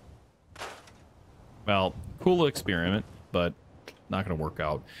 Well, cool experiment, but not going to work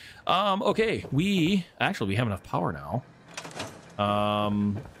out. Okay, we have enough power now.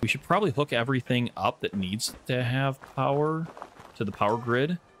 We should probably hook everything up that needs to have power to the power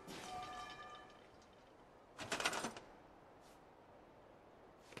grid.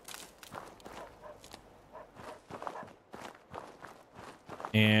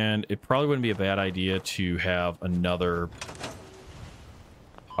 And it probably wouldn't be a bad idea to have another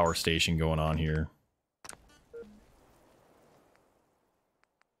power station going on here.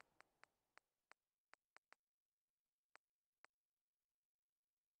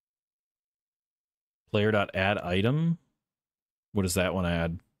 Player.add item. What does that one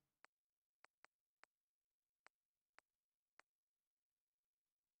add?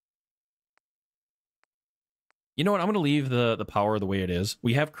 You know what? I'm going to leave the power the way it is.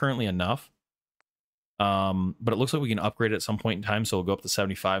 We have currently enough. But it looks like we can upgrade it at some point in time, so we'll go up to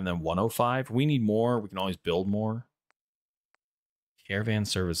 75 and then 105. If we need more, we can always build more. Caravan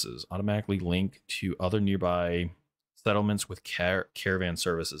services. Automatically link to other nearby settlements with caravan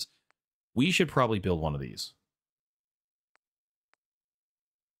services. We should probably build one of these.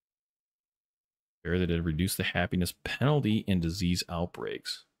 Fair that it reduce the happiness penalty in disease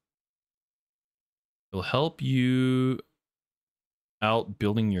outbreaks. It'll help you out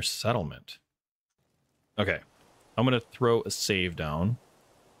building your settlement. Okay, I'm going to throw a save down.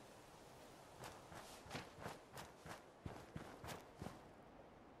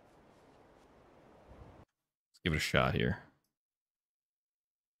 Let's give it a shot here.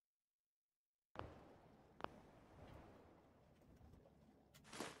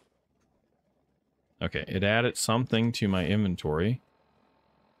 Okay, it added something to my inventory.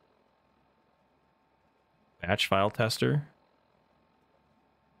 Batch file tester.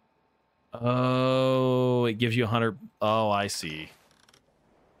 Oh, it gives you 100. Oh, I see.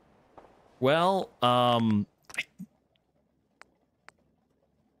 Well, oh,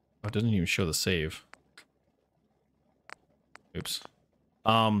 it doesn't even show the save. Oops.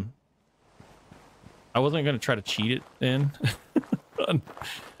 I wasn't going to try to cheat it in.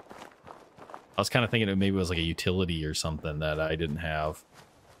 I was kind of thinking it maybe was like a utility or something that I didn't have.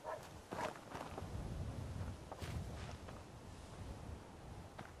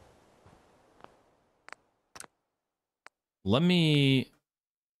 Let me...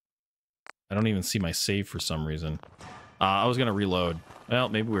 I don't even see my save for some reason. I was going to reload. Well,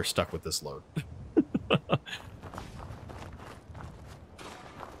 maybe we're stuck with this load. I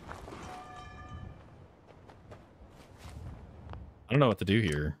don't know what to do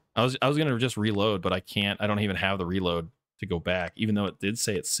here. I was going to just reload, but I can't. I don't even have the reload to go back, even though it did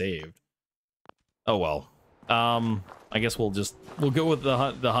say it's saved. Oh, well. I guess we'll go with the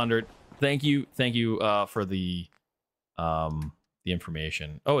 100. Thank you for the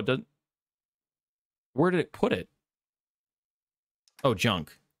information. Oh, it doesn't. Where did it put it? Oh,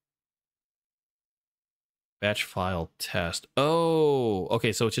 junk. Batch file test. Oh,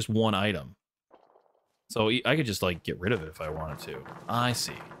 okay, so it's just one item. So I could just, like, get rid of it if I wanted to. I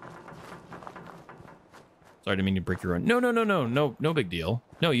see. Sorry, I didn't mean to break your own. No big deal.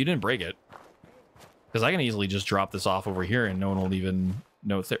 No, you didn't break it. Because I can easily just drop this off over here and no one will even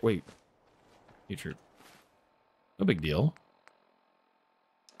know it's there. Wait. Future. No big deal.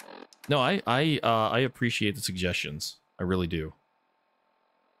 No, I appreciate the suggestions. I really do.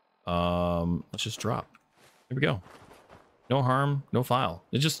 Let's just drop. There we go. No harm, no file.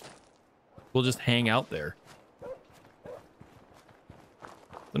 We'll just hang out there. So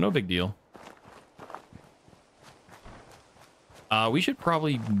no big deal. We should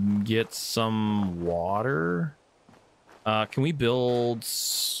probably get some water. Can we build...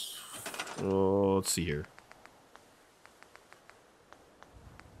 Oh, let's see here.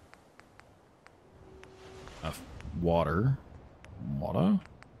 Water. Build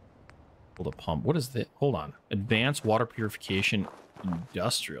a pump. What is that? Hold on. Advanced water purification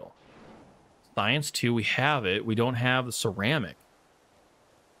industrial. Science 2, we have it. We don't have the ceramic.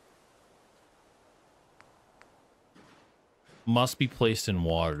 Must be placed in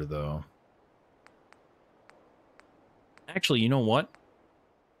water, though. Actually, you know what?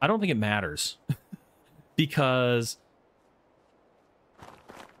 I don't think it matters. Because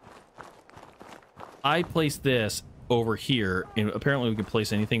I placed this over here, and apparently we can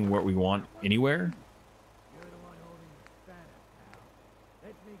place anything where we want anywhere.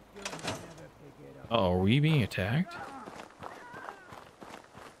 Uh-oh, are we being attacked?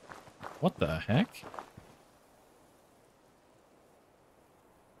 What the heck?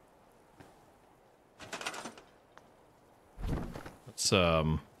 Let's,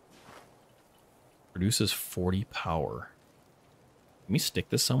 produces 40 power. Can we stick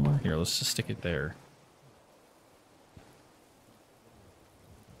this somewhere? Here, let's just stick it there.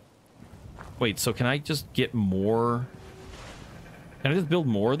 Wait, so can I just get more? Can I just build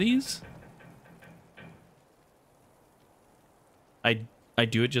more of these? I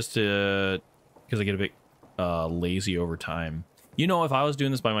do it just to, because I get a bit lazy over time. You know, if I was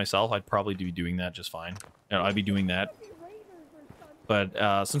doing this by myself, I'd probably be doing that just fine. You know, I'd be doing that.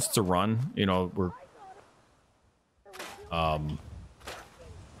 But since it's a run, you know, we're I'm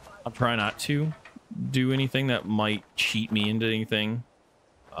trying not to do anything that might cheat me into anything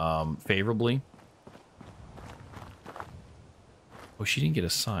favorably. Oh, she didn't get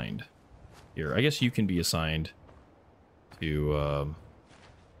assigned. Here, I guess you can be assigned to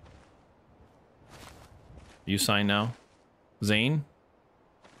you sign now, Zane.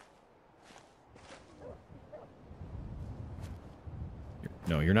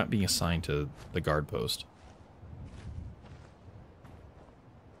 No, you're not being assigned to the guard post.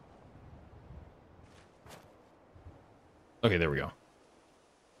 Okay, there we go.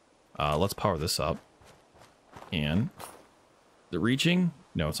 Let's power this up. And is it reaching?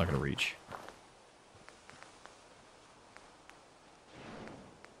 No, it's not going to reach.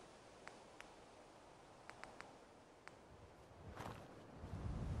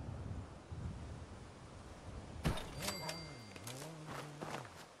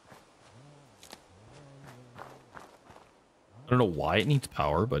 I don't know why it needs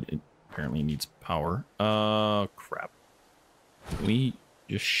power, but it apparently needs power. Crap. Can we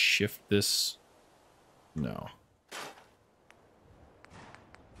just shift this? No.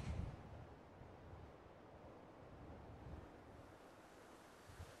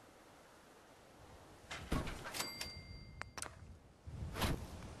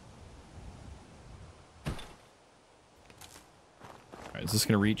 All right, is this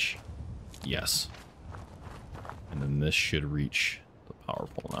going to reach? Yes. And then this should reach the power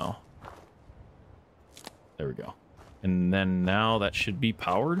pole now. There we go. And then now that should be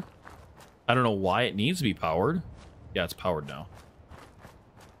powered. I don't know why it needs to be powered. Yeah, it's powered now.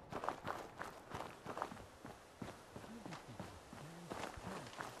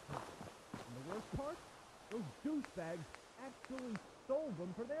 And the worst part? Those douchebags actually stole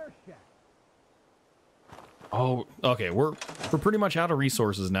them for their shack. Oh, okay. We're pretty much out of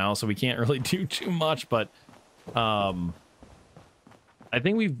resources now, so we can't really do too much, but I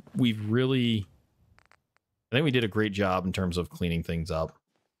think we did a great job in terms of cleaning things up.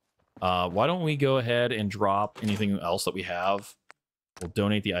 Why don't we go ahead and drop anything else that we have? We'll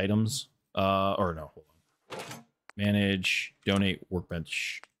donate the items. Or no, hold on. Manage, donate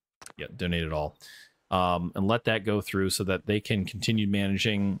workbench. Yeah, donate it all. And let that go through so that they can continue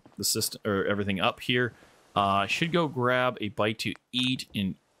managing the system or everything up here. I should go grab a bite to eat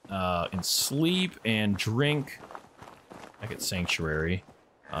and sleep and drink. Back at Sanctuary.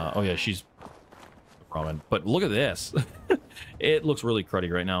 Oh yeah, she's ramen. But look at this. It looks really cruddy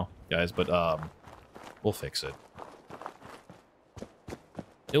right now, guys. But We'll fix it.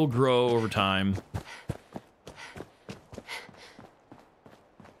 It'll grow over time.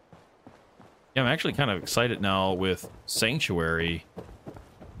 Yeah, I'm actually kind of excited now with Sanctuary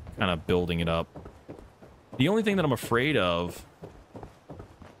kind of building it up. The only thing that I'm afraid of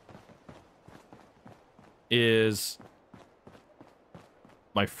is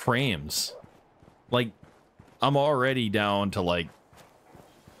my frames. Like, I'm already down to like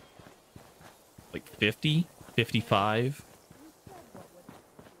 50, 55.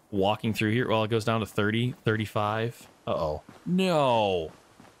 Walking through here. Well, it goes down to 30, 35. Uh-oh. No.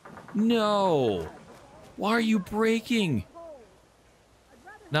 No. Why are you breaking?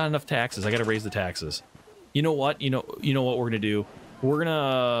 Not enough taxes. I gotta raise the taxes. You know what? You know what we're gonna do? We're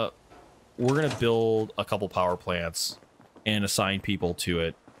gonna build a couple power plants and assign people to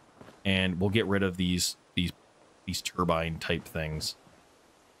it, and we'll get rid of these turbine type things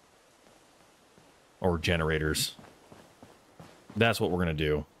or generators. That's what we're gonna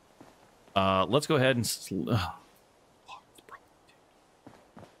do. Let's go ahead and.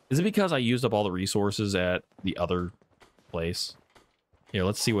 Is it because I used up all the resources at the other place? Here,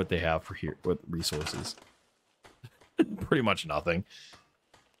 let's see what they have for here. What resources? Pretty much nothing.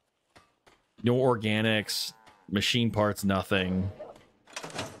 No organics, machine parts, nothing.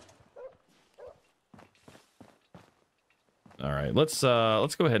 All right, let's go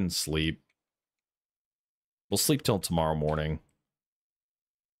ahead and sleep. We'll sleep till tomorrow morning.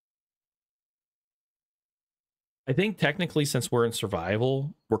 I think technically, since we're in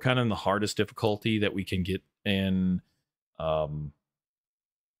survival, we're kind of in the hardest difficulty that we can get in some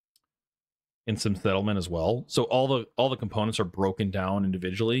settlement as well. So all the components are broken down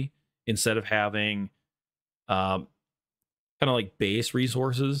individually instead of having kind of like base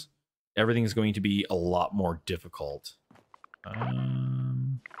resources. Everything is going to be a lot more difficult.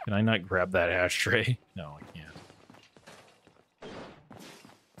 Can I not grab that ashtray? No, I can't.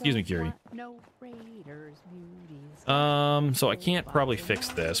 Excuse me, Curie. So I can't probably fix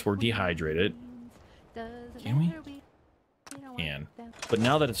this. We're dehydrated. Can we? Can. But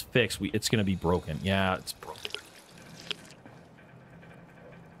now that it's fixed, it's going to be broken. Yeah, it's broken.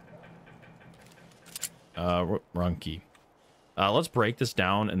 Wrong key. Let's break this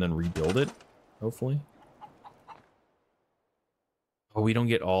down and then rebuild it, hopefully. Oh, we don't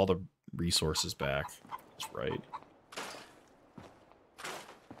get all the resources back. That's right.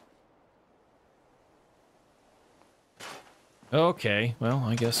 Okay, well,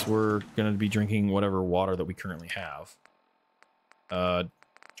 I guess we're going to be drinking whatever water that we currently have.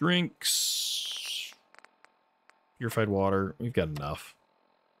 Drinks. Purified water. We've got enough.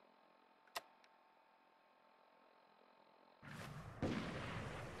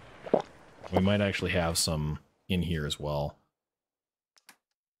 We might actually have some in here as well.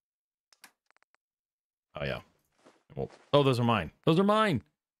 Oh, yeah. Well, oh, those are mine. Those are mine.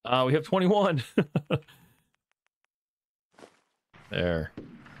 We have 21. There.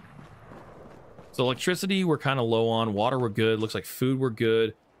 So electricity, we're kind of low on. Water, we're good. Looks like food, we're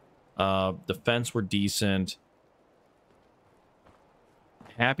good. Defense, we're decent.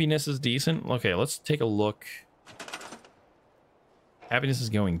 Happiness is decent. Okay, let's take a look. Happiness is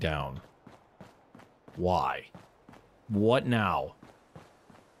going down. Why? What now?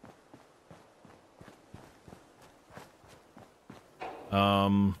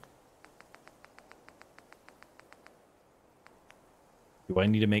 Do I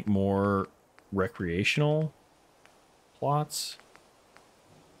need to make more recreational plots?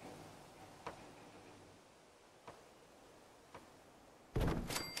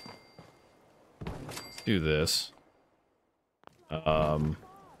 Let's do this.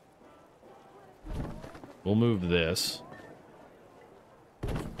 We'll move this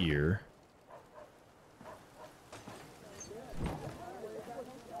here.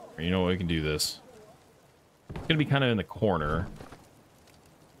 You know what? We can do this. It's gonna be kind of in the corner.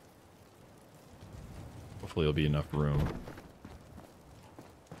 Hopefully there'll be enough room.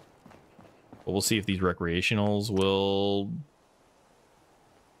 But we'll see if these recreationals will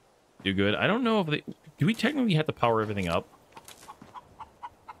do good. I don't know if they... Do we technically have to power everything up?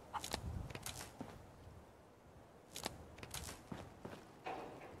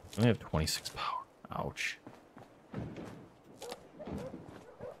 I only have 26 power. Ouch.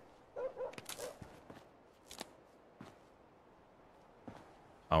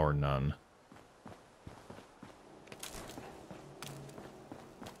 Power none.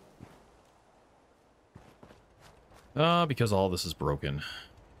 Because all this is broken.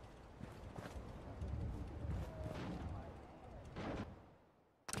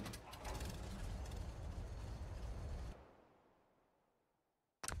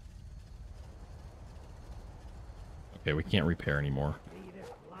 Okay, we can't repair anymore.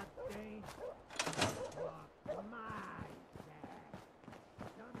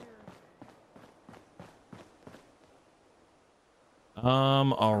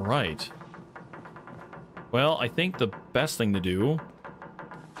 All right. Well, I think the best thing to do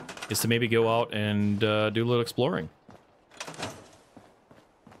is to maybe go out and do a little exploring.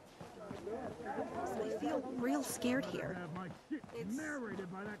 I feel real scared here.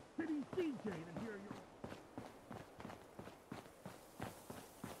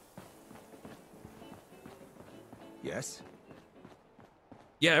 Yes?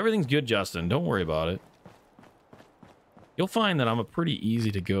 Yeah, everything's good, Justin. Don't worry about it. You'll find that I'm a pretty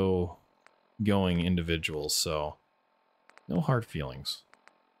easy to going individual, so no hard feelings.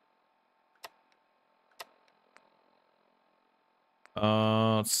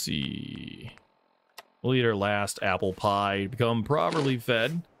 Let's see. We'll eat our last apple pie, become properly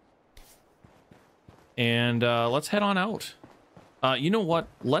fed. And let's head on out. You know what?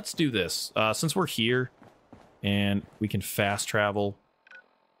 Let's do this. Since we're here and we can fast travel,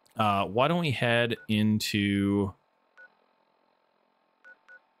 why don't we head into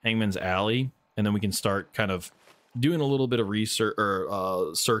Hangman's Alley, and then we can start kind of doing a little bit of research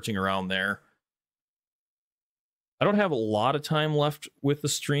or searching around there. I don't have a lot of time left with the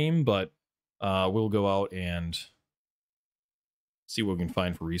stream, but we'll go out and see what we can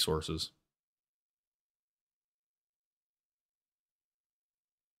find for resources.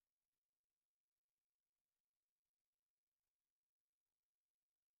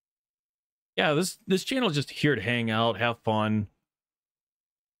 Yeah, this channel is just here to hang out, have fun,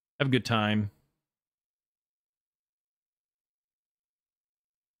 have a good time.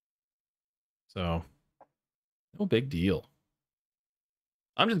 So, no big deal.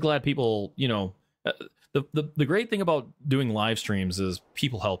 I'm just glad people, you know, the great thing about doing live streams is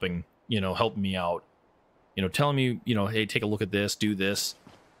people helping me out, telling me, hey, take a look at this, do this.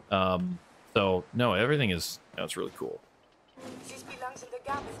 So no, everything is, it's really cool. This belongs in the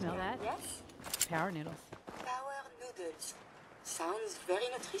garbage. Smell that? Yes? Power noodles. Power noodles. Sounds very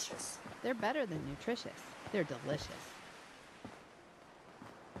nutritious. They're better than nutritious. They're delicious.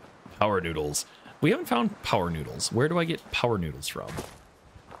 Power noodles. We haven't found power noodles. Where do I get power noodles from?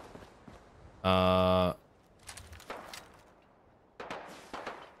 What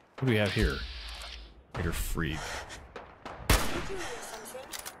do we have here? You're free. Did you hear something?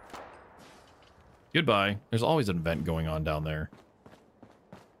 Goodbye. There's always an event going on down there.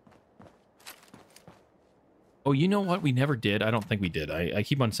 Oh, you know what? We never did. I don't think we did. I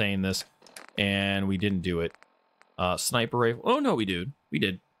keep on saying this, and we didn't do it. Sniper rifle. Oh, no, we did. We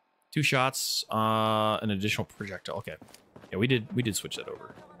did. 2 shots, an additional projectile. Okay. Yeah, we did switch that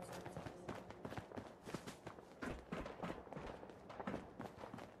over.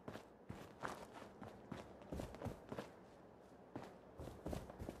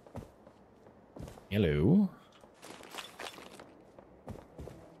 Hello.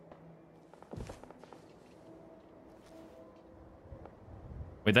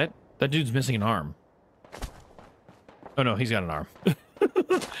 Wait, that dude's missing an arm. Oh no, he's got an arm.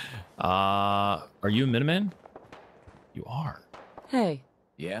 Are you a Minuteman? You are. Hey.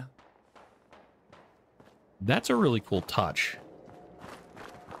 Yeah? That's a really cool touch.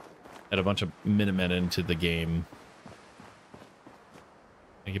 Add a bunch of Minutemen into the game.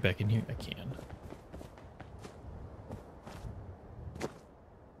 Can I get back in here? I can.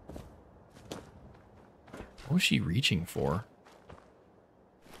 What was she reaching for?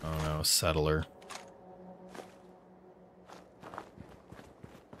 Oh no, settler.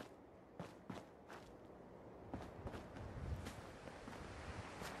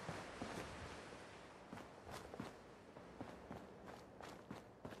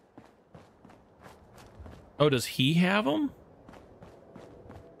 Oh, does he have them?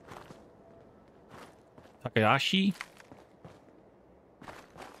 Takayashi?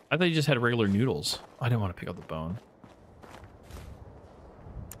 I thought he just had regular noodles. I didn't want to pick up the bone.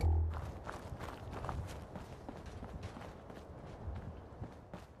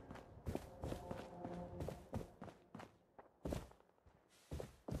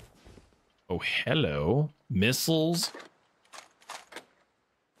 Oh, hello. Missiles.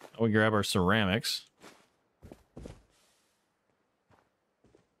 We grab our ceramics.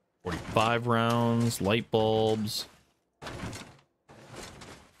 45 rounds, light bulbs.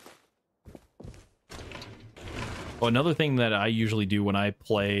 Oh, another thing that I usually do when I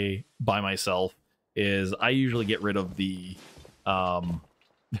play by myself is I usually get rid of the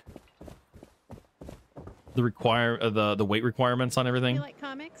the weight requirements on everything. You like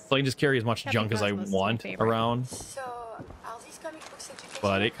comics? So I can just carry as much Captain junk as I Cosmos is my want favorite. around, So, are these comic books educational?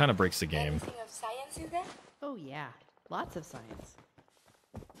 but it kind of breaks the game. Anything of science in there? Oh yeah, Lots of science.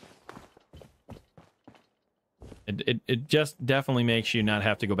 It just definitely makes you not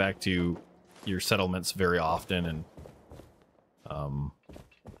have to go back to your settlements very often, and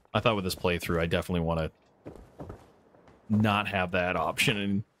I thought with this playthrough I definitely want to not have that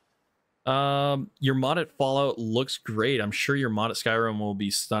option. And your modded Fallout looks great. I'm sure your modded Skyrim will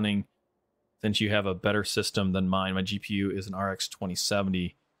be stunning since you have a better system than mine. My GPU is an RX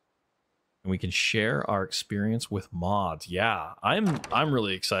 2070 and we can share our experience with mods. Yeah, I'm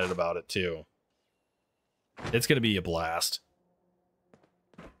really excited about it too. It's gonna be a blast.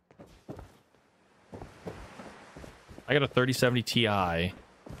 I got a 3070 Ti,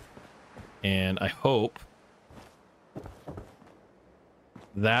 and I hope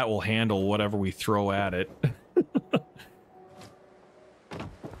that will handle whatever we throw at it.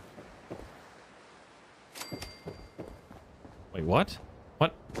 Wait, what?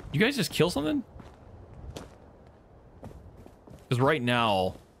 What? You guys just kill something? Because right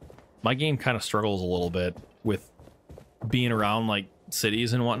now, my game kind of struggles a little bit with being around like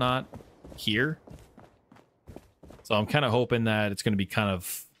cities and whatnot here. So I'm kind of hoping that it's going to be kind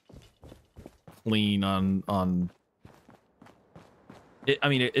of clean on it. I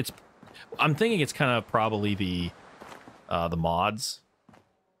mean, I'm thinking it's kind of probably the mods.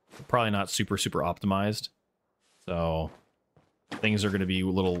 Probably not super optimized. So things are going to be a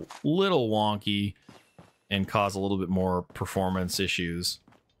little wonky and cause a little bit more performance issues,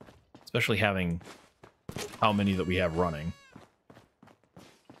 especially having how many that we have running.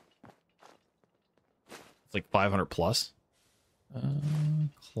 It's like 500 plus.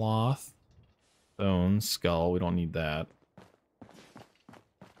 Cloth, bone, skull. We don't need that.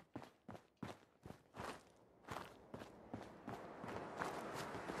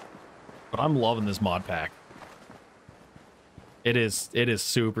 But I'm loving this mod pack. It is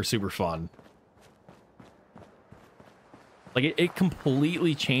super fun. Like it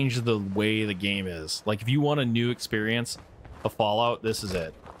completely changed the way the game is. Like if you want a new experience of Fallout, this is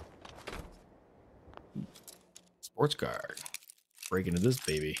it. Sports car. Break into this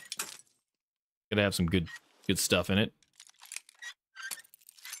baby. Gonna have some good stuff in it.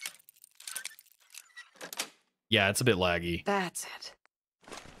 Yeah, it's a bit laggy. That's it.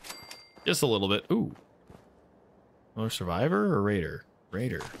 Just a little bit. Ooh. Oh, survivor or raider?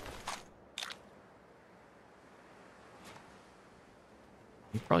 Raider.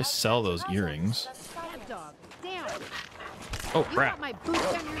 You probably sell those earrings. Bad dog, down. Oh You crap! got my boots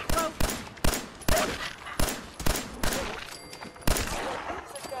on your throat.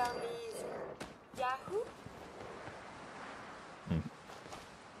 The term is Yahoo. Where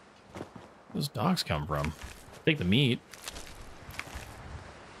those dogs come from? Take the meat.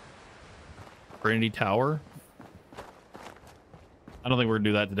 Trinity Tower. I don't think we're gonna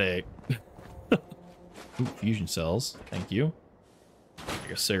do that today. Ooh, fusion cells. Thank you. I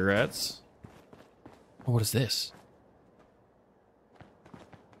got cigarettes. Oh, what is this?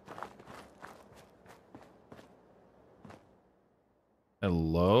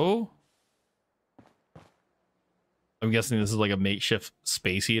 Hello? I'm guessing this is like a makeshift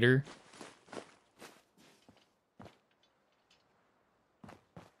space heater.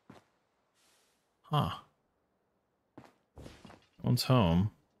 Huh. One's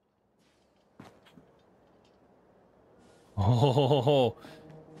home. Oh,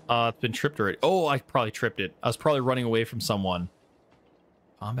 it's been tripped already. Oh, I probably tripped it. I was probably running away from someone.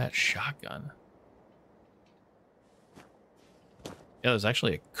 Combat shotgun. Yeah, there's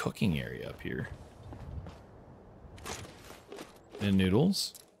actually a cooking area up here. And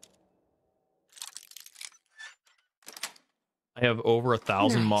noodles. I have over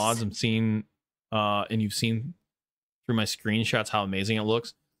 1,000 mods. I'm seeing, and you've seen through my screenshots how amazing it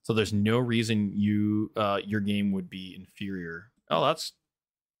looks. So there's no reason your game would be inferior. Oh, that's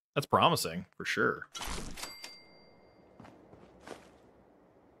promising for sure.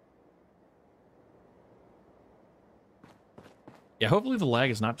 Yeah, hopefully the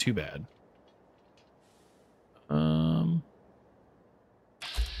lag is not too bad.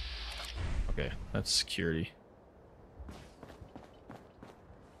 Okay, that's security.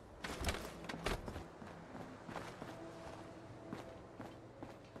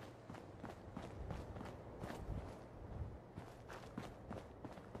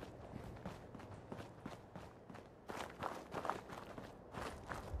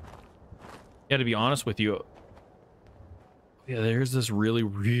 Yeah, to be honest with you, yeah, there's this really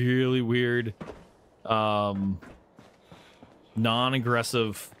weird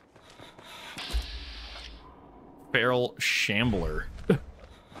non-aggressive feral shambler.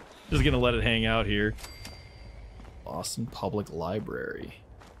 Just gonna let it hang out here. Boston Public Library.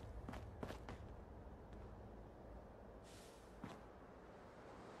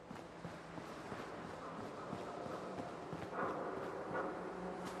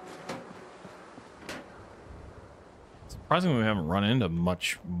 Surprisingly, we haven't run into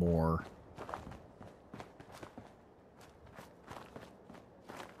much more.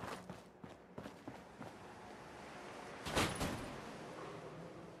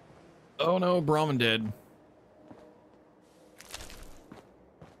 Oh no, Brahmin dead.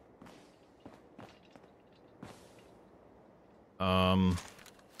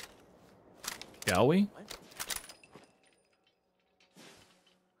 Shall we?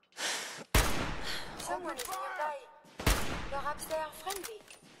 Someone is nearby. Perhaps they are friendly.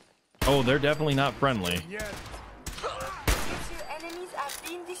 Oh, they're definitely not friendly. If your enemies have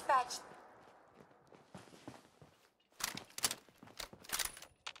been dispatched.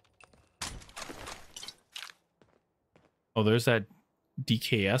 Oh, there's that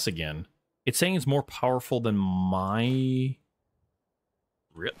DKS again. It's saying it's more powerful than my...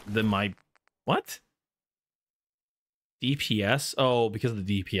 What? DPS? Oh, because of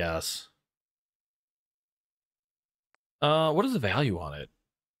the DPS. What is the value on it?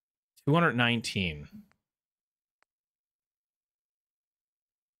 219.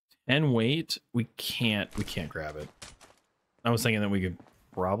 10 weight? We can't grab it. I was thinking that we could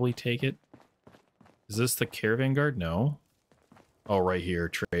probably take it. Is this the caravan guard? No. Oh, right here,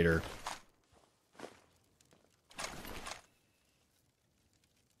 trader.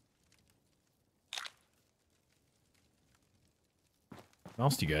 What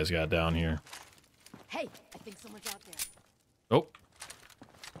else do you guys got down here? Hey, I think someone's out there. Oh.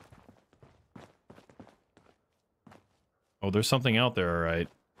 Oh, there's something out there, all right.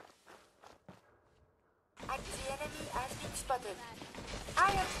 The enemy has been spotted.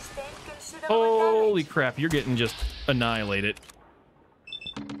 I have sustained considerable Holy damage. crap, you're getting just annihilated.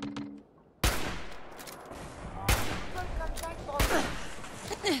 Contact broken.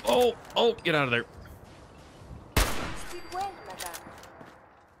 Oh, get out of there. Still well, madame.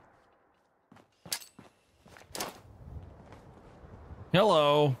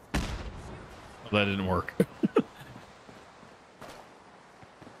 Hello. Oh, that didn't work.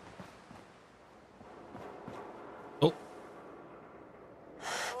 Oh.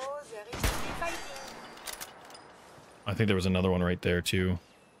 Oh, there is still fighting. I think there was another one right there, too.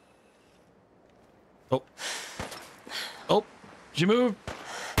 Oh. Oh, did you move?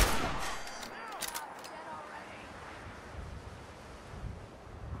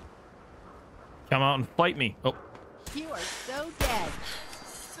 Come out and fight me. Oh. You are so dead.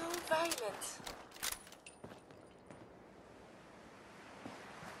 So violent.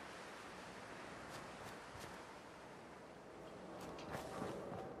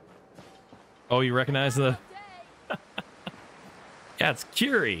 Oh, you recognize the... Yeah, it's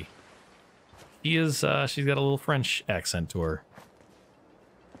Curie. She is, she's got a little French accent to her.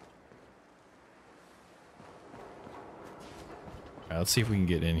 All right, let's see if we can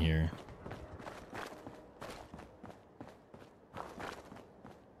get in here.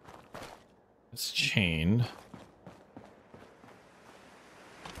 It's chained.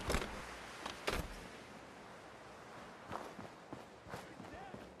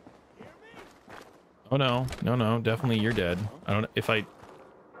 Oh no, no, definitely you're dead. I don't know if I...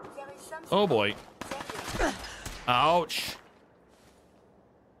 There is something. Oh boy. There. Ouch.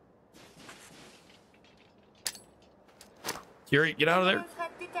 Curie, get out of there.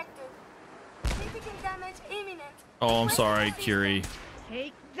 Threat detected. Critical damage imminent. Oh, I'm sorry, Curie.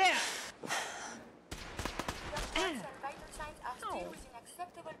 Take that! Your pulse and vital signs are still within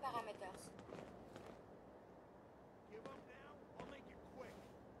acceptable parameters.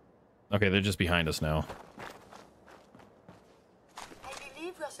 Okay, they're just behind us now. I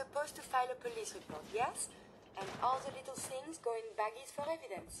believe we're supposed to file a police report, yes? And all the little things go in baggies for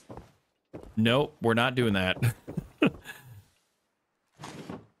evidence. Nope, we're not doing that.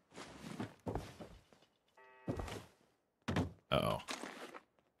 Uh-oh.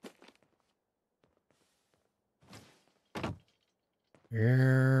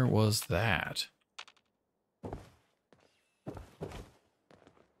 Where was that?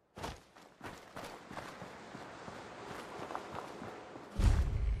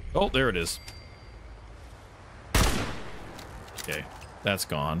 Oh, there it is. Okay, that's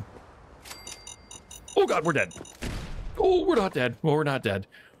gone. Oh god, we're dead. Oh, we're not dead. Well, we're not dead.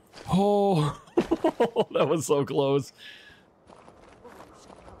 Oh, that was so close. I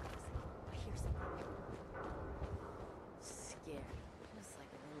hear something. Scared, just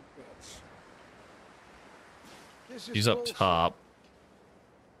like a little bitch. She's up top.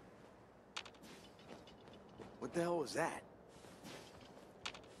 What the hell was that?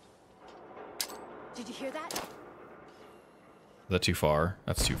 Did you hear that? Is that too far?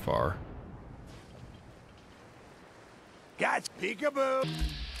 That's too far. Gotcha. Peekaboo.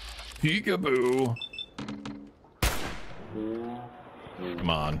 Peekaboo. Come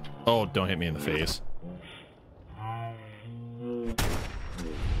on. Oh, don't hit me in the face. Oh,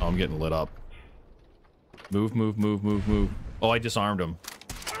 I'm getting lit up. Move, move, move, move, move. Oh, I disarmed him.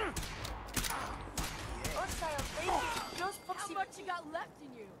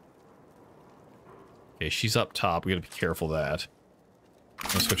 Okay, she's up top. We gotta be careful of that.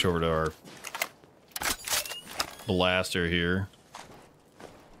 Let's switch over to our blaster here.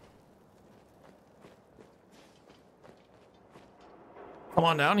 Come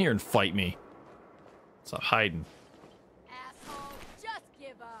on down here and fight me. Stop hiding. Asshole, just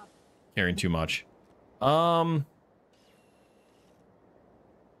give up. Carrying too much. Alright,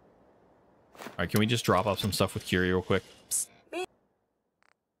 can we just drop off some stuff with Curie real quick?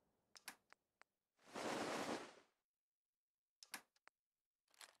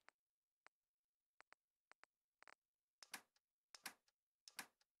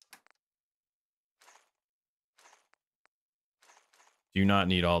 Do not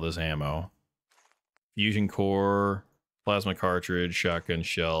need all this ammo. Fusion core, plasma cartridge, shotgun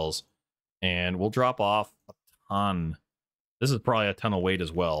shells, and we'll drop off a ton. This is probably a ton of weight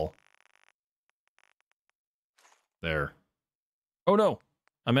as well. There. Oh no,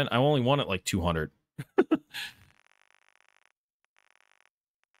 I meant I only wanted like 200.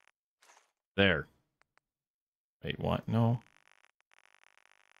 There. Wait, what? No.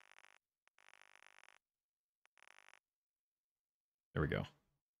 There we go.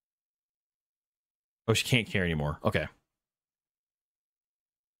 Oh, she can't carry anymore. Okay.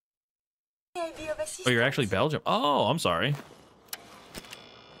 Oh, you're actually Belgium. Oh, I'm sorry.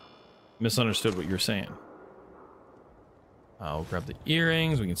 Misunderstood what you were saying. I'll grab the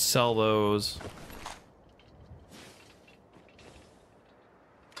earrings. We can sell those.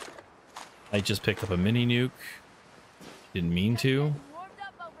 I just picked up a mini nuke. Didn't mean to.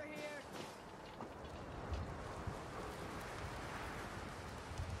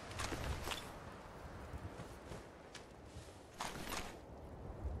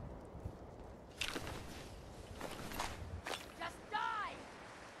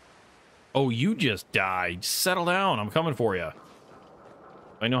 Oh, you just died. Settle down. I'm coming for you.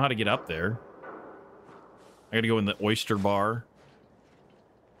 I know how to get up there. I gotta go in the oyster bar.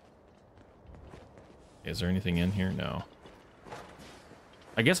 Is there anything in here? No.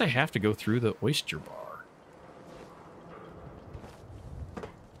 I guess I have to go through the oyster bar.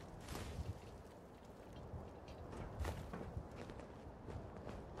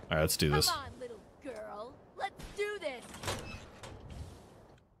 All right, let's do this. Come on, little girl. Let's do this.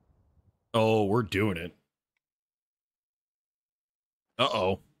 Oh, we're doing it.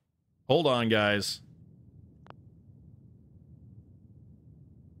 Uh-oh. Hold on, guys.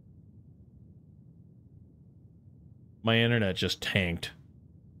 My internet just tanked.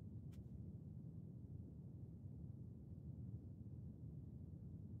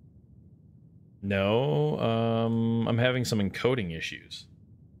 No, I'm having some encoding issues.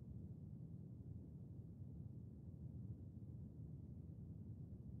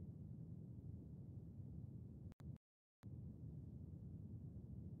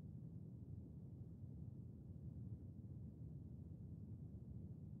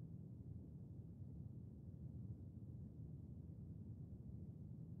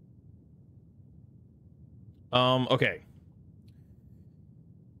 Okay.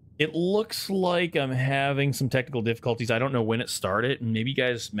 It looks like I'm having some technical difficulties. I don't know when it started. Maybe you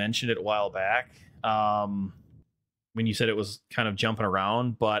guys mentioned it a while back. When you said it was kind of jumping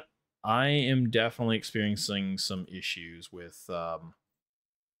around, but I am definitely experiencing some issues with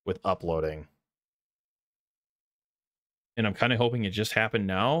uploading. And I'm kind of hoping it just happened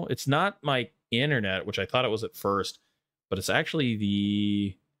now. It's not my internet, which I thought it was at first, but it's actually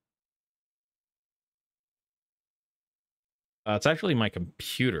the... it's actually my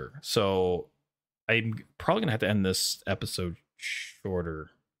computer, so I'm probably gonna have to end this episode shorter.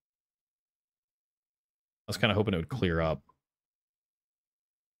 I was kind of hoping it would clear up.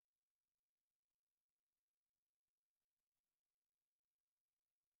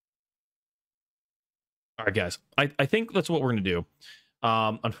 All right, guys, I think that's what we're gonna do.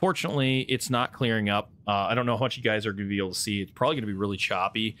 Unfortunately, it's not clearing up. I don't know how much you guys are gonna be able to see. It's probably gonna be really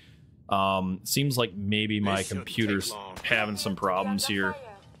choppy. Seems like maybe my computer's having some problems here.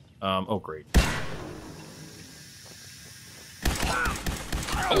 Oh, great.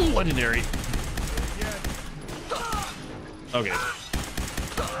 Oh, legendary. Okay.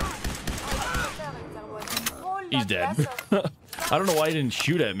 He's dead. I don't know why he didn't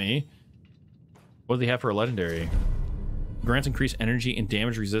shoot at me. What do they have for a legendary? Grants increased energy and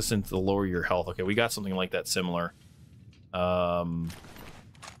damage resistance to lower your health. Okay, we got something like that similar.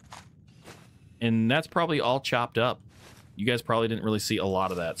 And that's probably all chopped up. you guys probably didn't really see a lot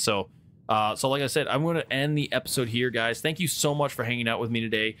of that. So like I said, I'm going to end the episode here, guys. Thank you so much for hanging out with me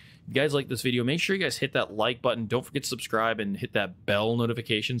today. If you guys like this video, make sure you guys hit that like button. Don't forget to subscribe and hit that bell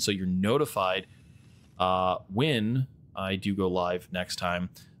notification so you're notified when I do go live next time.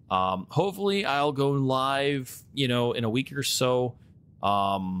 Hopefully I'll go live, you know, in a week or so.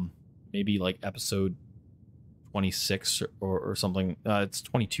 Maybe like episode 26 or something. It's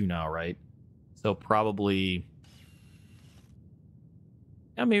 22 now, right? So probably,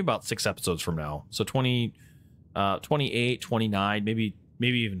 yeah, maybe about 6 episodes from now. So 28, 29, maybe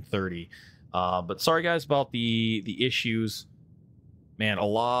even 30. But sorry guys about the issues. Man, a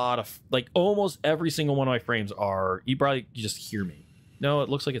lot of, like, almost every single one of my frames are, you just hear me. No, it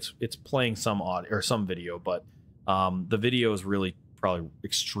looks like it's playing some audio or some video, but the video is really probably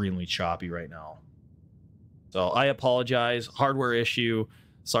extremely choppy right now. So I apologize. Hardware issue.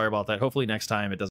 Sorry about that. Hopefully next time it doesn't